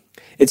 Yeah.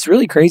 It's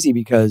really crazy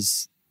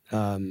because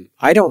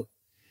I don't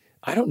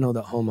know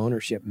that home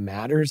ownership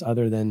matters,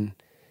 other than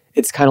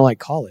it's kind of like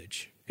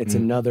college. It's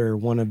another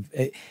one of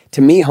it.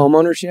 To me, home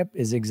ownership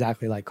is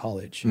exactly like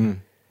college.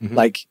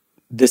 Mm-hmm.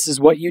 This is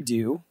what you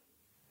do,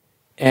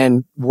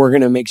 and we're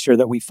going to make sure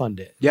that we fund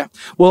it. Yeah.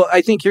 Well,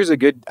 I think here's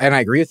and I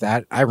agree with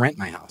that. I rent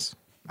my house.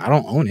 I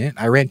don't own it.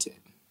 I rent it.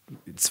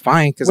 It's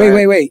fine.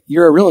 Wait.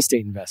 You're a real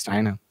estate investor.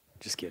 I know.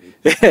 Just kidding.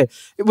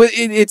 But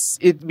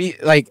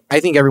I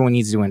think everyone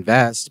needs to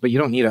invest, but you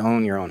don't need to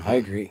own your own home. I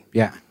agree.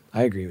 Yeah.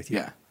 I agree with you.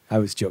 Yeah. I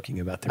was joking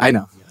about that. I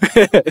know.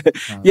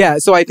 Yeah.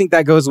 So I think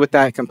that goes with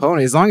that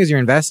component. As long as you're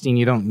investing,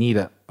 you don't need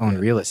to own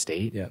real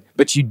estate. Yeah.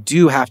 But you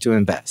do have to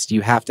invest.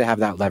 You have to have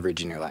that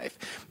leverage in your life.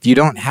 If you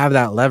don't have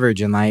that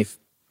leverage in life,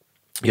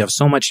 you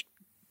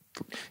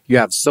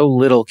have so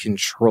little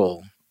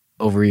control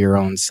over your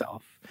own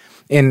self.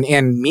 And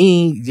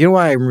me, you know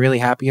why I'm really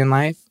happy in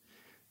life?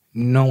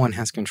 No one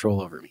has control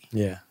over me.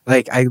 Yeah.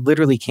 I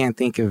literally can't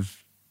think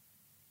of,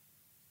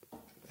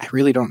 I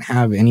really don't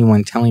have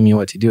anyone telling me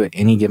what to do at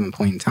any given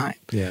point in time.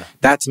 Yeah.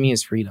 That to me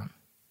is freedom.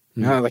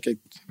 A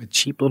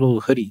cheap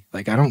little hoodie.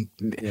 I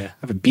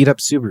have a beat up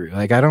Subaru.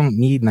 I don't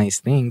need nice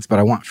things, but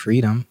I want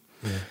freedom.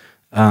 Yeah.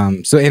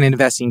 And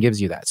investing gives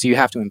you that. So you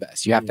have to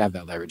invest. You have to have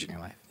that leverage in your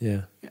life.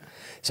 Yeah.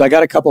 So I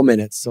got a couple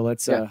minutes. So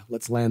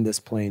let's land this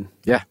plane.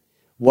 Yeah.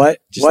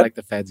 What like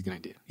the Fed's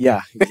going to do.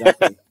 Yeah,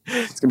 exactly.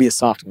 It's going to be a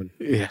soft one.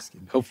 Yeah.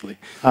 Hopefully.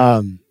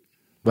 Well,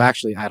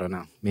 actually, I don't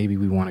know. Maybe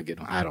we want a good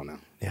one. I don't know.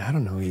 Yeah, I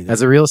don't know either.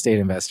 As a real estate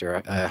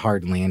investor, a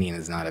hard landing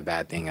is not a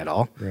bad thing at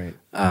all. Right.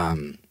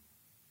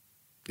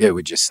 It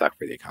would just suck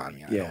for the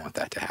economy. I don't want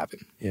that to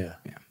happen. Yeah.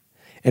 Yeah.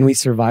 And we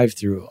survived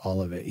through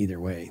all of it either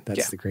way.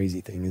 That's the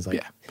crazy thing is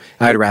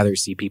I'd rather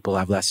see people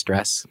have less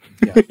stress.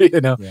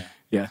 Yeah.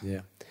 Yeah.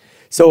 Yeah.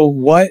 So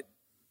what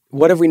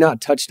have we not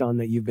touched on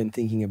that you've been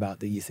thinking about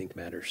that you think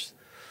matters?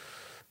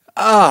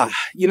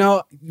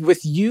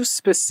 With you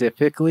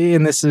specifically,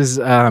 and this is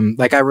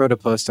like I wrote a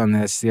post on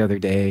this the other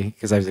day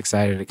because I was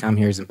excited to come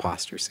here, is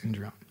imposter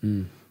syndrome.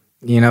 And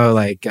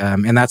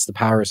that's the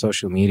power of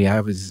social media.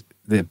 I was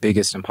the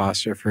biggest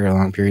imposter for a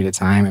long period of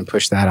time and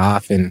pushed that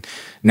off. And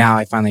now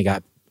I finally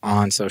got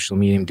on social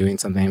media and doing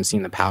something. I'm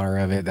seeing the power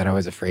of it that I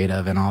was afraid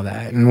of and all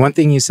that. And one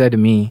thing you said to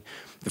me,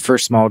 the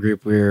first small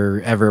group we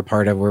were ever a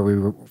part of where we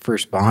were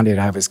first bonded,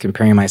 I was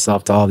comparing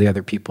myself to all the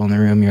other people in the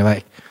room. You're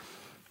like,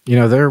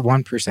 there are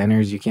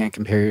 1%ers. You can't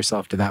compare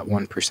yourself to that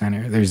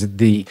 1%er.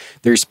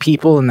 There's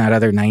people in that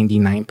other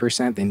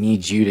 99% that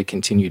need you to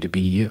continue to be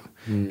you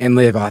and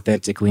live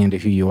authentically into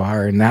who you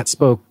are. And that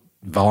spoke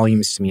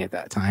volumes to me at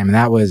that time. And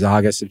that was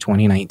August of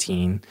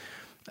 2019.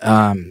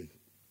 I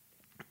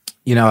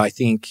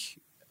think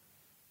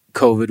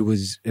COVID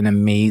was an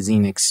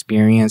amazing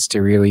experience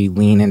to really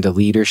lean into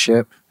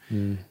leadership.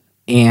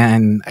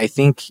 And I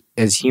think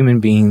as human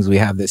beings, we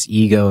have this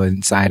ego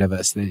inside of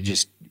us that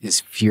just is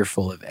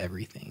fearful of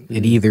everything.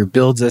 It either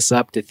builds us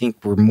up to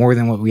think we're more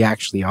than what we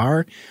actually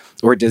are,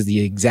 or it does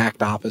the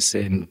exact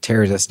opposite and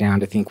tears us down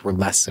to think we're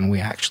less than we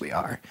actually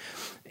are.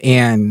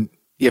 And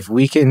if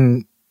we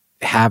can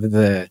have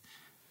the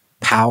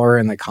power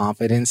and the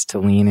confidence to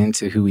lean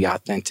into who we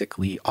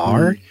authentically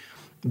are,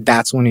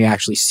 that's when we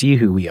actually see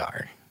who we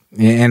are.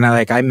 And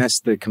I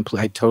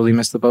totally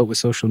missed the boat with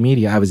social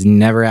media. I was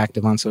never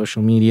active on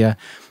social media.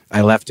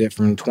 I left it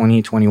from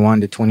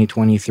 2021 to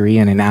 2023,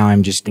 and now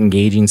I'm just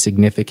engaging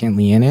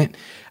significantly in it.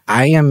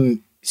 I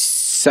am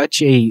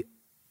such a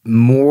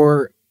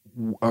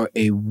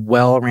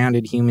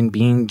well-rounded human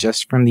being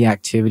just from the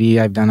activity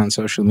I've done on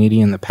social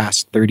media in the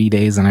past 30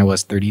 days than I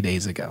was 30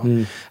 days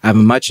ago. I have a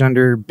much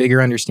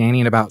bigger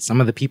understanding about some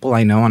of the people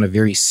I know on a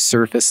very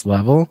surface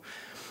level.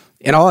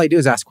 And all I do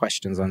is ask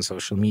questions on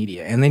social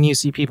media. And then you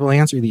see people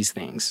answer these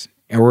things,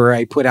 or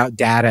I put out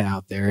data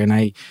out there. And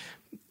I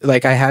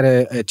had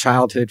a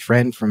childhood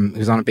friend who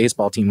was on a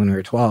baseball team when we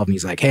were 12. And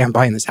he's like, hey, I'm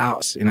buying this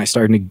house. And I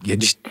started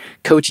just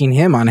coaching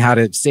him on how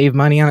to save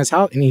money on his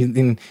house. And he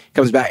then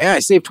comes back, I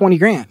saved 20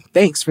 grand.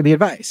 Thanks for the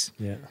advice.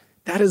 Yeah.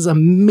 That is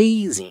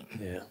amazing.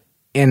 Yeah.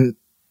 And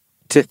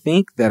to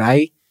think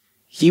that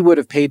he would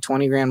have paid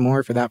 20 grand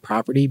more for that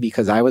property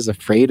because I was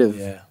afraid of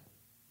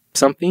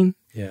something.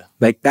 Yeah.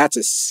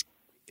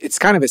 It's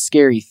kind of a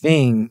scary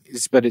thing,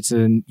 but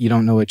you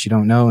don't know what you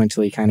don't know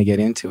until you kind of get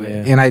into it.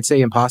 Yeah. And I'd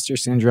say imposter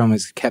syndrome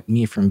has kept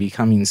me from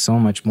becoming so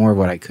much more of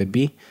what I could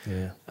be.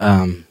 Yeah.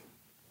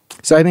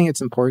 So I think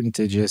it's important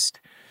to just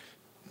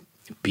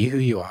be who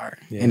you are.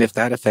 Yeah. And if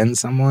that offends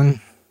someone,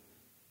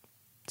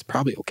 it's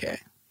probably okay.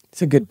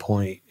 It's a good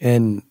point.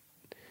 And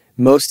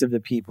most of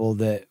the people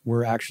that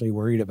we're actually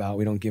worried about,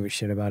 we don't give a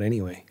shit about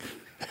anyway.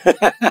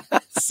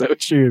 So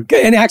true.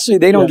 And actually,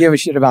 they don't give a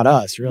shit about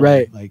us,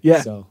 really. Right.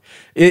 So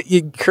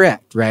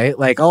correct, right?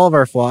 Like all of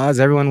our flaws,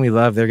 everyone we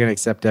love, they're going to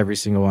accept every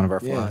single one of our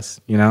flaws.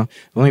 The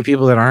only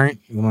people that aren't,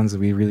 the ones that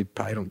we really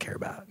probably don't care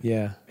about.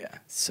 Yeah.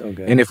 So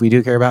good. And if we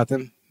do care about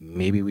them,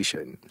 maybe we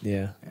shouldn't.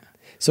 Yeah.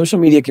 Social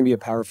media can be a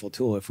powerful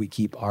tool if we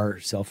keep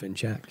ourselves in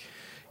check.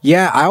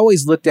 Yeah, I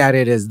always looked at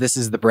it as this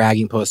is the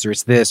bragging post, or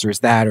it's this, or it's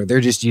that, or they're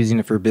just using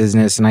it for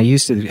business. And I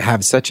used to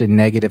have such a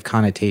negative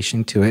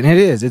connotation to it. And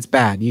it's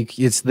bad. You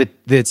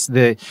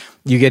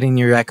get in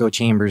your echo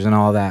chambers and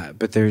all that,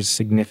 but there's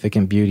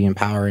significant beauty and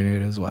power in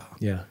it as well.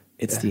 Yeah.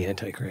 It's the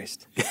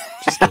Antichrist.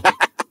 Just kidding.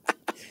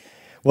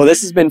 Well,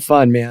 this has been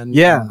fun, man.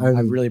 Yeah. I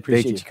really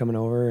appreciate you coming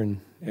over, and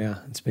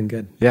it's been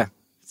good. Yeah.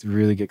 It's a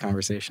really good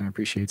conversation. I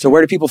appreciate it. So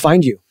where do people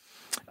find you?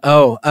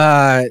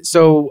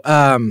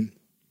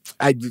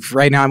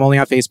 Right now I'm only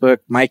on Facebook,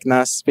 Mike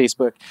Nuss,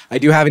 Facebook. I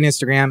do have an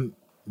Instagram,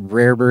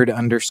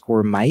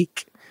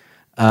 rarebird_Mike.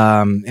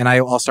 And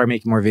I'll start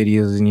making more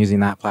videos and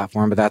using that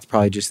platform, but that's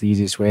probably just the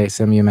easiest way.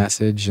 Send me a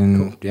message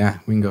and we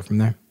can go from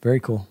there.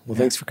 Very cool. Well,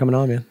 thanks for coming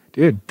on, man.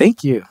 Dude,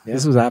 thank you. Yeah.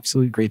 This was an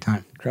absolute great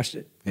time. Crushed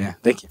it. Yeah,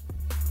 thank you.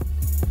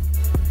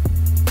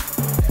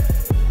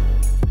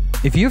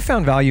 If you've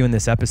found value in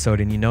this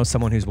episode and you know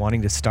someone who's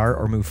wanting to start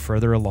or move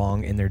further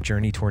along in their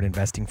journey toward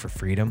investing for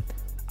freedom,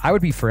 I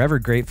would be forever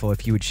grateful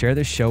if you would share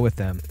this show with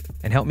them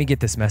and help me get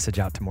this message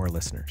out to more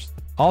listeners.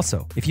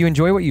 Also, if you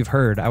enjoy what you've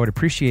heard, I would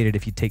appreciate it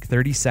if you take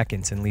 30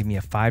 seconds and leave me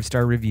a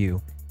 5-star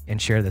review and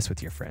share this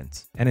with your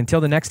friends. And until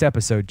the next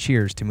episode,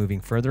 cheers to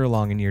moving further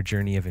along in your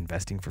journey of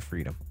investing for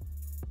freedom.